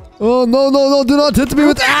 Leaf. Oh, no, do not hit me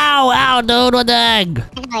with... Ow, dude, what the heck? I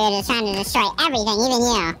thought you were just trying to destroy everything, even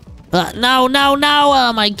you. No,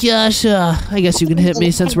 oh my gosh. I guess you can hit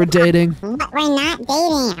me since we're dating. But we're not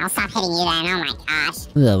dating. I'll stop hitting you then. Oh my gosh.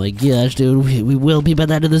 Oh my gosh, dude. We will be by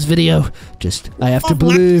the end of this video. I have to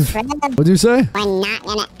believe. We're What do you say? not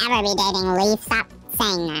gonna ever be dating, Leaf. Stop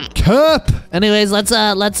saying that. Cap! Anyways, let's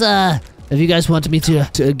if you guys want me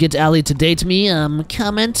to get Allie to date me,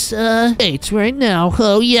 comment 8 right now.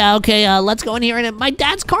 Oh yeah, okay, let's go in here and my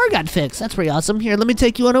dad's car got fixed. That's pretty awesome. Here, let me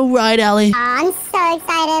take you on a ride, Allie. Oh, I'm so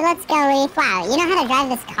excited. Let's go, Leaf. Wow, you know how to drive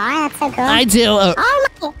this car? That's so cool. I do. Oh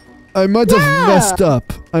my... I might have messed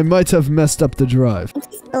up. I might have messed up the drive. You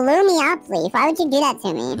just blew me up, Leaf. Why would you do that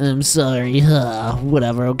to me? I'm sorry.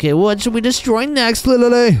 Whatever. Okay, what should we destroy next?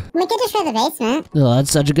 Lily. We could destroy the basement. Oh, that's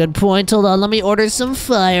such a good point. Hold on, let me order some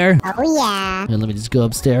fire. Oh, yeah. Here, let me just go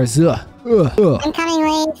upstairs. I'm coming,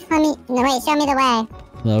 Leaf. Wait, show me the way.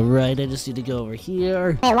 All right, I just need to go over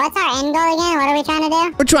here. Wait, what's our end goal again? What are we trying to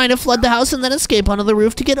do? We're trying to flood the house and then escape onto the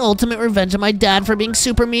roof to get ultimate revenge on my dad for being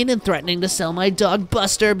super mean and threatening to sell my dog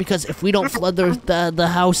Buster, because if we don't flood the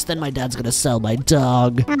house, then my dad's gonna sell my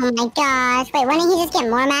dog. Oh my gosh. Wait, wouldn't he just get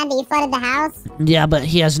more mad that you flooded the house? Yeah, but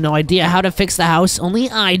he has no idea how to fix the house. Only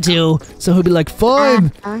I do. So he'll be like,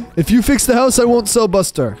 fine. If you fix the house, I won't sell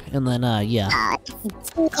Buster. And then, yeah.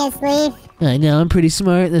 Oh, genius, Leaf. I know, I'm pretty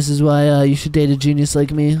smart. This is why you should date a genius like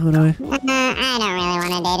me. What do I? I don't really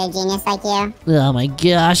want to date a genius like you. Oh my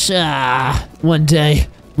gosh. One day.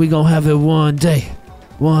 We gonna have it one day.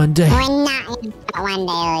 One day. We're not gonna have one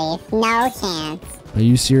day, Leaf. No chance. Are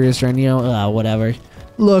you serious right now? Whatever.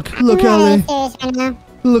 Look, I'm really Allie. serious right now.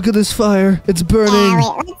 Look at this fire. It's burning.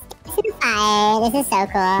 Yeah, wait, let's get to the fire. This is so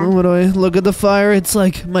cool. What do I look at the fire? It's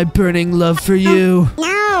like my burning love for you.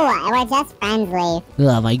 No, we're just friends, Leaf.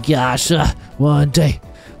 Oh my gosh. One day.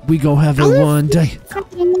 We gonna have it one day.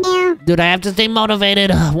 Yeah. Dude, I have to stay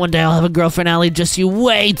motivated. One day I'll have a girlfriend, Allie. Just you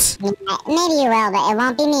wait. Maybe you will, but it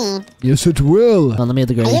won't be me. Yes, it will. Oh, let me hit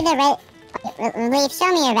the girl. Are you the Leaf, show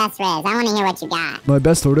me your best riz. I want to hear what you got. My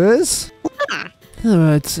best riz? Yeah. All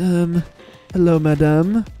right. Hello,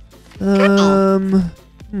 madame.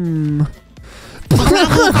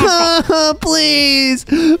 Please,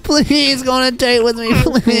 go on a date with me,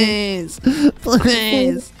 please.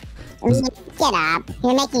 Get up.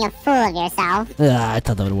 You're making a fool of yourself. I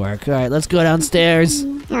thought that would work. All right, let's go downstairs.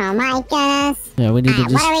 Oh my goodness. Yeah, we need to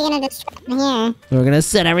What just... are we gonna destroy in here? We're gonna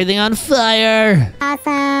set everything on fire.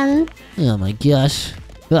 Awesome. Oh my gosh.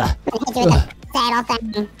 Ah. I'm gonna hit you with the saddle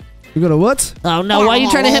thing. You're gonna what? Oh no, why are you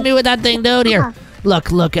trying to hit me with that thing, dude? Here.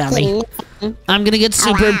 Look, Allie. I'm gonna get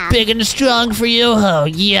super big and strong for you. Oh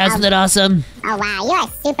yeah, isn't that awesome? Oh wow, you are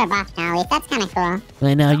super buff now, Leaf. That's kind of cool.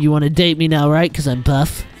 I know, you wanna date me now, right? Because I'm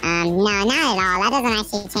buff. No, not at all. That doesn't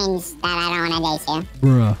actually change that I don't want to date you.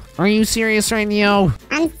 Bruh. Are you serious right now?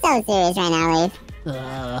 I'm so serious right now, Leaf.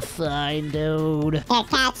 Fine, dude. Here,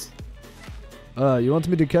 catch. You want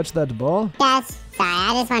me to catch that ball? Catch. Sorry,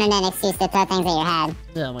 I just wanted an excuse to throw things at your head.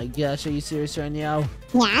 Oh my gosh, are you serious right now?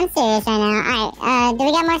 Yeah, I'm serious right now. Alright, do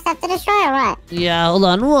we got more stuff to destroy or what? Yeah, hold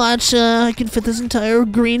on, watch. I can fit this entire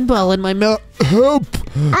green ball in my mouth. Help!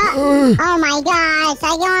 Oh my gosh,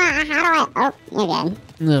 how do I... Oh, you're good.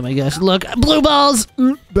 Oh my gosh, look, blue balls!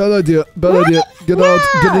 Bad idea. Get it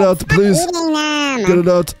out, please. Eating them. Get it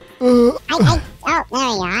out. Oh, there we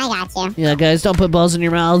go, I got you. Yeah, guys, don't put balls in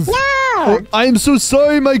your mouths. No! I am so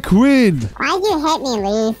sorry, my queen. Why'd you hit me,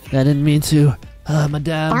 Leaf? I didn't mean to.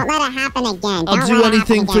 Madame. Don't let it happen again. I'll do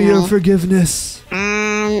anything for your forgiveness.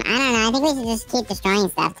 I don't know. I think we should just keep destroying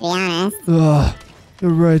stuff, to be honest.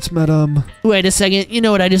 You're right, madame. Wait a second, you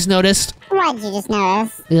know what I just noticed? What did you just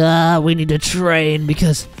notice? We need to train,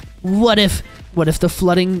 because what if the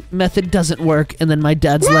flooding method doesn't work, and then my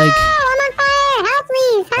dad's No, like... I'm on fire! Help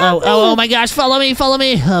me! Help me! Oh my gosh, follow me!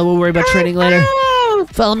 We'll worry about training later.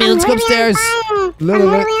 Follow me, let's go upstairs. I'm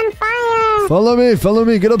literally on fire! Follow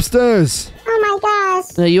me, get upstairs. Oh my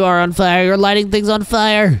gosh! You are on fire, you're lighting things on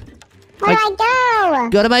fire. Where do I go?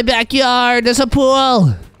 Go to my backyard, there's a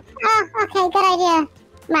pool. Oh, okay, good idea.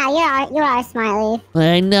 Wow, you are smart, Leaf.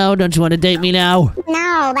 I know, don't you want to date me now?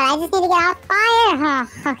 No, but I just need to get off fire. Oh,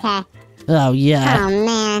 okay. Oh, yeah. Oh,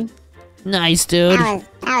 man. Nice, dude. That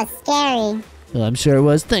was scary. Well, I'm sure it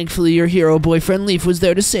was. Thankfully, your hero boyfriend Leaf was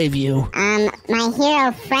there to save you. My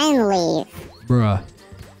hero friend Leaf. Bruh.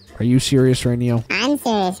 Are you serious right now? I'm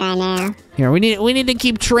serious right now. Here, we need to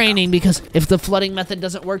keep training, because if the flooding method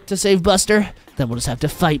doesn't work to save Buster, then we'll just have to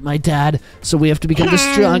fight my dad. So we have to become the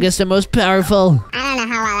strongest and most powerful. I don't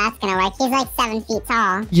know how well that's gonna work. He's like 7 feet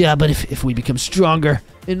tall. Yeah, but if we become stronger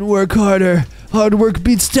and work harder, hard work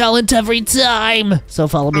beats talent every time. So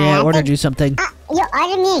follow me, I ordered you something. You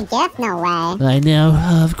ordered me a gift? No way. I know,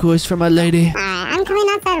 of course, for my lady. Alright, I'm coming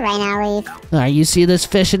outside right now, Leaf. Alright, you see this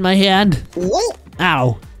fish in my hand? Yeet.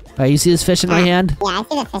 Ow. Alright, you see this fish in my hand? Yeah, I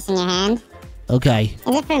see the fish in your hand. Okay,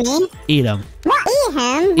 Is it for me? eat him. What? Eat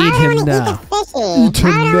him? Eat him Why now. would I eat the fishy? Eat him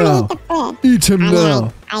Why would I now. eat the fish? Eat him I now.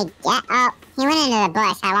 mean, I get up. He went into the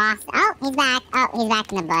bush. I lost. Oh, he's back. Oh, he's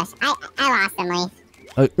back in the bush. I lost him,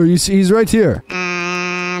 Leaf. You see, he's right here.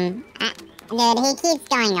 Dude, he keeps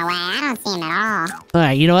going away. I don't see him at all.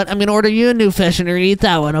 Alright, you know what? I'm gonna order you a new fish and you're gonna eat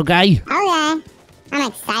that one, okay? Okay. I'm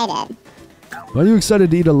excited. Why are you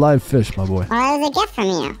excited to eat a live fish, my boy? Well, it was a gift from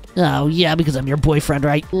you. Oh, yeah, because I'm your boyfriend,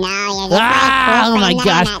 right? No, you're just Ah, my cool oh my friend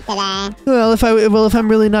gosh. that I met today. Well, if I'm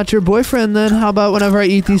really not your boyfriend, then how about whenever I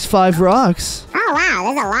eat these 5 rocks? Oh,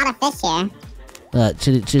 wow. There's a lot of fish here.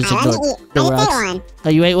 Choose Alright, let me eat. the I just ate rocks. one. Oh,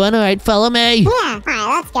 you ate one? Alright, follow me. Yeah.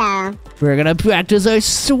 Alright, let's go. We're gonna practice our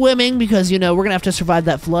swimming because, you know, we're gonna have to survive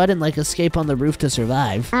that flood and, like, escape on the roof to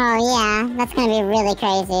survive. Oh, yeah. That's gonna be really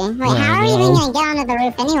crazy. Wait, Yeah, how are I we even know. gonna get onto the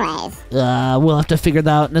roof anyways? We'll have to figure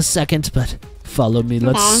that out in a second, but follow me.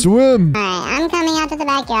 Let's. Okay. Swim! Alright, I'm coming out to the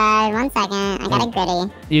backyard. 1 second. I got a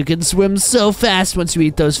gritty. You can swim so fast once you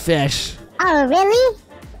eat those fish. Oh, really?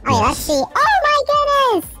 Oh, let's see. Oh,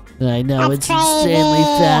 my goodness! I know, That's it's insanely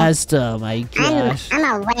crazy. fast. Oh my gosh.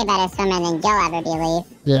 I'm a way better swimmer than you'll ever be,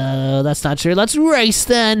 Leaf. That's not true. Let's race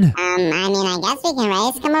then. I mean, I guess we can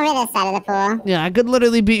race. Come over this side of the pool. Yeah, I could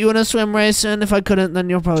literally beat you in a swim race, and if I couldn't, then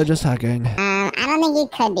you're probably just hacking. I don't think you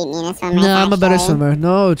could beat me in a swim race, No, I'm a better actually. swimmer.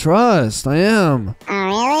 No, trust. I am. Oh,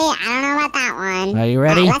 really? I don't know about that one. Are you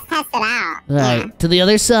ready? Alright, let's test it out. Alright, to the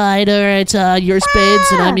other side. Alright, your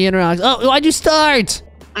spades, and I'm Ian Rocks. Oh, why'd you start?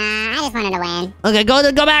 I just wanted to win. Okay, go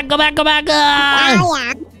back. Ah! Oh,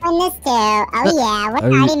 yeah. I'm this too. Oh, yeah. We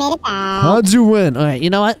already made it back. How'd you win? Alright, you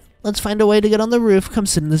know what? Let's find a way to get on the roof. Come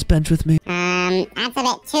sit on this bench with me. That's a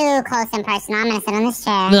bit too close and personal. I'm gonna sit on this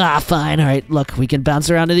chair. Ah, fine. Alright, look, we can bounce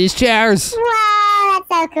around to these chairs. Whoa, that's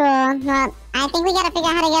so cool. Well, I think we gotta figure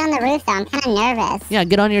out how to get on the roof, though. I'm kind of nervous. Yeah,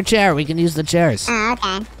 get on your chair. We can use the chairs. Oh,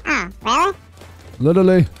 okay. Oh, really?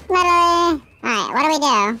 Literally. Literally. Alright, what do we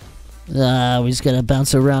do? We just gotta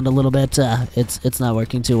bounce around a little bit. It's not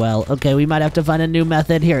working too well. Okay, we might have to find a new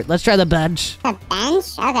method. Here, let's try the bench. The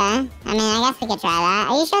bench? Okay. I mean, I guess we could try that.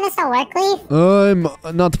 Are you sure this will work, Leaf?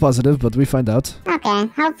 I'm not positive, but we find out. Okay,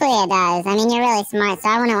 hopefully it does. I mean, you're really smart, so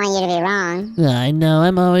I wouldn't want you to be wrong. I know,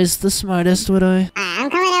 I'm always the smartest, would I? I'm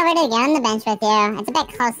coming over to get on the bench with you. It's a bit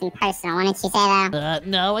close and personal, wouldn't you say, though?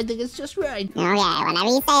 No, I think it's just right. Okay, whenever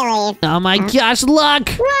you say, Leaf. Oh my gosh, look!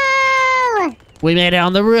 Whoa! We made it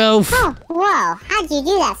on the roof! Oh, whoa. How'd you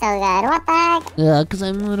do that so good? What the heck? Yeah, because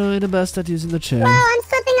I'm Literally the best at using the chair. Whoa, I'm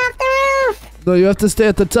slipping off the roof! No, you have to stay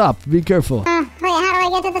at the top. Be careful. Wait, how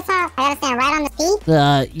do I get to the top? I gotta stand right on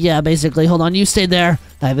the seat? yeah, basically. Hold on, you stay there.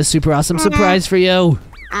 I have a super awesome surprise for you.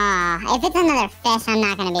 If it's another fish, I'm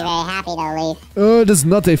not gonna be very happy, though, Leaf. It is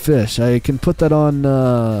not a fish. I can put that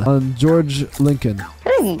on George Lincoln.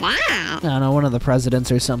 Who's that? I don't know, one of the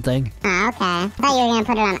presidents or something. Oh, okay. I thought you were gonna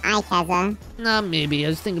put it on Ikeza. Maybe. I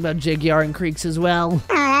was thinking about Jig Yar and Creeks as well.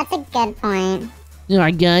 Oh, that's a good point.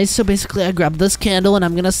 Alright guys, so basically I grabbed this candle and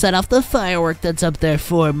I'm gonna set off the firework that's up there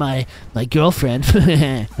for my girlfriend.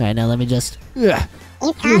 Alright, now let me just... Yeah.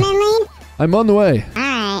 You coming, Leaf? I'm on the way.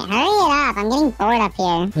 Alright, hurry it up. I'm getting bored up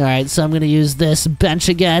here. Alright, so I'm gonna use this bench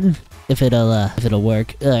again. If it'll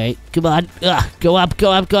work. Alright, come on. Go up.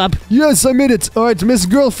 Yes, I made it. All right, Miss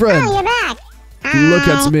Girlfriend. Oh, you're back. Look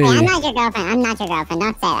at me. Wait, I'm not your girlfriend. Don't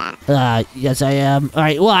say that. Yes I am.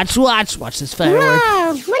 Alright, watch this firework.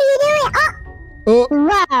 Whoa! What are you doing? Oh,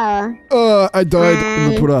 Whoa! I died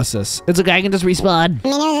in the process. It's okay, I can just respawn. I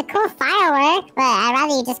mean, it was a cool firework, but I'd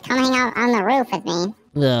rather you just come hang out on the roof with me.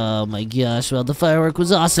 Oh my gosh, well the firework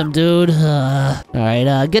was awesome, dude.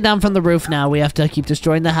 Alright, get down from the roof now. We have to keep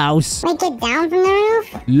destroying the house. Wait, get down from the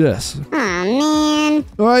roof? Yes. Oh, man.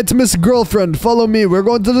 All right, Miss Girlfriend, follow me. We're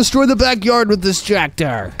going to destroy the backyard with this. This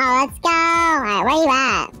tractor. Oh, let's go. Alright, where you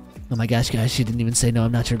at? Oh my gosh, guys, she didn't even say no,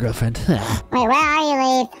 I'm not your girlfriend. Wait, where are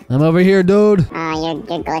you, Leaf? I'm over here, dude. Oh, you're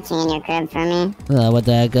glitching in your crib for me. What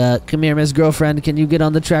the heck? Come here, Miss Girlfriend. Can you get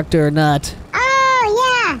on the tractor or not?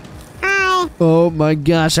 Oh, yeah. Hi. Oh my God.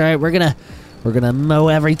 Gosh, alright, we're gonna mow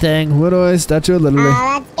everything. What do I? Statue of Literally.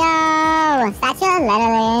 Let's go. Statue of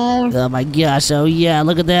Literally. Oh my gosh, oh yeah,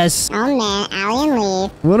 look at this. Oh, man. Allie and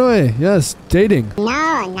Leaf. What do I? Yes, dating. No,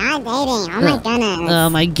 not dating. Oh, my goodness. Oh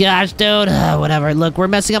my gosh, dude. Whatever. Look, we're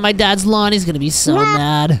messing up my dad's lawn. He's gonna be so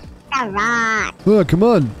mad. The rock. Oh, come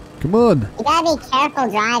on. Come on. You gotta be careful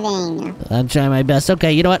driving. I'm trying my best.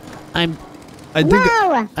 Okay, you know what? I'm I think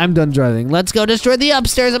Whoa! I'm done driving. Let's go destroy the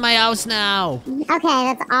upstairs of my house now. Okay,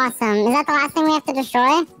 that's awesome. Is that the last thing we have to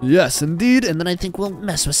destroy? Yes, indeed. And then I think we'll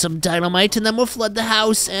mess with some dynamite, and then we'll flood the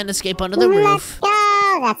house and escape onto the Let's roof. go!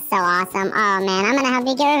 That's so awesome. Oh man, I'm gonna help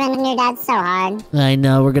you get revenge on your dad so hard. I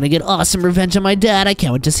know, we're gonna get awesome revenge on my dad. I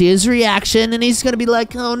can't wait to see his reaction, and he's gonna be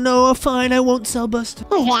like, oh no, fine, I won't sell Buster.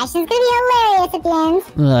 His reaction's gonna be hilarious at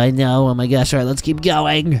the end. I know, oh my gosh, alright, let's keep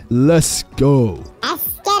going. Let's go. Let's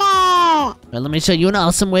get it! Alright, let me show you an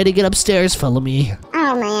awesome way to get upstairs. Follow me.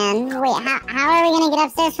 Oh man, wait, how are we gonna get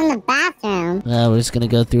upstairs from the bathroom? We're just gonna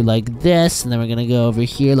go through like this, and then we're gonna go over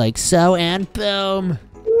here like so, and boom.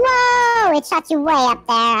 Whoa! It shot you way up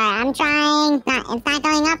there. I'm trying. It's not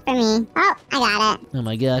going up for me. Oh, I got it. Oh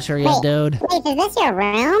my gosh, hurry up, dude. Wait, is this your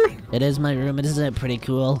room? It is my room, isn't it pretty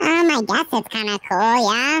cool? I guess it's kind of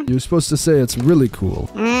cool, yeah? You're supposed to say it's really cool.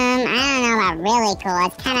 I don't know about really cool.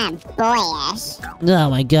 It's kind of boyish. Oh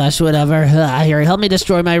my gosh, whatever. Here, help me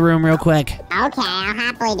destroy my room real quick. Okay, I'll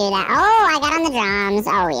happily do that. Oh, I got on the drums.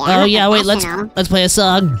 Oh, yeah. Oh yeah, wait, Professional. let's play a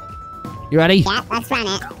song. You ready? Yeah, let's run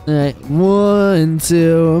it. Alright, 1,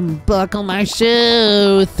 2, buckle my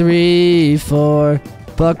shoe. 3, 4,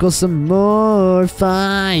 buckle some more.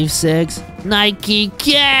 5, 6, Nike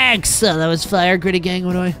kicks. Oh, that was fire, Gritty Gang.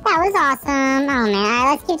 What do I? That was awesome. Oh, man. All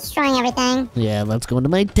right, let's keep destroying everything. Yeah, let's go into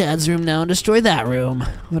my dad's room now and destroy that room.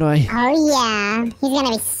 What do I? Oh, yeah. He's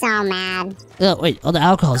gonna be so mad. Oh, wait, all the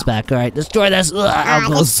alcohol's back. Alright, destroy this. Ugh,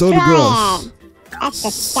 alcohol. Destroy so gross. it. That's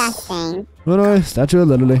disgusting. What do I? Statue of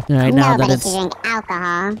Liberty. Alright, now that Nobody it's... should drink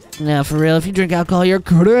alcohol. Yeah, for real, if you drink alcohol, you're...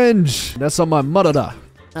 Cringe. That's on my mother.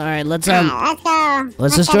 Alright, let's Let's go.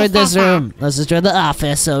 let's go destroy to this Santa. room. Let's destroy the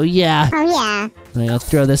office. Oh yeah. Oh, yeah. I'm gonna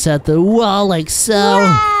throw this at the wall like so.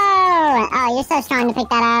 Whoa! Oh, you're so strong to pick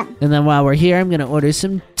that up. And then while we're here, I'm gonna order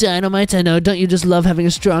some dynamite. I know, don't you just love having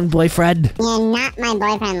a strong boyfriend? You're not my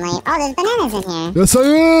boyfriend, Lee. Oh, there's bananas in here. Yes, I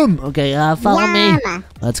am. Okay, follow me. Yum.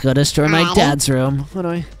 Let's go destroy my Alrighty. dad's room. What do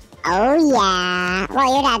I? Oh, yeah.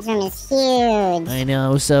 Well, your dad's room is huge. I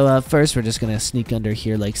know. So first, we're just gonna sneak under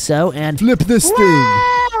here like so, and Flip this thing.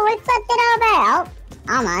 Whoa! We flipped it over.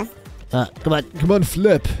 Oh, almost. come on. Come on,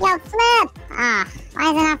 flip. Yo, flip! Ah, why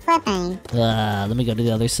is it not flipping? Let me go to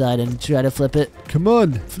the other side and try to flip it. Come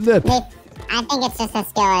on, flip. Lee, I think it's just a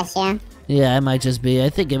skill issue. Yeah, it might just be. I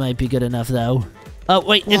think it might be good enough though. Oh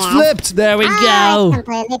wait, it's Yeah. flipped. There we Oh, go. it's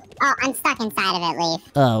completely... Oh, I'm stuck inside of it, Leaf.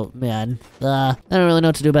 Oh man, I don't really know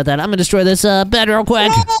what to do about that. I'm gonna destroy this bed real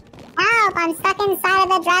quick. Help! I'm stuck inside of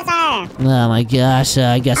the dresser. Oh my gosh,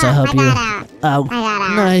 I guess I'll help I you. got out. Oh, I got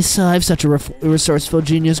out. nice. I have such a resourceful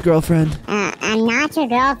genius girlfriend. I'm not your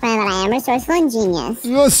girlfriend, but I am resourceful and genius.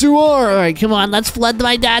 Yes, you All are. right, come on, let's flood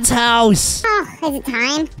my dad's house. Oh, is it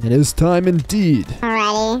time? It is time indeed. Alrighty.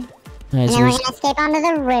 All right, And so then we're there's- gonna escape onto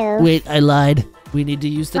the roof. wait, I lied. We need to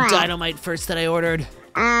use the What? dynamite first that I ordered.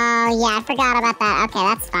 Oh, yeah, I forgot about that. Okay,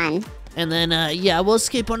 that's fun. And then, yeah, we'll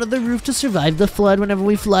escape onto the roof to survive the flood whenever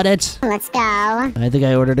we flood it. Let's go. I think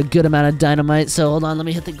I ordered a good amount of dynamite, so hold on, let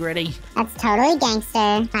me hit the Gritty. That's totally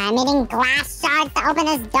gangster. I'm needing glass shards to open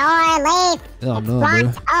this door, Leaf. Oh no, What?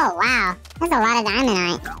 bro. Oh, wow. There's a lot of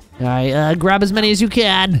dynamite. All right, grab as many as you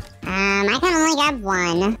can. I can only grab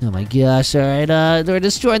one. Oh my gosh, all right, we're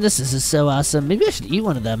destroying this. This is so awesome. Maybe I should eat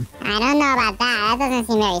one of them. I don't know about that. That doesn't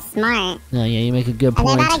seem very smart. Oh yeah, you make a good Are they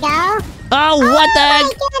point. about to go? Oh, what the heck?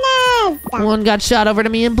 Oh, my goodness! One got shot over to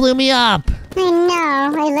me and blew me up. I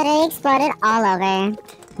know. I literally exploded all over.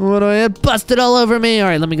 What do I have? Busted all over me. All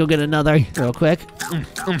right, let me go get another real quick.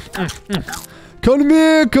 Come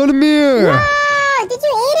here, come here. Oh, did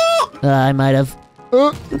you eat it? I might have.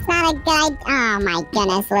 It's not a good idea. Oh, my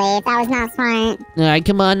goodness, Leaf. That was not smart. All right,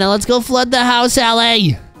 come on. Now let's go flood the house,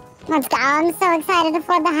 Allie. Let's go. I'm so excited to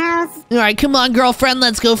flood the house. All right, come on, girlfriend.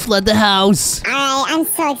 Let's go flood the house. All right, I'm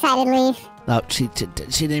so excited, Leaf. Oh, she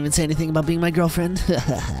didn't even say anything about being my girlfriend.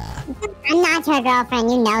 I'm not your girlfriend.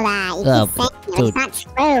 You know that. You Oh, keep saying it. dude. It's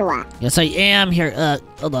not true. Yes, I am. Here,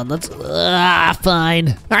 hold on. Let's. Fine.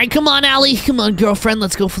 All right, come on, Allie. Come on, girlfriend.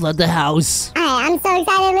 Let's go flood the house. All right, I'm so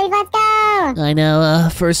excited, Leaf. Let's go. I know.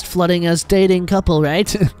 First flooding as dating couple,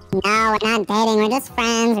 right? No, we're not dating. We're just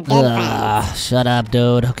friends. We're good friends. Shut up,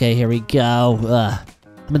 dude. Okay, here we go.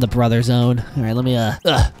 I'm in the brother zone. All right, let me.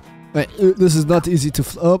 Wait, this is not easy to.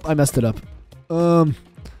 Oh, I messed it up.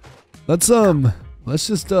 Let's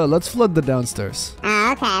just let's flood the downstairs.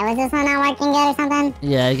 Oh, okay. Was this one not working good or something?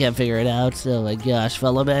 Yeah, I can't figure it out. Oh my gosh,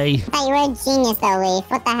 follow me. I thought you were a genius, though, Leaf.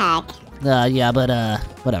 What the heck? Yeah, but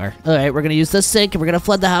whatever. All right, we're gonna use the sink and we're gonna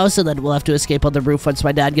flood the house, and then we'll have to escape on the roof once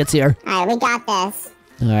my dad gets here. All right, we got this.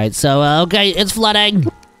 All right, so okay, it's flooding.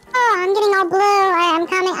 Oh, I'm getting all blue. All right, I'm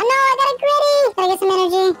coming. Oh, no, I got a Gritty. Gotta get some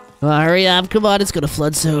energy. Hurry up, come on, it's gonna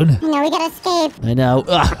flood soon. No, we gotta escape. I know.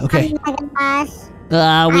 Okay. I'm the boss.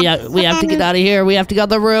 We have to get out of here. We have to go on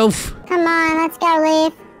the roof. Come on, let's go,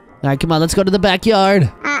 Leaf. All right, come on, let's go to the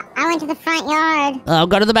backyard. I went to the front yard. Oh,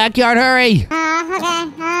 go to the backyard, hurry. Okay.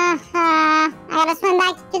 I gotta swim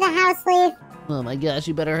back to the house, Leaf. Oh my gosh,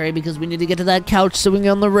 you better hurry because we need to get to that couch so we can get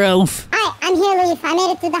on the roof. Alright, I'm here, Leaf. I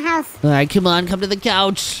made it to the house. All right, come on, come to the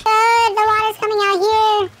couch. Good, the water's coming out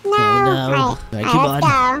here. No. no. Alright, Come let's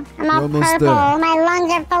go. I'm all almost purple. there. My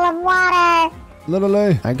lungs are full of water.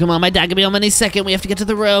 Lelele. All right, come on, my dad can be home any second. We have to get to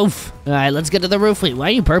the roof. All right, let's get to the roof. Wait, why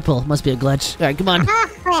are you purple? Must be a glitch. All right, come on. Oh,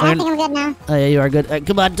 wait, I think I'm good now. Oh, yeah, you are good. All right,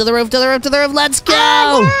 come on, to the roof, to the roof, to the roof. Let's go.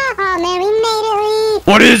 Oh, man, we made it, Leaf.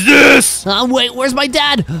 What is this? Wait, where's my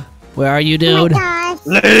dad? Where are you, Oh, my dude? gosh.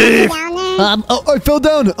 Leaf. Down there. I fell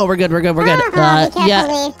down. Oh, we're good, we're good. Be careful, Yeah.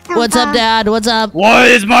 Leaf. Don't What's up, fall. Dad? What's up? Why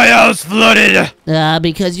is my house flooded?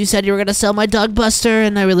 Because you said you were gonna sell my dog Buster,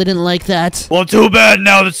 and I really didn't like that. Well, too bad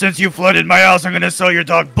now that since you flooded my house, I'm gonna sell your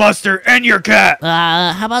dog Buster and your cat.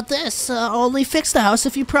 How about this? I'll only fix the house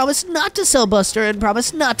if you promise not to sell Buster and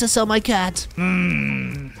promise not to sell my cat.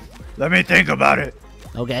 Let me think about it.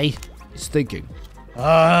 Okay. He's thinking.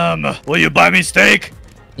 Will you buy me steak?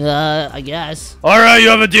 I guess. Alright, you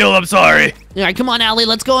have a deal, I'm sorry. All right, come on, Allie.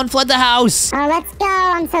 Let's go and flood the house. Oh, let's go.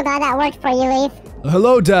 I'm so glad that worked for you, Leaf.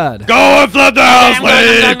 Hello, Dad. Go and flood the house,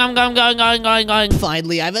 I'm Leaf! going.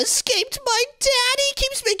 Finally, I've escaped my dad. He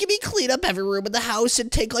keeps making me clean up every room in the house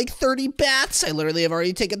and take like 30 baths. I literally have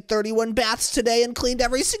already taken 31 baths today and cleaned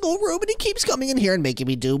every single room, and he keeps coming in here and making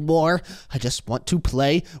me do more. I just want to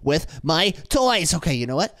play with my toys. Okay, you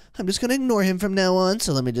know what? I'm just gonna ignore him from now on,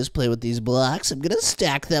 so let me just play with these blocks. I'm gonna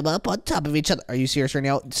stack them up on top of each other. Are you serious right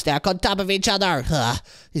now? Stack on top of each other.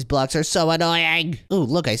 These blocks are so annoying. Oh,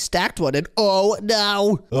 look, I stacked one, and oh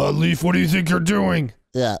no. Leaf, what do you think you're doing?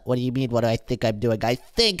 What do you mean? What do I think I'm doing? I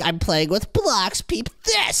think I'm playing with blocks. Peep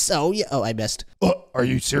this. Oh, yeah. Oh, I missed. Are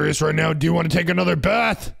you serious right now? Do you want to take another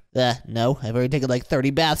bath? No. I've already taken like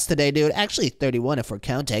 30 baths today, dude. Actually, 31 if we're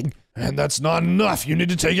counting. And that's not enough. You need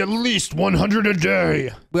to take at least 100 a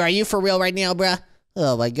day. Where are you for real right now, bruh?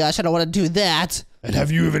 Oh my gosh, I don't want to do that. And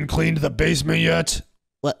have you even cleaned the basement yet?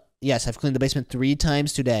 What? Yes, I've cleaned the basement 3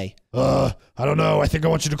 times today. I don't know. I think I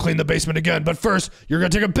want you to clean the basement again. But first, you're gonna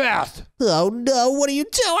take a bath. Oh no, what are you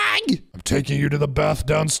doing? I'm taking you to the bath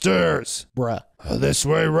downstairs. Bruh. This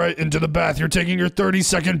way, right into the bath. You're taking your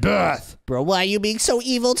 30-second bath. Bro, why are you being so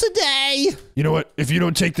evil today? You know what? If you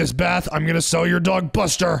don't take this bath, I'm gonna sell your dog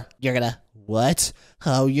Buster. You're gonna... What?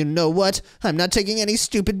 Oh, you know what? I'm not taking any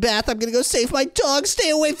stupid bath. I'm gonna go save my dog. Stay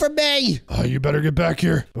away from me. You better get back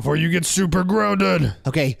here before you get super grounded.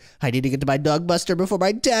 Okay, I need to get to my dog Buster before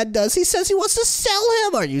my dad does. He says he wants to sell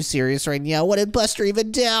him. Are you serious right now? What did Buster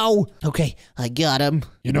even do? Okay, I got him.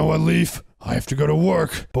 You know what, Leaf? I have to go to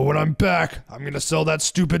work, but when I'm back, I'm gonna sell that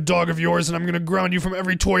stupid dog of yours and I'm gonna ground you from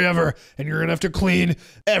every toy ever, and you're gonna have to clean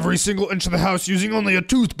every single inch of the house using only a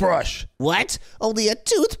toothbrush. What? Only a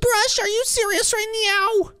toothbrush? Are you serious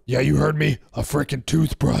right now? Yeah, you heard me. A freaking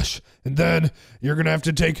toothbrush. And then you're gonna have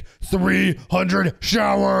to take 300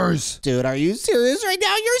 showers. Dude, are you serious right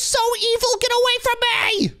now? You're so evil. Get away from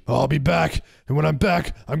me. I'll be back, and when I'm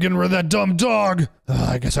back, I'm getting rid of that dumb dog.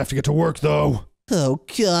 I guess I have to get to work, though. Oh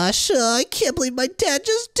gosh, I can't believe my dad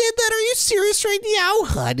just did that. Are you serious right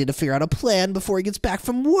now? I need to figure out a plan before he gets back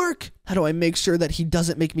from work. How do I make sure that he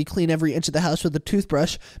doesn't make me clean every inch of the house with a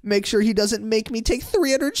toothbrush, make sure he doesn't make me take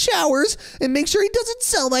 300 showers, and make sure he doesn't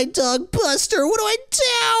sell my dog Buster? What do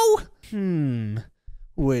I do?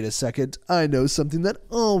 Wait a second. I know something that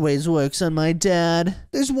always works on my dad.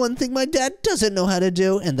 There's one thing my dad doesn't know how to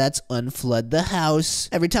do, and that's unflood the house.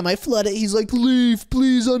 Every time I flood it, he's like, "Leaf,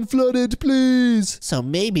 please unflood it, please." So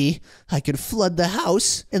maybe I could flood the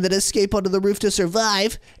house and then escape onto the roof to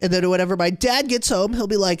survive, and then whenever my dad gets home, he'll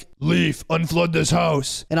be like, Leaf, unflood this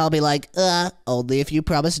house. and I'll be like, only if you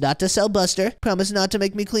promise not to sell Buster, promise not to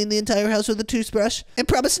make me clean the entire house with a toothbrush, and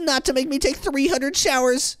promise not to make me take 300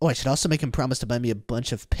 showers. Oh, I should also make him promise to buy me a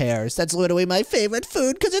bunch of pears. That's literally my favorite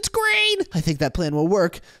food because it's green. I think that plan will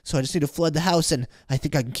work, so I just need to flood the house, and I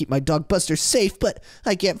think I can keep my dog Buster safe, but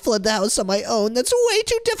I can't flood the house on my own. That's way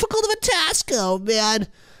too difficult of a task. Oh, man.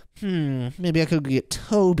 Maybe I could get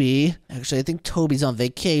Toby. Actually, I think Toby's on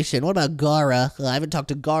vacation. What about Gara? I haven't talked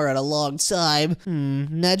to Gara in a long time.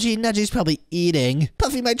 Nudgy's probably eating.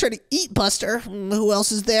 Puffy might try to eat Buster. Who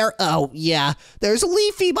else is there? Oh, yeah. There's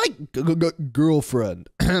Leafy, my Girlfriend.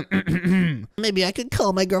 Maybe I could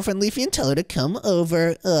call my girlfriend Leafy and tell her to come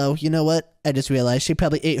over. Oh, you know what? I just realized she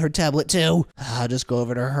probably ate her tablet too. I'll just go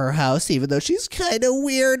over to her house, even though she's kind of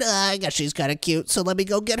weird. I guess she's kind of cute, so let me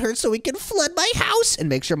go get her so we can flood my house and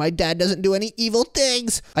make sure my dad doesn't do any evil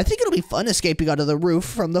things. I think it'll be fun escaping onto the roof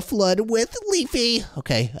from the flood with Leafy.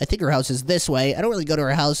 Okay, I think her house is this way. I don't really go to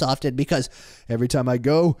her house often because Every time I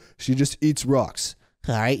go, she just eats rocks.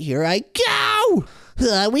 all right, here I go.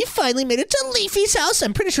 We finally made it to Leafy's house.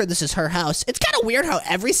 I'm pretty sure this is her house. It's kind of weird how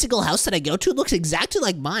every single house that I go to looks exactly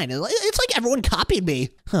like mine. It's like everyone copied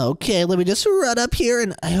me. Okay, let me just run up here,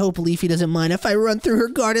 and I hope Leafy doesn't mind if I run through her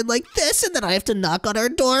garden like this, and then I have to knock on her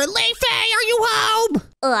door. Leafy, are you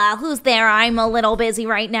home? Who's there? I'm a little busy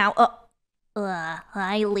right now.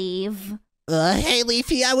 I leave. Hey,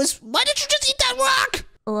 Leafy, why did you just eat that rock?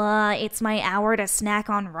 It's my hour to snack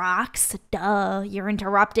on rocks. Duh, you're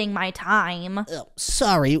interrupting my time. Oh,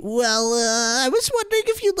 sorry. Well, I was wondering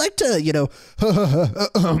if you'd like to,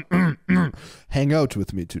 Hang out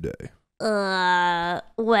with me today.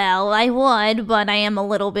 Well, I would, but I am a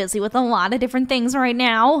little busy with a lot of different things right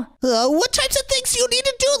now. What types of things do you need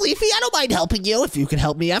to do, Leafy? I don't mind helping you if you can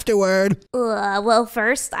help me afterward. Well,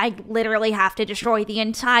 first, I literally have to destroy the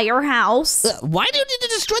entire house. Why do you need to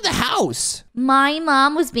destroy the house? My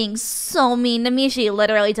mom was being so mean to me. She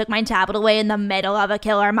literally took my tablet away in the middle of a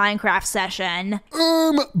killer Minecraft session.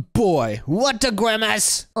 Boy, what a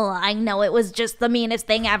grimace. I know, it was just the meanest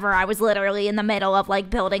thing ever. I was literally in the middle of,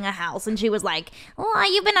 building a house, and she was like,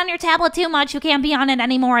 you've been on your tablet too much. You can't be on it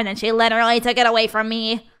anymore. And then she literally took it away from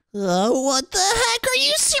me. What the heck? Are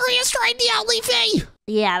you serious right now, Leafy?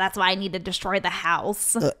 Yeah, that's why I need to destroy the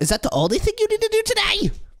house. Is that the only thing you need to do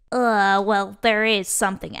today? Well, there is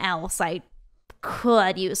something else I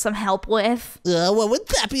could use some help with. What would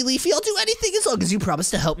that be, Leafy? I'll do anything as long as you promise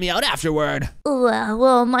to help me out afterward.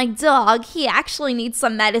 Well, my dog, he actually needs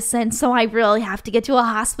some medicine, so I really have to get to a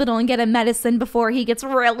hospital and get him medicine before he gets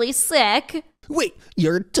really sick. Wait,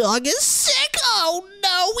 your dog is sick? Oh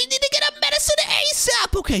no, we need to get him medicine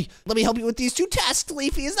ASAP. Okay, let me help you with these 2 tasks,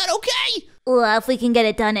 Leafy. Is that okay? Well, if we can get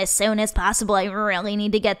it done as soon as possible, I really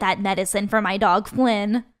need to get that medicine for my dog,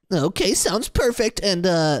 Flynn. Okay, sounds perfect, and,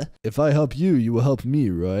 If I help you, you will help me,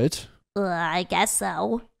 right? I guess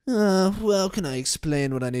so. well, can I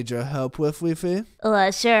explain what I need your help with, Leafy?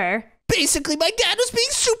 Sure. Basically, my dad was being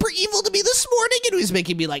super evil to me this morning, and he was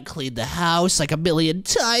making me, clean the house, 1,000,000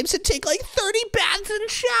 times, and take, 30 baths and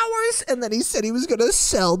showers, and then he said he was gonna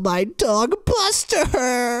sell my dog,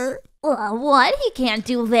 Buster. What? He can't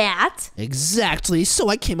do that. Exactly, so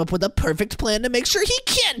I came up with a perfect plan to make sure he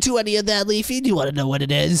can't do any of that, Leafy. Do you want to know what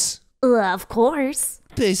it is? Of course.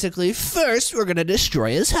 Basically, first, we're gonna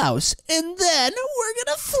destroy his house, and then we're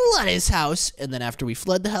gonna flood his house. And then after we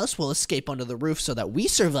flood the house, we'll escape onto the roof so that we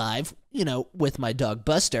survive, with my dog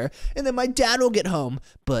Buster, and then my dad will get home.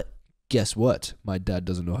 But Guess what? My dad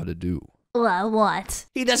doesn't know how to do. What?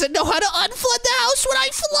 he doesn't know how to unflood the house when I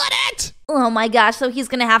flood it! Oh my gosh, so he's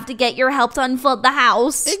gonna have to get your help to unflood the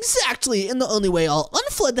house. Exactly, and the only way I'll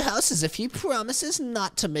unflood the house is if he promises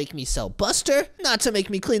not to make me sell Buster, not to make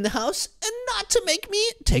me clean the house, and not to make me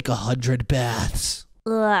take 100 baths.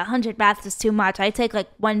 100 baths is too much. I take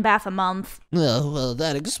 1 bath a month. Oh, well,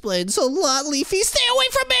 that explains a lot, Leafy. Stay away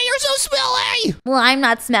from me, you're so smelly! Well, I'm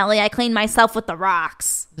not smelly. I clean myself with the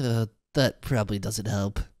rocks. That probably doesn't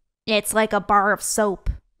help. It's like a bar of soap.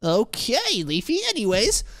 Okay, Leafy.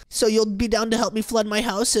 Anyways, so you'll be down to help me flood my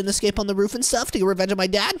house and escape on the roof and stuff to get revenge on my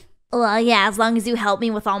dad? Yeah, as long as you help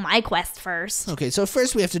me with all my quests first. Okay, so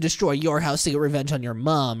first we have to destroy your house to get revenge on your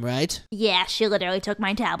mom, right? Yeah, she literally took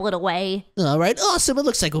my tablet away. All right, awesome. It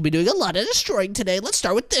looks like we'll be doing a lot of destroying today. Let's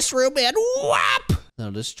start with this room and whap!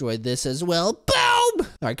 I'll destroy this as well. Boom! All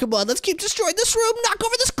right, come on. Let's keep destroying this room. Knock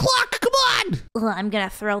over this clock. Come on! I'm gonna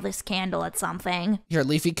throw this candle at something. Here,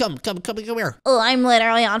 Leafy, come here. I'm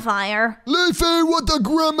literally on fire. Leafy, what the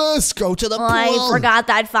grimace? Go to the pool. I forgot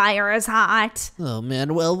that fire is hot. Oh,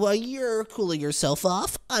 man. Well, while you're cooling yourself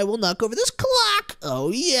off, I will knock over this clock.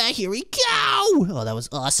 Oh, yeah. Here we go. Oh, that was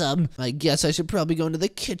awesome. I guess I should probably go into the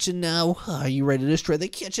kitchen now. Are you ready to destroy the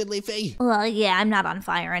kitchen, Leafy? Yeah, I'm not on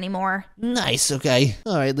fire anymore. Nice. Okay.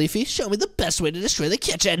 All right, Leafy. Show me the best way to destroy the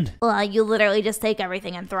kitchen. You literally just take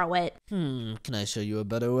everything and throw it. Can I show you a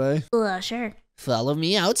better way? Sure. Follow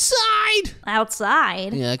me outside.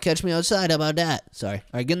 Outside? Yeah, catch me outside. How about that? Sorry.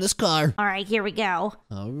 All right, get in this car. All right, here we go.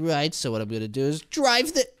 All right, so what I'm going to do is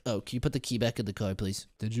drive the... Oh, can you put the key back in the car, please?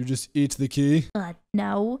 Did you just eat the key?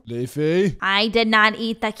 No. Leafy? I did not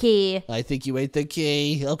eat the key. I think you ate the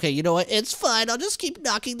key. Okay, you know what? It's fine. I'll just keep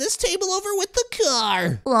knocking this table over with the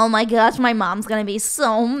car. Oh my gosh, my mom's gonna be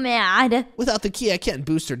so mad. Without the key, I can't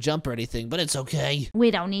boost or jump or anything, but it's okay.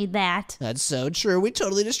 We don't need that. That's so true. We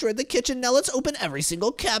totally destroyed the kitchen. Now let's open every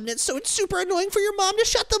single cabinet so it's super annoying for your mom to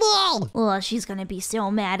shut them all. Oh, she's gonna be so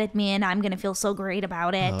mad at me and I'm gonna feel so great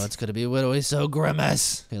about it. Oh, it's gonna be always so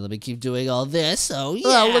grimace. Okay, let me keep doing all this. Oh,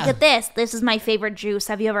 yeah. Oh, look at this. This is my favorite juice.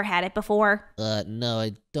 Have you ever had it before? No,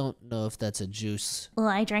 I don't know if that's a juice. Well,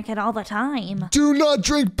 I drink it all the time. Do not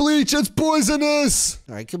drink bleach, it's poisonous!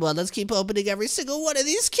 All right, come on, let's keep opening every single one of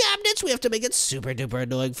these cabinets. We have to make it super duper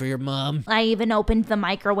annoying for your mom. I even opened the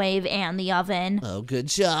microwave and the oven. Oh, good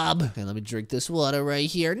job. Okay, let me drink this water right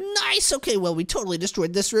here. Nice. Okay, well, we totally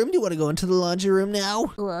destroyed this room. Do you want to go into the laundry room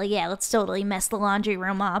now? Well, yeah, let's totally mess the laundry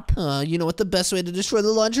room up. You know what the best way to destroy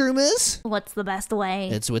the laundry room is? What's the best way?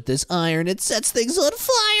 It's with this iron. It sets things on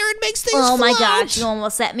fire and makes things Oh my float. gosh, you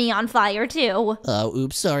almost set me on fire too. Oh,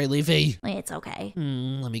 oops, sorry, Leafy. It's okay.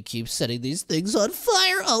 Let me keep setting these things on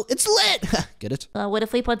fire. Oh, it's lit. Get it? What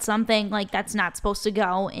if we put something like that's not supposed to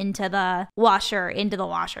go into the washer,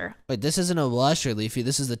 Wait, this isn't a washer, Leafy.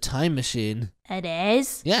 This is the time machine. It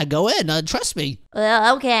is? Yeah, go in. Trust me.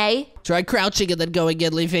 Okay. Try crouching and then going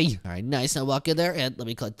in, Leafy. All right, nice. Now walk in there and let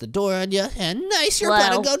me close the door on you. And nice, you're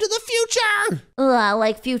planning to go to the future.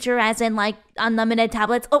 Like future as in like unlimited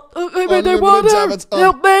tablets. Oh, Unlimited tablets.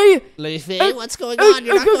 help me. Leafy, what's going on?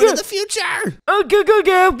 You're not going to the future.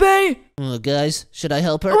 Help me. Oh, guys, should I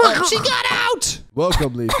help her? Oh, she got out.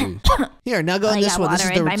 Welcome, Leafy. Here, now go in I this got one.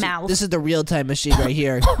 water in my mouth. This is the real time machine right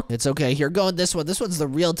here. It's okay. Here, go in this one. This one's the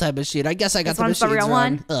real time machine. I guess I got This the one's the machines real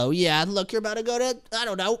wrong. one? Oh yeah, look, you're about to go to I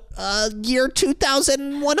don't know, year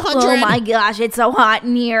 2100. Oh my gosh, it's so hot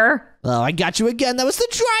in here. Oh, I got you again. That was the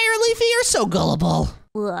dryer, Leafy. You're so gullible.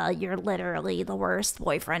 You're literally the worst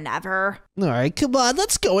boyfriend ever. All right, come on.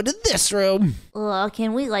 Let's go into this room.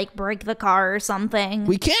 Can we like break the car or something?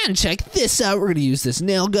 We can. Check this out. We're going to use this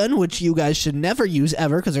nail gun, which you guys should never use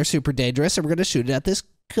ever because they're super dangerous. And we're going to shoot it at this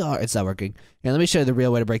car. It's not working. Here, let me show you the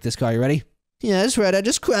real way to break this car. You ready? Yeah, that's right. I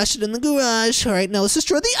just crashed it in the garage. All right, now let's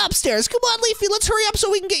destroy the upstairs. Come on, Leafy. Let's hurry up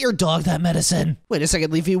so we can get your dog that medicine. Wait a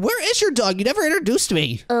second, Leafy. Where is your dog? You never introduced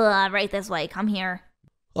me. Right this way. Come here.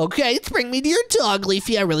 Okay, let's bring me to your dog,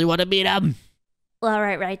 Leafy. I really want to meet him. All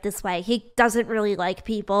right this way. He doesn't really like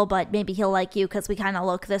people, but maybe he'll like you because we kind of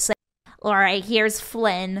look the same. All right, here's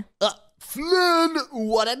Flynn. Flynn!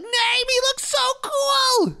 What a name! He looks so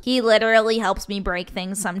cool! He literally helps me break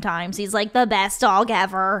things sometimes. He's like the best dog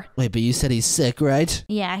ever. Wait, but you said he's sick, right?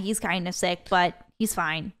 Yeah, he's kind of sick, but he's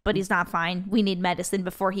fine. But he's not fine. We need medicine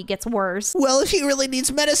before he gets worse. Well, if he really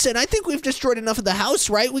needs medicine, I think we've destroyed enough of the house,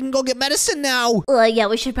 right? We can go get medicine now. Yeah,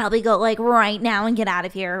 we should probably go like right now and get out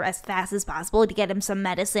of here as fast as possible to get him some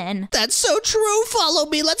medicine. That's so true. Follow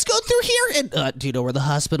me. Let's go through here. And do you know where the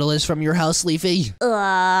hospital is from your house, Leafy?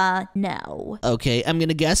 No. Okay, I'm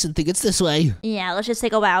gonna guess and think it's this way. Yeah, let's just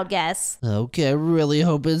take a wild guess. Okay, I really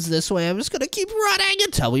hope it's this way. I'm just gonna keep running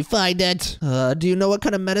until we find it. Do you know what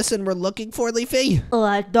kind of medicine we're looking for, Leafy?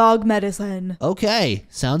 Dog medicine. Okay,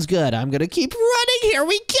 sounds good. I'm gonna keep running. Here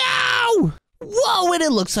we go! Whoa, and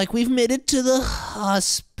it looks like we've made it to the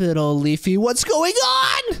hospital, Leafy. What's going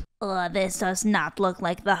on? This does not look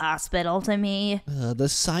like the hospital to me. The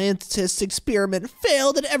scientist experiment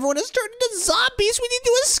failed and everyone has turned into zombies. We need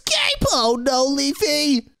to escape. Oh no,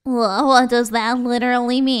 Leafy. What does that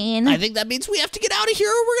literally mean? I think that means we have to get out of here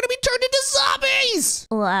or we're gonna be turned into zombies.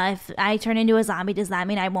 If I turn into a zombie, does that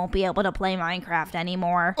mean I won't be able to play Minecraft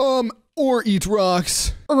anymore? Or eat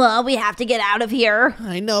rocks. We have to get out of here.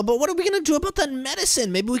 I know, but what are we gonna do about that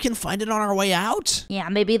medicine? Maybe we can find it on our way out? Yeah,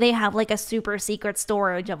 maybe they have like a super secret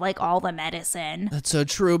storage of like all the medicine. That's so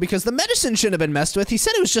true, because the medicine shouldn't have been messed with. He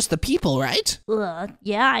said it was just the people, right?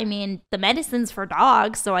 Yeah, I mean, the medicine's for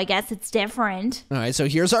dogs, so I guess it's different. All right, so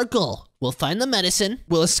here's our goal. We'll find the medicine,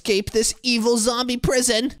 we'll escape this evil zombie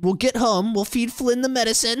prison, we'll get home, we'll feed Flynn the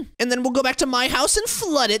medicine, and then we'll go back to my house and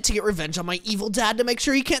flood it to get revenge on my evil dad to make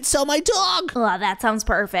sure he can't sell my dog. That sounds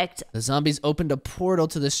perfect. The zombies opened a portal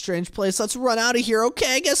to this strange place. Let's run out of here,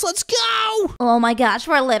 okay? I guess let's go! Oh my gosh,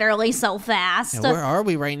 we're literally so fast. Now, where are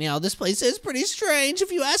we right now? This place is pretty strange,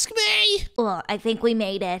 if you ask me. I think we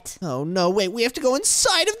made it. Oh no, wait, we have to go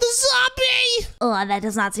inside of the zombie! That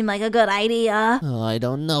does not seem like a good idea. Oh, I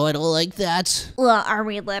don't know, I don't like that. Are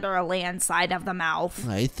we literally inside of the mouth?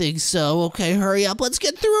 I think so. Okay, hurry up, let's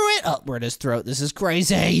get through it. Oh, we're in his throat, this is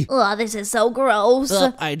crazy. This is so gross.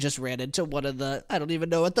 I just ran into one of the, I don't even even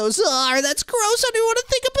know what those are. That's gross. I don't want to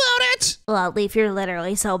think about it. Well, Leaf, you're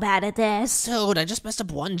literally so bad at this. Dude, I just messed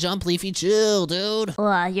up one jump, Leafy. Chill, dude.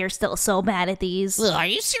 You're still so bad at these. Are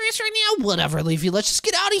you serious right now? Whatever, Leafy. Let's just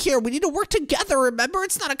get out of here. We need to work together. Remember,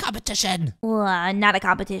 it's not a competition. Not a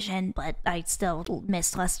competition, but I still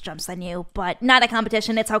missed less jumps than you. But not a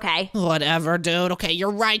competition. It's okay. Whatever, dude. Okay, you're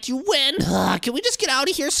right. You win. Can we just get out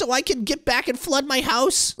of here so I can get back and flood my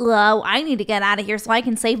house? I need to get out of here so I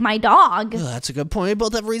can save my dog. That's a good point. We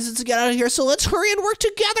both have reasons to get out of here, so let's hurry and work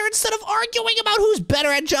together instead of arguing about who's better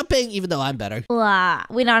at jumping, even though I'm better.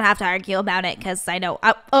 We don't have to argue about it because I know.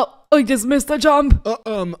 I just missed a jump.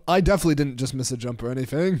 I definitely didn't just miss a jump or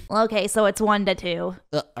anything. Okay, so it's 1-2.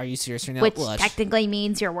 Are you serious right now? Which technically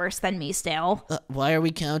means you're worse than me still. Why are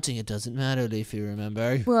we counting? It doesn't matter, Leafy,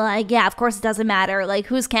 remember? Yeah, of course it doesn't matter. Like,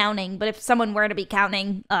 who's counting? But if someone were to be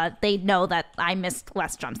counting, they'd know that I missed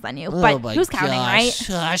less jumps than you. But who's counting, right?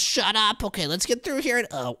 Shut up. Okay, let's get through here.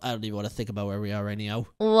 I don't even want to think about where we are right now.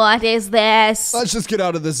 What is this? Let's just get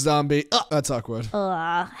out of this zombie. That's awkward.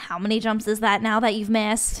 How many jumps is that now that you've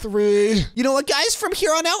missed? 3. You know what, guys? From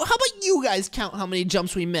here on out, how about you guys count how many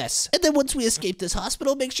jumps we miss? And then once we escape this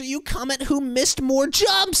hospital, make sure you comment who missed more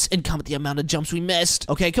jumps and comment the amount of jumps we missed.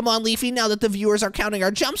 Okay, come on, Leafy. Now that the viewers are counting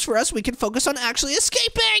our jumps for us, we can focus on actually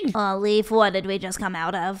escaping. Leaf, what did we just come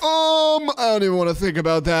out of? I don't even want to think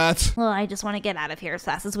about that. I just want to get out of here as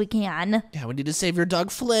fast as we can. Yeah, we need to save your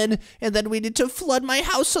dog Flynn, and then we need to flood my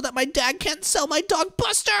house so that my dad can't sell my dog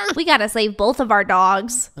Buster. We gotta save both of our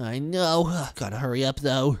dogs. I know. Gotta hurry up,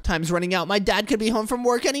 though. Time's running out. My dad could be home from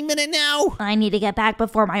work any minute now. I need to get back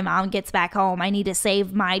before my mom gets back home. I need to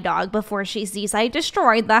save my dog before she sees I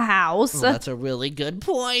destroyed the house. That's a really good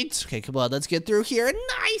point. Okay, come on, let's get through here.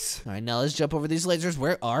 Nice. All right, now let's jump over these lasers.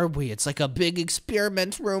 Where are we? It's like a big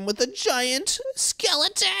experiment room with a giant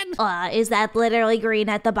skeleton. Is that literally green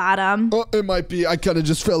at the bottom? It might be. I kind of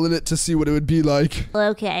just fell in it to see what it would be like.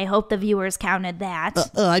 Okay, hope the viewers counted that.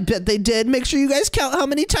 I bet they did. Make sure you guys count how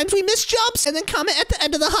many times we missed jumps and then comment at the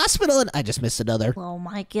end of the hospital. And I just missed another. Oh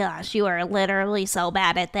my gosh, you are literally so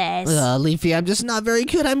bad at this. Leafy, I'm just not very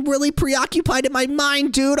good. I'm really preoccupied in my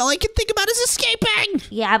mind, dude. All I can think about is escaping.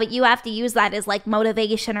 Yeah, but you have to use that as like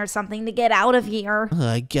motivation or something to get out of here.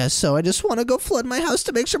 I guess so. I just want to go flood my house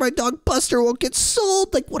to make sure my dog Buster won't get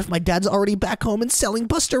sold. Like, what if my dad's already back home and selling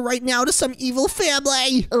Buster right now to some evil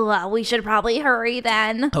family? We should probably hurry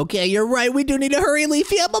then. Okay, you're right. We do need to hurry,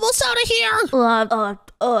 Leafy. I'm almost out of here.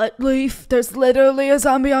 Leaf, there's literally a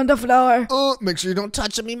zombie on the floor. Make sure you don't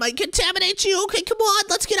touch him. He might contaminate you. Okay, come on.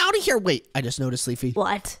 Let's get out of here. Wait, I just noticed, Leafy.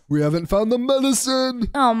 What? We haven't found the medicine.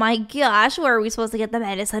 Oh my gosh, where are we supposed to get the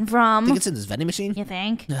medicine from? I think it's in this vending machine. You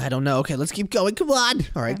think? I don't know. Okay, let's keep going. Come on.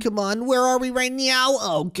 All right, come on. Where are we right now?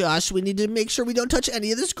 Oh gosh, we need to make sure we don't touch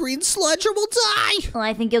any of this green sludge or we'll die. Well,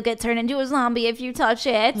 I think you'll get turned into a zombie if you touch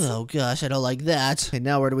it. Oh gosh, I don't like that. Okay,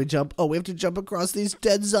 now where do we jump? Oh, we have to jump across these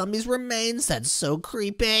dead zombies' remains. That's so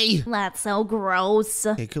creepy. That's so gross.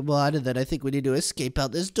 Okay, come on. And then I think we need to escape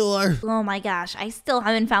out this door. Oh my gosh, I still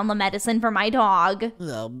haven't found the medicine for my dog.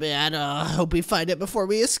 Oh man, I hope we find it before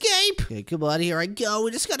we escape. Okay, come on, here I go.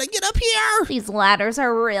 We just gotta get up here. These ladders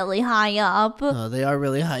are really high up. Oh, they are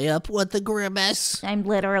really high up. What the grimace? I'm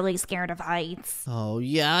literally scared of heights. Oh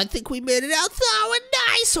yeah, I think we made it out though, and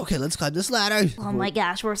nice. Okay, let's climb this ladder. Oh my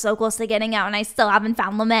gosh, we're so close to getting out and I still haven't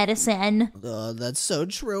found the medicine. Oh, that's so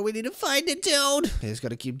true. We need to find it, dude. Okay, just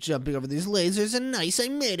gotta keep jumping over these lasers, and nice, I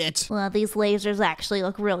made it. Well, these lasers actually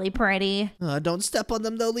look really pretty. Don't step on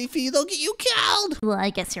them though, Leafy. They'll get you killed. Well, I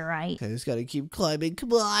guess you're right. Okay, just gotta keep climbing.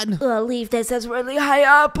 Come on. Leaf, this is really high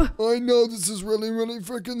up. I know this is really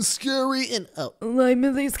freaking scary. And I'm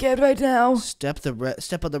really scared right now. Step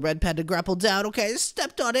on the red pad to grapple down. Okay,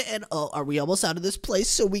 stepped on it, and are we almost out of this place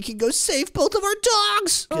so we can go save both of our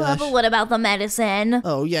dogs? But what about the medicine?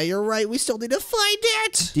 Oh yeah, you're right. We still need to find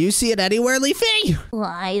it. Do you see it anywhere, Leafy? Well,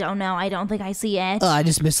 I don't know. I don't think I see it. I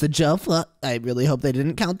just missed the jump. I really hope they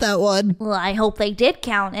didn't count that one. Well, I hope they did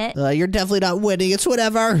count it. You're definitely not winning. It's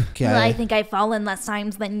whatever. Okay. Well, I think I've fallen less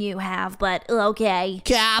times than you have, but okay.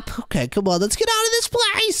 Cap. Okay, come on. Let's get out of this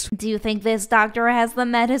place. Do you think this doctor has the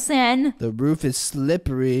medicine? The roof is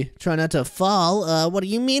slippery. Try not to fall. What do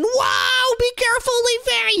you mean? Wow! Be careful,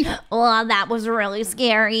 Leafy! Well, that was really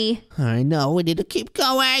scary. I know. We need to keep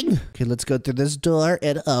going. Okay, let's go through this door.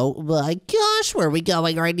 And oh my gosh, where are we we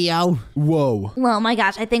going right now? Whoa. Oh my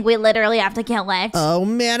gosh, I think we literally have to kill it. Oh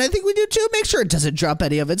man, I think we do too. Make sure it doesn't drop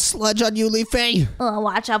any of its sludge on you, Leafy.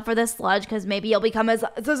 Watch out for the sludge, because maybe you'll become a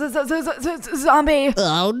zombie.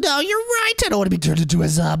 Oh no, you're right. I don't want to be turned into a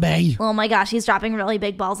zombie. Oh my gosh, he's dropping really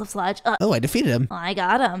big balls of sludge. Oh, I defeated him. I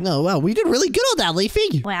got him. Oh wow, we did really good on that,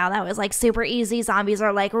 Leafy. Wow, that was like super easy. Zombies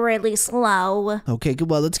are like really slow. Okay,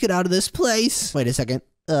 come on, let's get out of this place. Wait a second.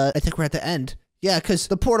 I think we're at the end. Yeah, because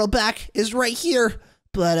the portal back is right here.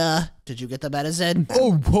 But, did you get the medicine?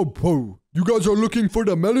 Oh, whoa, whoa. You guys are looking for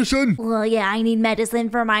the medicine? Well, yeah, I need medicine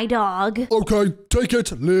for my dog. Okay, take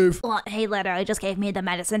it, leave. Well, he literally just gave me the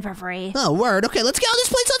medicine for free. Oh, word. Okay, let's get out of this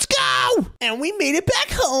place. Let's go! And we made it back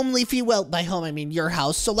home, Leafy. Well, by home, I mean your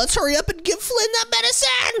house. So let's hurry up and give Flynn that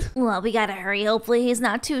medicine. Well, we gotta hurry. Hopefully he's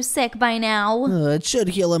not too sick by now. It should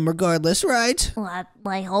heal him regardless, right? Well,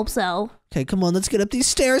 I hope so. Okay, come on, let's get up these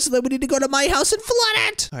stairs, and then we need to go to my house and flood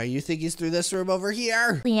it. All right, you think he's through this room over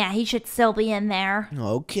here? Yeah, he should still be in there.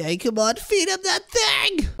 Okay, come on, feed him that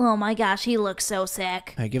thing. Oh my gosh, he looks so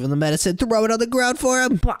sick. All right, give him the medicine, throw it on the ground for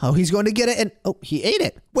him. Oh, he's going to get it, and oh, he ate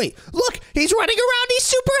it. Wait, look, he's running around, he's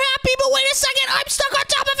super happy, but wait a second, I'm stuck on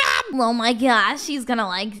top of him. Oh my gosh, he's gonna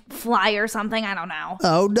like fly or something, I don't know.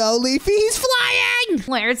 Oh no, Leafy, he's flying.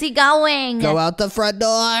 Where's he going? Go out the front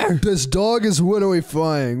door. This dog is literally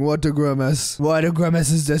flying. What a grimace. What a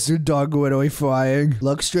grimace is this? Your dog literally flying.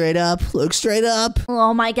 Look straight up, look straight up.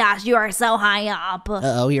 Oh my gosh, you are so high up.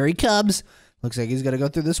 Uh-oh, here he comes. Looks like he's gonna go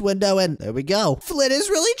through this window, and there we go. Flynn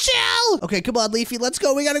is really chill. Okay, come on, Leafy, let's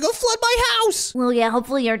go. We gotta go flood my house. Well, yeah,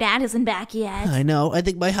 hopefully your dad isn't back yet. I know. I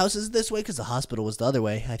think my house is this way because the hospital was the other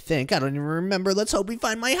way. I think. I don't even remember. Let's hope we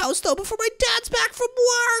find my house, though, before my dad's back from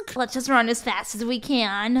work. Let's just run as fast as we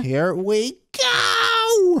can. Here we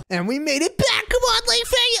go. And we made it back. Come on,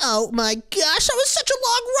 Leafy. Oh, my gosh. That was such a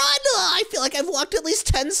long run. I feel like I've walked at least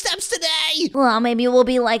 10 steps today. Well, maybe we'll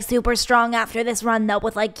be, like, super strong after this run, though,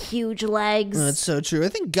 with, like, huge legs. That's so true. I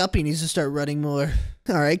think Guppy needs to start running more.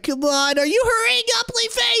 All right, come on. Are you hurrying up,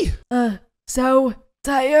 Leafy? So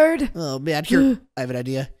tired. Oh, man. Here, I have an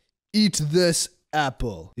idea. Eat this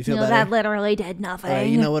apple. You feel no, better? that literally did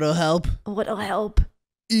nothing. You know what'll help? What'll help?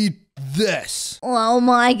 Eat this. Oh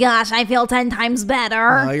my gosh, I feel 10 times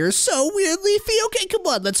better. Oh, you're so weird, Leafy. Okay, come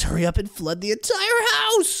on. Let's hurry up and flood the entire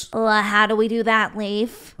house. How do we do that,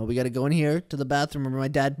 Leaf? Well, we got to go in here to the bathroom. Remember, my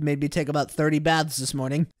dad made me take about 30 baths this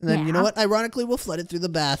morning. And then, you know what? Ironically, we'll flood it through the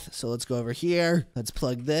bath. So let's go over here. Let's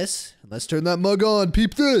plug this. Let's turn that mug on.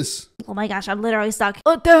 Peep this. Oh my gosh, I'm literally stuck.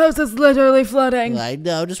 Oh, the house is literally flooding. I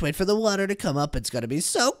know. Just wait for the water to come up. It's going to be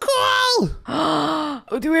so cool. Oh,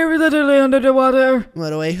 we're literally under the water.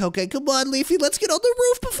 Right away. Okay, come on, Leafy. Let's get on the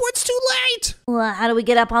roof before it's too late. How do we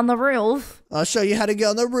get up on the roof? I'll show you how to get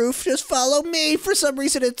on the roof. Just follow me. For some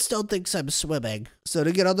reason, it still thinks I'm swimming. So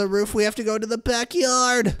to get on the roof, we have to go to the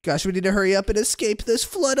backyard. Gosh, we need to hurry up and escape this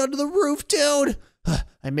flood onto the roof, dude.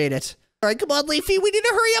 I made it. All right, come on, Leafy. We need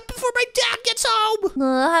to hurry up before my dad gets home.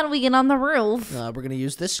 How do we get on the roof? We're going to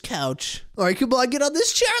use this couch. All right, come on. Get on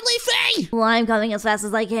this chair, Leafy. Well, I'm coming as fast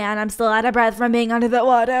as I can. I'm still out of breath From being under the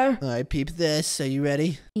water. All right, peep this. Are you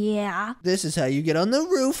ready? Yeah. This is how you get on the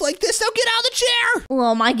roof like this. Now get out of the chair.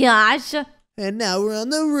 Oh my gosh. And now we're on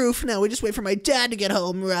the roof. Now we just wait for my dad to get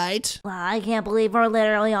home, right? Well, I can't believe we're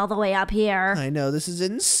literally all the way up here. I know, this is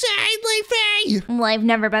insane, Leafy. Well, I've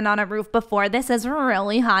never been on a roof before. This is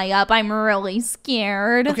really high up. I'm really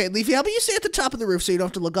scared. Okay, Leafy, how about you stay at the top of the roof so you don't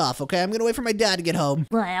have to look off, okay? I'm going to wait for my dad to get home.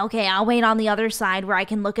 Well, okay, I'll wait on the other side where I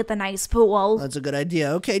can look at the nice pool. That's a good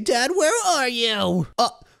idea. Okay, Dad, where are you?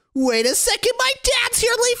 Wait a second. My dad's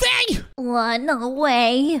here, Leafy. What? No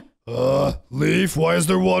way. Leaf, why is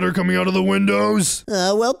there water coming out of the windows?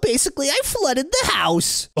 Well, basically, I flooded the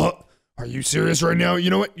house. Are you serious right now? You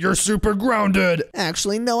know what? You're super grounded.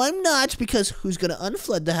 Actually, no, I'm not, because who's gonna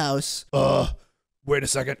unflood the house? Wait a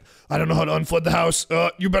second. I don't know how to unflood the house.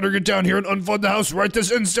 You better get down here and unflood the house right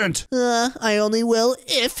this instant. I only will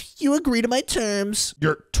if you agree to my terms.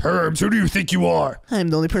 Your terms? Who do you think you are? I'm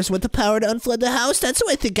the only person with the power to unflood the house. That's who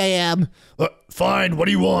I think I am. Fine. What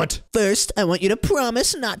do you want? First, I want you to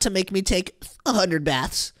promise not to make me take 100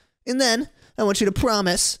 baths. And then, I want you to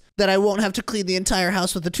promise that I won't have to clean the entire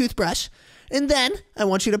house with a toothbrush. And then, I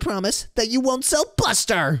want you to promise that you won't sell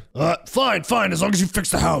Buster. Fine, as long as you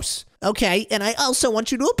fix the house. Okay, and I also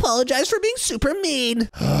want you to apologize for being super mean.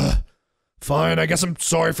 Fine, I guess I'm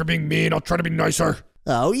sorry for being mean. I'll try to be nicer.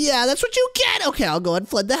 Oh yeah, that's what you get. Okay, I'll go and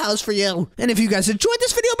flood the house for you. And if you guys enjoyed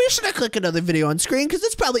this video, be sure to click another video on screen because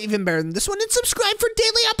it's probably even better than this one. And subscribe for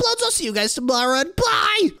daily uploads. I'll see you guys tomorrow, and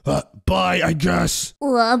bye! Bye, I guess.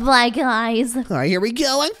 Bye, guys. All right, here we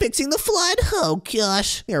go. I'm fixing the flood. Oh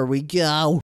gosh, here we go.